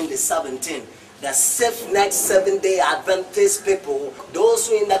 16 to 17, the next 7-day Adventist people, those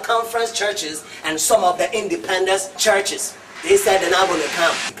who in the conference churches and some of the independent churches, they said they're not going to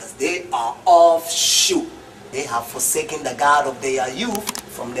come because they are offshoot. They have forsaken the God of their youth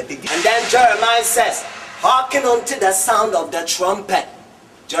from the beginning. And then Jeremiah says, hearken unto the sound of the trumpet.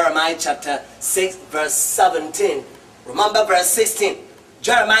 Jeremiah chapter 6, verse 17. Remember verse 16.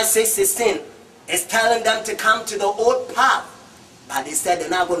 Jeremiah 6:16 is telling them to come to the old path. But they said they're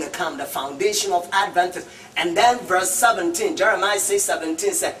not going to come, the foundation of Adventists. And then verse 17, Jeremiah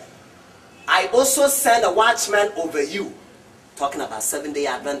 6:17 said, I also sent a watchman over you, talking about 7-day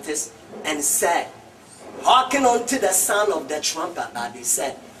Adventists, and said, hearken unto the sound of the trumpet. But they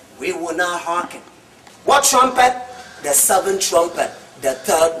said, we will not hearken. What trumpet? The 7th trumpet, the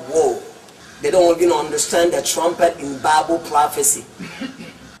 3rd woe. They don't even understand the trumpet in Bible prophecy.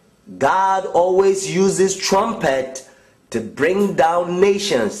 God always uses trumpet to bring down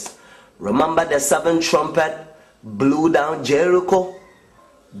nations. Remember the 7th trumpet blew down Jericho?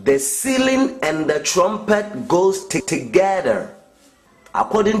 The sealing and the trumpet goes together.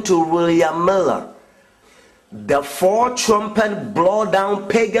 According to William Miller, the 4th trumpet blow down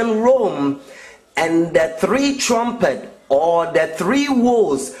pagan Rome, and the 3 trumpet or the 3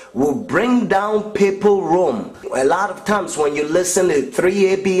 woes will bring down papal Rome. A lot of times when you listen to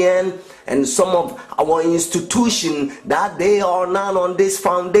 3ABN and some of our institutions, that they are not on this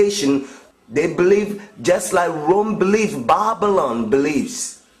foundation, they believe just like Rome believes, Babylon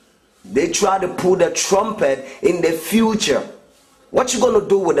believes. They try to put a trumpet in the future. What you going to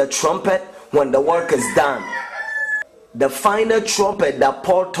do with a trumpet when the work is done? The final trumpet that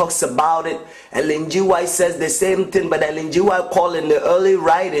Paul talks about it, Ellen G. White says the same thing, but Ellen G. White called in the early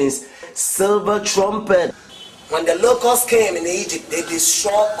writings silver trumpet. When the locusts came in Egypt, they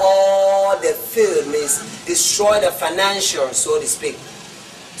destroyed all the field, means destroyed the financial, so to speak.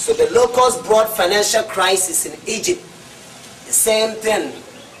 So the locusts brought financial crisis in Egypt. The same thing,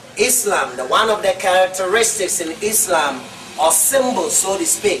 Islam, one of the characteristics in Islam, or symbols, so to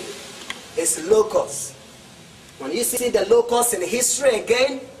speak, is locusts. When you see the locusts in history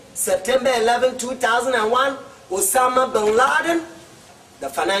again, September 11, 2001, Osama bin Laden, the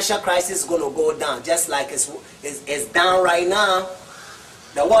financial crisis is going to go down, just like it's down right now.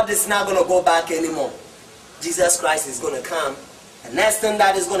 The world is not going to go back anymore. Jesus Christ is going to come. The next thing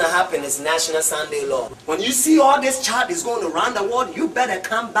that is going to happen is National Sunday Law. When you see all this chart is going around the world, you better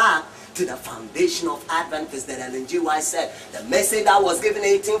come back to the foundation of Adventists that Ellen G. White said. The message that was given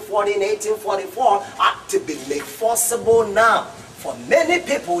in 1840 and 1844 ought to be made forcible now. For many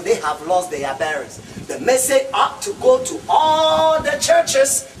people, they have lost their bearings. The message ought to go to all the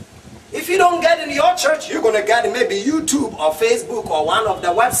churches. If you don't get in your church, you're going to get it maybe YouTube or Facebook or one of the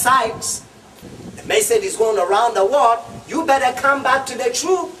websites. The message is going around the world. You better come back to the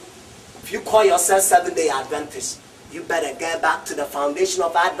truth. If you call yourself 7-day Adventist, you better get back to the foundation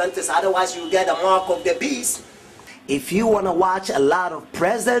of Adventists, otherwise you get the mark of the beast. If you want to watch a lot of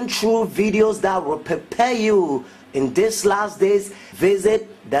present true videos that will prepare you in these last days, visit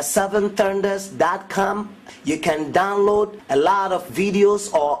the7thunders.com. You can download a lot of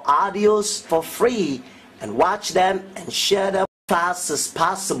videos or audios for free and watch them and share them fast as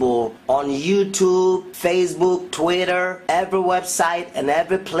possible on YouTube, Facebook, Twitter, every website and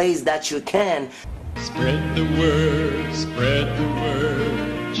every place that you can. Spread the word,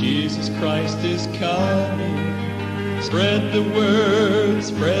 Jesus Christ is coming. Spread the word,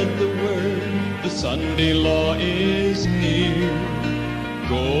 the Sunday law is near.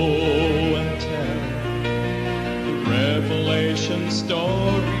 Go and tell the Revelation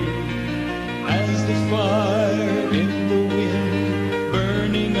story as the fire in the wind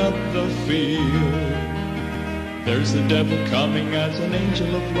burning up the field. There's the devil coming as an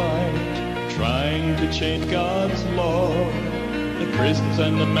angel of light, trying to change God's law. The prisons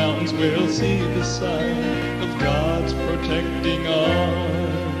and the mountains will see the sign of God's protecting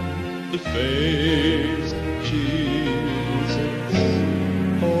arm. The face of Jesus.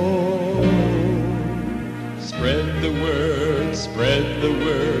 Oh, spread the word, spread the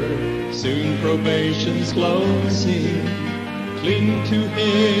word. Soon probation's closing. Cling to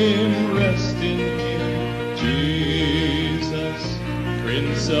Him, rest in Him. Jesus,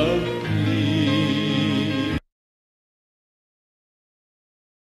 Prince of Peace.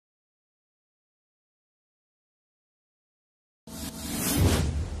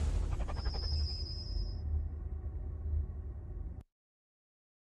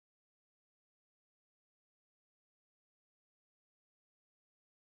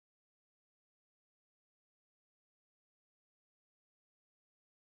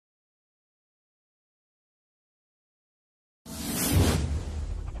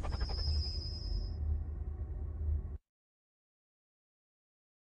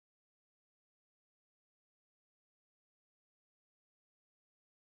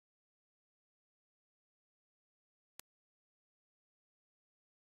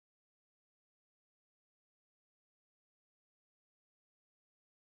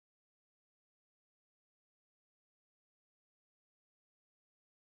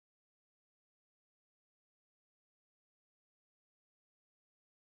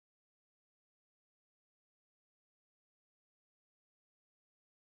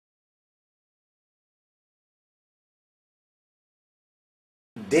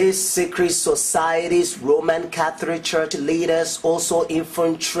 These secret societies, Roman Catholic Church leaders also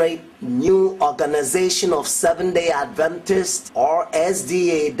infiltrate new organization of Seventh-day Adventists or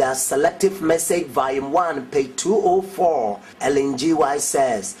SDA, the Selective Message Volume 1, page 204. Ellen G. White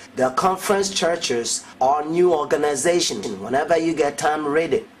says, the conference churches are new organizations. Whenever you get time,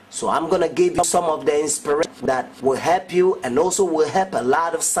 read it. So I'm going to give you some of the inspiration that will help you and also will help a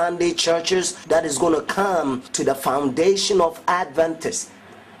lot of Sunday churches that is going to come to the foundation of Adventists.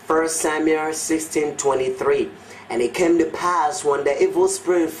 1 Samuel 16:23. And it came to pass when the evil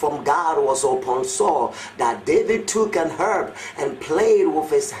spirit from God was upon Saul, that David took an harp and played with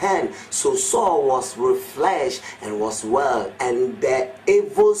his hand. So Saul was refreshed and was well, and the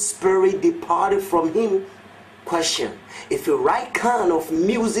evil spirit departed from him. Question: if the right kind of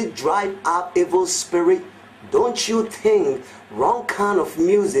music drive out evil spirit, don't you think wrong kind of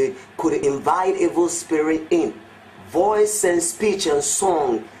music could invite evil spirit in? Voice and Speech and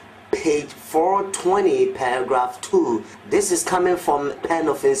Song, page 420, paragraph 2. This is coming from Pen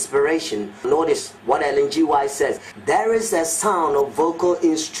of Inspiration. Notice what Ellen G. White says. There is a sound of vocal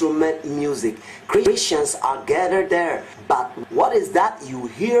instrument music. Christians are gathered there. But what is that you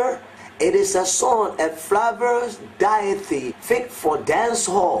hear? It is a song, a flavors deity fit for dance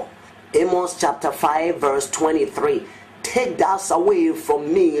hall. Amos chapter 5 verse 23. Take thus away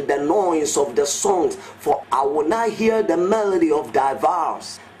from me the noise of the songs, for I will not hear the melody of thy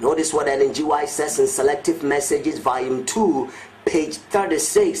vows. Notice what Ellen G. White says in Selective Messages Volume 2, page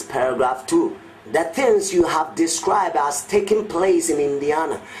 36, paragraph 2. The things you have described as taking place in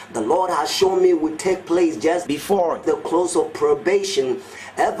Indiana, the Lord has shown me will take place just before the close of probation.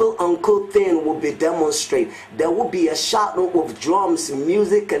 Every uncouth thing will be demonstrated. There will be a shadow of drums,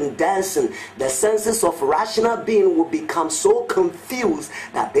 music, and dancing. The senses of rational being will become so confused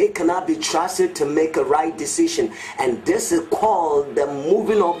that they cannot be trusted to make a right decision. And this is called the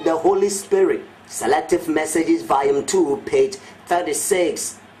moving of the Holy Spirit. Selective Messages Volume 2, page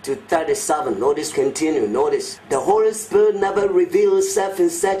 36 to 37. Notice, continue. Notice, the Holy Spirit never reveals itself in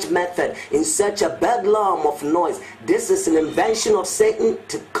such method, in such a bedlam of noise. This is an invention of Satan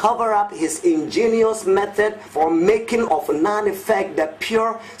to cover up his ingenious method for making of non-effect the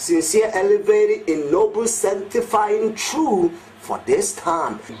pure, sincere, elevated, ennobled, sanctifying, true. For this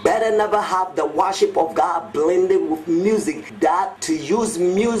time, better never have the worship of God blended with music, that to use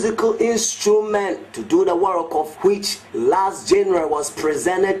musical instrument to do the work of which last January was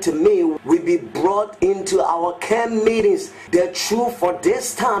presented to me will be brought into our camp meetings. The truth for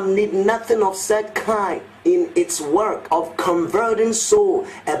this time need nothing of such kind. In its work of converting soul,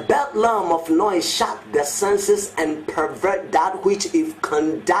 a bedlam of noise shock the senses and pervert that which, if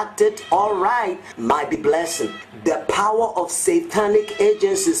conducted aright, might be blessing. The power of satanic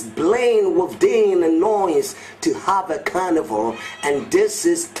agencies blend within a noise to have a carnival, and this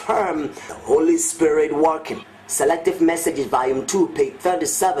is termed the Holy Spirit working. Selective Messages, Volume 2, page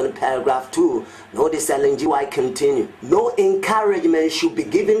 37, paragraph 2. Notice Ellen G. White continue. No encouragement should be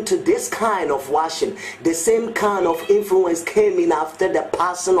given to this kind of worship. The same kind of influence came in after the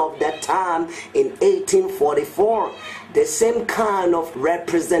passing of that time in 1844. The same kind of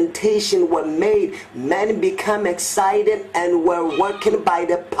representation were made. Men became excited and were working by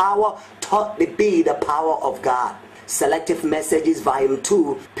the power thought to be the power of God. Selective Messages, Volume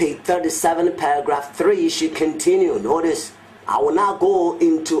 2, page 37, paragraph 3 should continue. Notice, I will not go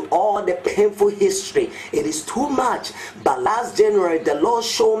into all the painful history. It is too much. But last January, the Lord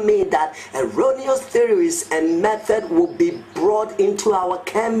showed me that erroneous theories and methods will be brought into our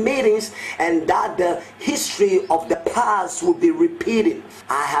camp meetings, and that the history of the past will be repeated.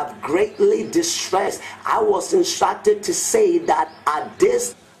 I have greatly distressed. I was instructed to say that at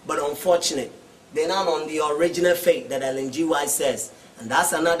this, but unfortunately, they're not on the original faith that Ellen G. White says. And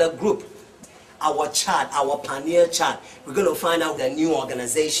that's another group. Our chart, our pioneer chart. We're going to find out the new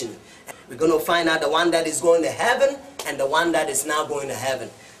organization. We're going to find out the one that is going to heaven and the one that is not going to heaven.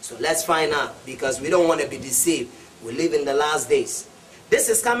 So let's find out, because we don't want to be deceived. We live in the last days. This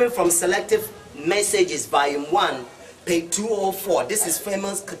is coming from Selective Messages, Volume 1, page 204. This is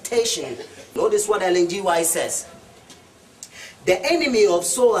famous quotation. Notice what Ellen G. White says. The enemy of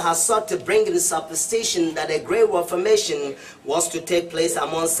soul has sought to bring in superstition that a great reformation was to take place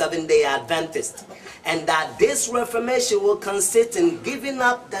among Seventh-day Adventists, and that this reformation will consist in giving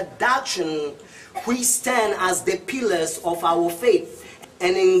up the doctrine which stand as the pillars of our faith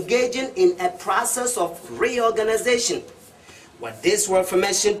and engaging in a process of reorganization. Were this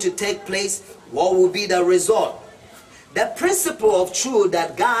reformation to take place, what will be the result? The principle of truth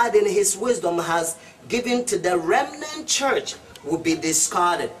that God in His wisdom has given to the remnant church will be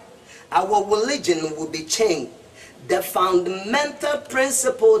discarded. Our religion will be changed. The fundamental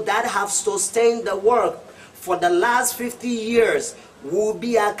principle that have sustained the work for the last 50 years will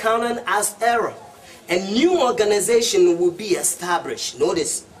be accounted as error. A new organization will be established.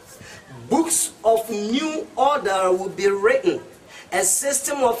 Notice, books of new order will be written. A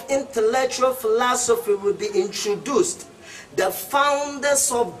system of intellectual philosophy will be introduced. The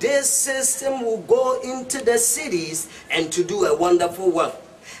founders of this system will go into the cities and to do a wonderful work.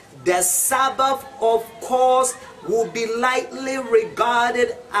 The Sabbath, of course, will be lightly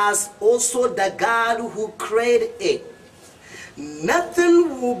regarded as also the God who created it.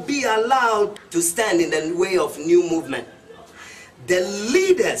 Nothing will be allowed to stand in the way of new movement. The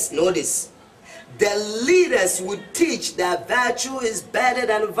leaders, notice, the leaders will teach that virtue is better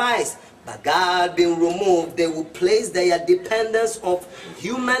than vice. But God being removed, they will place their dependence of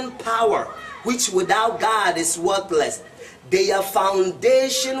human power, which without God is worthless. Their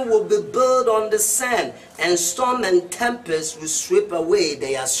foundation will be built on the sand, and storm and tempest will sweep away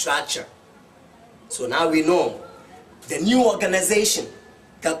their structure. So now we know the new organization,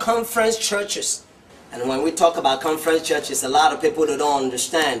 the conference churches. And when we talk about conference churches, a lot of people that don't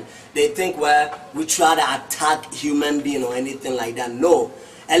understand, they think, well, we try to attack human being or anything like that. No.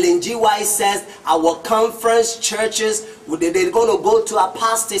 Ellen G. White says our conference churches, they're going to go to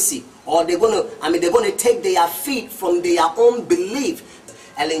apostasy, or they're going to take their feet from their own belief.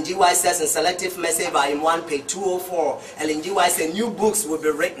 Ellen G. White says in Selective Message, Volume 1, page 204, Ellen G. White says new books will be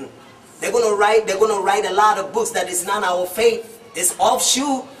written. They're going to write a lot of books that is not our faith. It's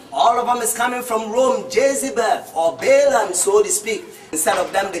offshoot. All of them is coming from Rome, Jezebel, or Balaam, so to speak. Instead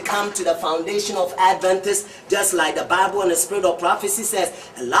of them, they come to the foundation of Adventists, just like the Bible and the Spirit of Prophecy says.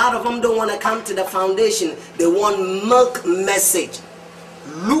 A lot of them don't want to come to the foundation. They want milk message.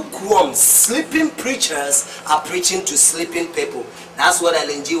 Lukewarm, sleeping preachers are preaching to sleeping people. That's what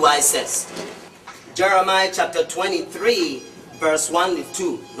Ellen G. White says. Jeremiah chapter 23, verse 1 to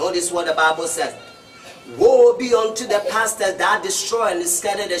 2. Notice what the Bible says. Woe be unto the pastors that destroy and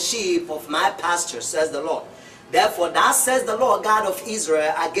scatter the sheep of my pasture, says the Lord. Therefore, thus says the Lord God of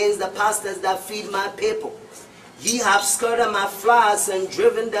Israel against the pastors that feed my people. Ye have scattered my flocks and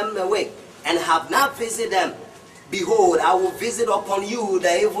driven them away, and have not visited them. Behold, I will visit upon you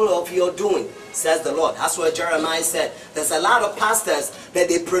the evil of your doing, says the Lord. That's what Jeremiah said. There's a lot of pastors that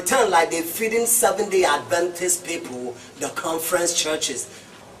they pretend like they're feeding Seventh-day Adventist people, the conference churches.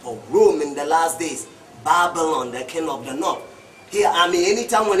 But Rome in the last days, Babylon, the king of the north. Here,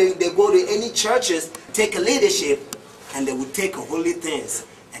 anytime when they go to any churches, take a leadership, and they would take holy things,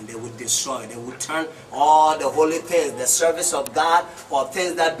 and they would destroy. They would turn all the holy things, the service of God, or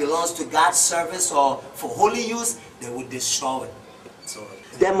things that belongs to God's service, or for holy use, they would destroy it. So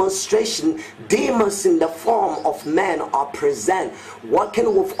demonstration, demons in the form of men are present,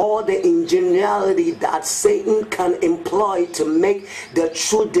 working with all the ingenuity that Satan can employ to make the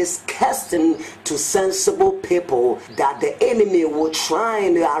truth disgusting to sensible people, that the enemy will try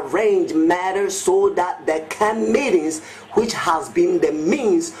and arrange matters so that the camp meetings, which has been the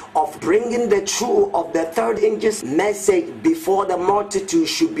means of bringing the truth of the third angel's message before the multitude,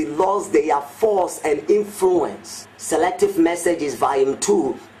 should be lost their force and influence. Selective Messages, Volume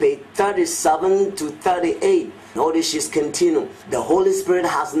 2, page 37 to 38. Notice she's continuing. The Holy Spirit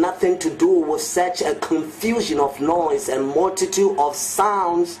has nothing to do with such a confusion of noise and multitude of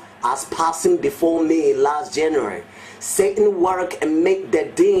sounds as passing before me last January. Satan work and make the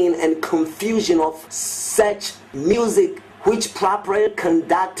din and confusion of such music, which properly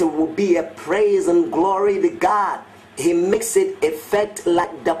conducted will be a praise and glory to God. He makes it effect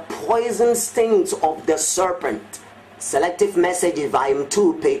like the poison stings of the serpent. Selective Messages, Volume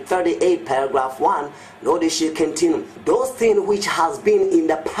 2, page 38, paragraph 1. Notice she continues. Those things which has been in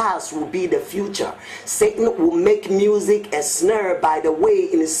the past will be the future. Satan will make music a snare by the way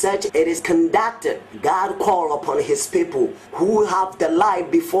in such it is conducted. God call upon his people who have the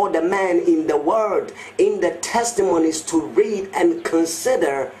light before the man in the word, in the testimonies, to read and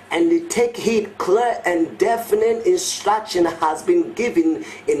consider and to take heed. Clear and definite instruction has been given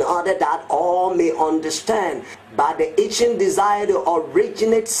in order that all may understand. By the itching desire to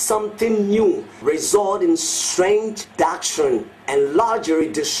originate something new, result in strange doctrine, and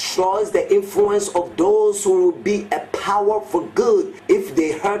largely destroys the influence of those who will be a power for good if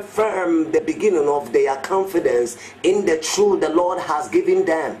they hold firm the beginning of their confidence in the truth the Lord has given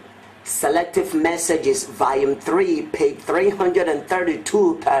them. Selective Messages, Volume 3, page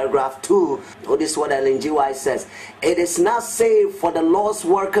 332, paragraph 2. Notice what Ellen G. White says. It is not safe for the lost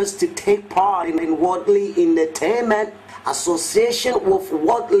workers to take part in worldly entertainment. Association with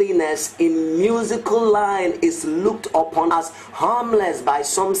worldliness in musical line is looked upon as harmless by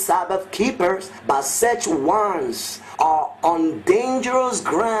some Sabbath keepers, but such ones are on dangerous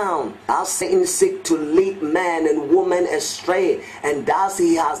ground, as Satan seeks to lead man and woman astray, and thus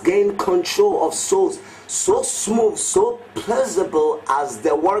he has gained control of souls so smooth, so pleasurable as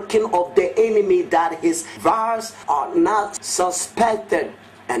the working of the enemy, that his vows are not suspected.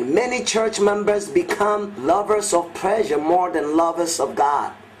 And many church members become lovers of pleasure more than lovers of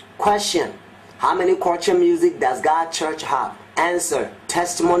God. Question: how many culture music does God's church have? Answer: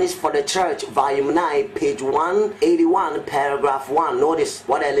 Testimonies for the Church, Volume 9, page 181, paragraph 1. Notice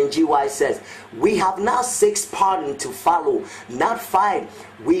what Ellen G. White says. We have not 6 pardons to follow, not 5.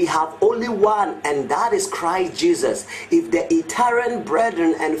 We have only one, and that is Christ Jesus. If the Italian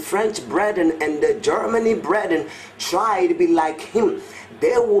brethren and French brethren and the Germany brethren try to be like him,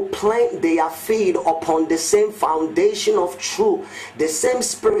 they will plant their feet upon the same foundation of truth. The same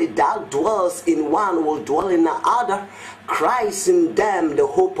spirit that dwells in one will dwell in the other. Christ in them, the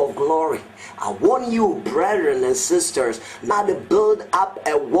hope of glory. I warn you, brethren and sisters, not to build up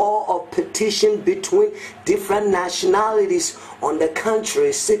a wall of petition between different nationalities on the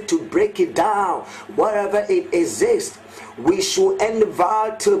country. Seek to break it down wherever it exists. We should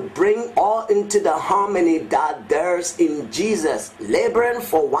endeavor to bring all into the harmony that there's in Jesus, laboring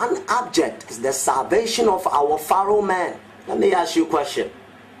for one object, is the salvation of our fellow man. Let me ask you a question.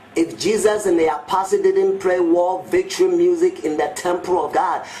 If Jesus and the apostles didn't play war victory music in the temple of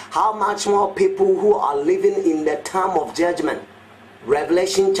God, how much more people who are living in the time of judgment?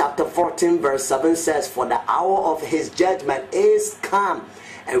 Revelation chapter 14 verse 7 says, for the hour of his judgment is come.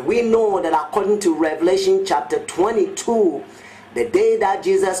 And we know that according to Revelation chapter 22, the day that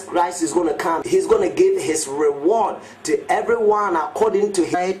Jesus Christ is going to come, he's going to give his reward to everyone according to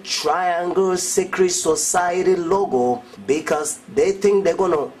his triangle secret society logo, because they think they're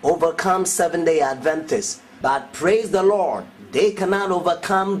going to overcome Seventh-day Adventists. But praise the Lord, they cannot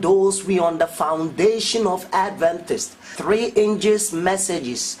overcome those we on the foundation of Adventists. 3 angels'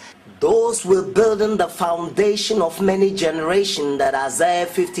 messages. Those will build in the foundation of many generations, that Isaiah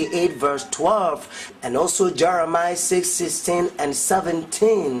 58 verse 12, and also Jeremiah 6, 16 and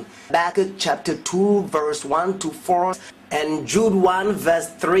 17, Habakkuk chapter 2 verse 1 to 4, and Jude 1 verse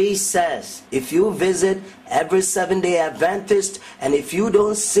 3 says, if you visit every Seventh-day Adventist, and if you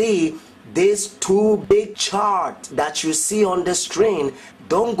don't see these 2 big charts that you see on the screen,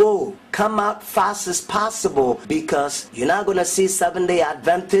 don't go. Come out fast as possible, because you're not going to see Seventh-day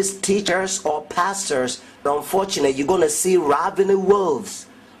Adventist teachers or pastors. Unfortunately, you're going to see ravening wolves,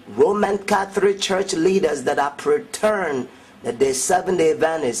 Roman Catholic Church leaders that are pretend that they're Seventh-day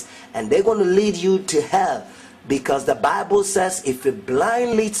Adventists, and they're going to lead you to hell, because the Bible says if a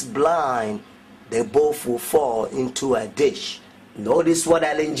blind leads blind, they both will fall into a ditch. Notice what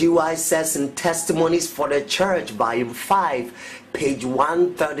Ellen G. White says in Testimonies for the Church, volume 5, page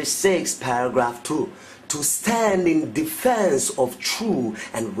 136, paragraph 2. To stand in defense of true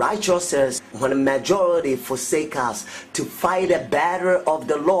and righteousness when a majority forsake us, to fight a battle of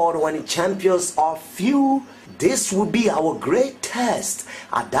the Lord when champions are few. This will be our great test.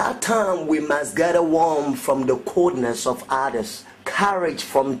 At that time we must gather warmth from the coldness of others, courage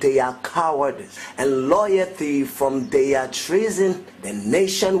from their cowardice, and loyalty from their treason. The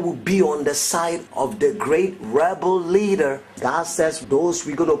nation will be on the side of the great rebel leader. God says those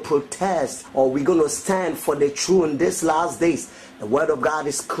we're going to protest, or we're going to stand for the truth in these last days. The word of God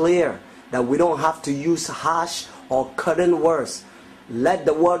is clear that we don't have to use harsh or cutting words. Let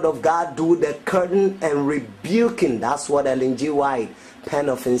the word of God do the curtain and rebuking. That's what Ellen G. White, pen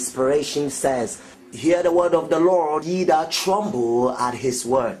of inspiration, says. Hear the word of the Lord, ye that tremble at his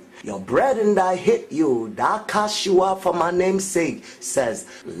word. Your brethren that hate you, that cast you out for my name's sake, says,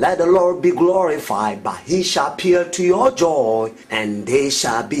 let the Lord be glorified, but he shall appear to your joy, and they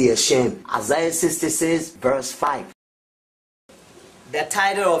shall be ashamed. Isaiah 66, verse 5. The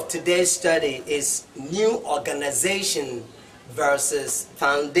title of today's study is New Organization versus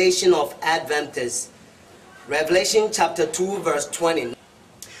Foundation of Adventists. Revelation chapter 2, verse 20.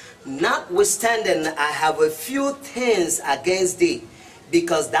 Notwithstanding, I have a few things against thee,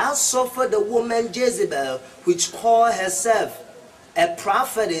 because thou suffered the woman Jezebel, which called herself a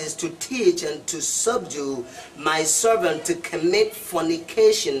prophetess, to teach and to subdue my servant to commit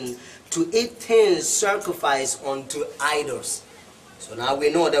fornication, to eat things sacrificed unto idols. So now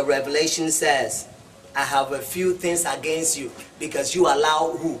we know that Revelation says, I have a few things against you, because you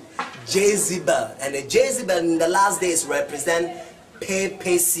allow who? Jezebel. And the Jezebel in the last days represent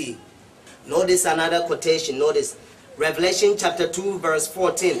papacy. Notice another quotation. Notice Revelation chapter 2, verse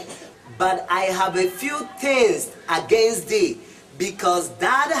 14. But I have a few things against thee, because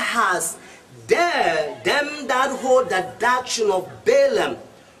thou hast dared them that hold the doctrine of Balaam,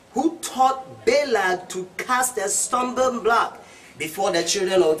 who taught Balak to cast a stumbling block before the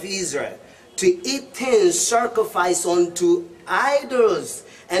children of Israel, to eat things sacrificed unto idols,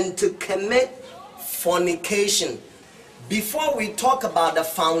 and to commit fornication. Before we talk about the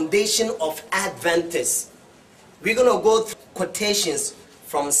foundation of Adventists, we're going to go through quotations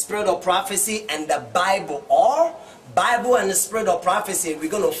from Spirit of Prophecy and the Bible, or Bible and the Spirit of Prophecy. We're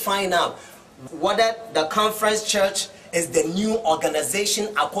going to find out whether the conference church is the new organization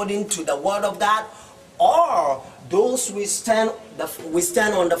according to the Word of God, or those we stand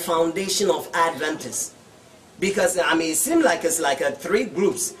on the foundation of Adventists. Because I mean, it seems like it's like three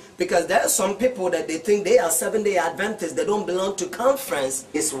groups. Because there are some people that they think they are Seventh-day Adventists. They don't belong to conference.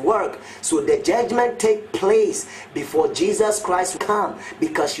 It's work. So the judgment take place before Jesus Christ come,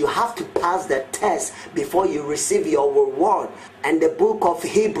 because you have to pass the test before you receive your reward. And the book of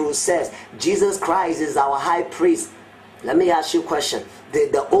Hebrews says Jesus Christ is our high priest. Let me ask you a question.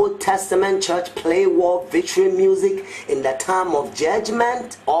 Did the Old Testament church play war victory music in the time of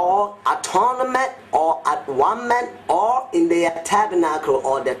judgment, or atonement, or at-one-ment, or in the tabernacle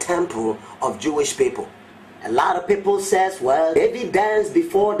or the temple of Jewish people? A lot of people says, well, David danced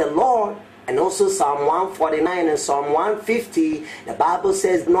before the Lord. And also Psalm 149 and Psalm 150, the Bible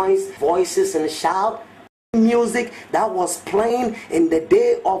says noise, voices, and shout. Music that was playing in the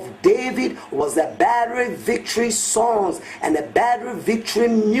day of David was the battle victory songs and the battle victory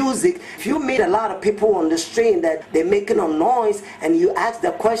music. If you meet a lot of people on the street that they're making a noise, and you ask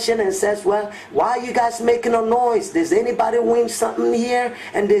the question and says, well, why are you guys making a noise? Does anybody win something here?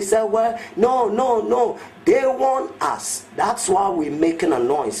 And they say, well, no, they want us. That's why we're making a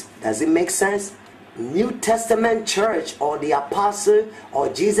noise. Does it make sense? New Testament church or the apostle or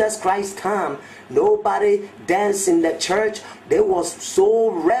Jesus Christ time, nobody danced in the church. They was so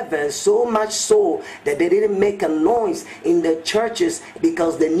reverent, so much so that they didn't make a noise in the churches,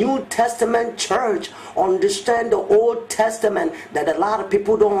 because the New Testament church understand the Old Testament that a lot of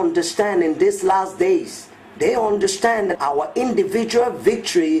people don't understand in these last days. They understand that our individual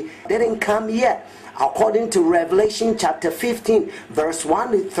victory didn't come yet. According to Revelation chapter 15, verse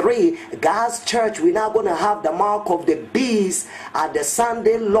 1 to 3, God's church, we're not going to have the mark of the beast at the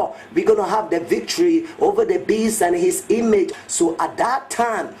Sunday law. We're going to have the victory over the beast and his image. So at that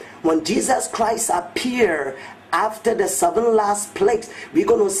time, when Jesus Christ appeared after the 7 last plagues, we're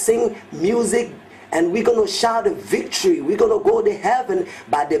going to sing music and we're going to shout a victory. We're going to go to heaven,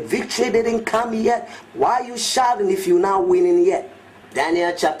 but the victory didn't come yet. Why are you shouting if you're not winning yet?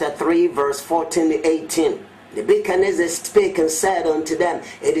 Daniel chapter 3, verse 14 to 18. Nebuchadnezzar spake and said unto them,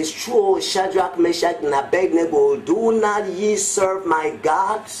 it is true, O Shadrach, Meshach, and Abednego, do not ye serve my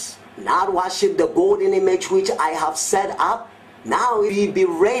gods, not worship the golden image which I have set up? Now ye be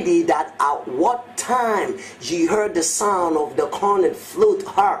ready, that at what time ye heard the sound of the cornet, flute,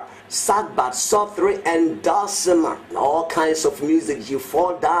 harp, sackbut, psaltery, and dulcimer, and all kinds of music, you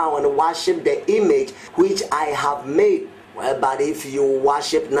fall down and worship the image which I have made. Well, but if you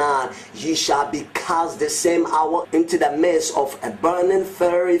worship not, ye shall be cast the same hour into the midst of a burning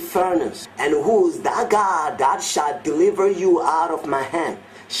fiery furnace. And who is that God that shall deliver you out of my hand?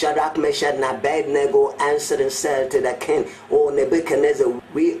 Shadrach, Meshach, and Abednego answered and said to the king, O Nebuchadnezzar,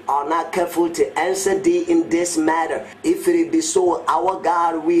 we are not careful to answer thee in this matter. If it be so, our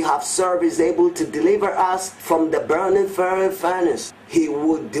God we have served is able to deliver us from the burning fiery furnace. He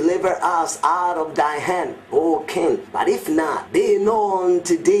would deliver us out of thy hand, O king. But if not, be known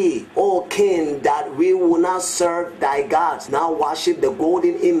unto thee, O king, that we will not serve thy gods, now worship the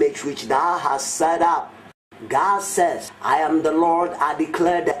golden image which thou hast set up. God says, I am the Lord, I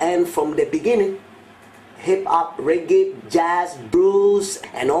declare the end from the beginning. Hip-hop, reggae, jazz, blues,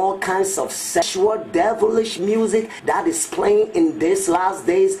 and all kinds of sexual, devilish music that is playing in these last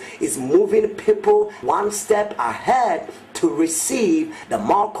days is moving people one step ahead to receive the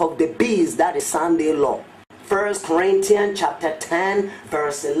mark of the beast, that is Sunday law. 1 Corinthians chapter 10,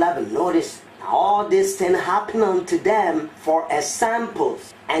 verse 11. Notice, all these things happen unto them for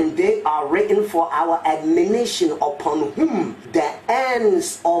examples, and they are written for our admonition, upon whom the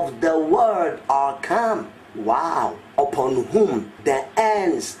ends of the world are come. Wow. Upon whom the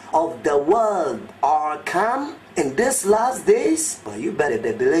ends of the world are come in these last days. Well, you better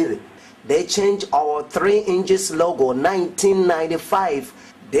believe it. They changed our 3 inches logo, 1995.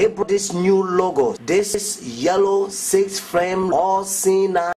 They brought this new logo. This is yellow 6 frame, all seen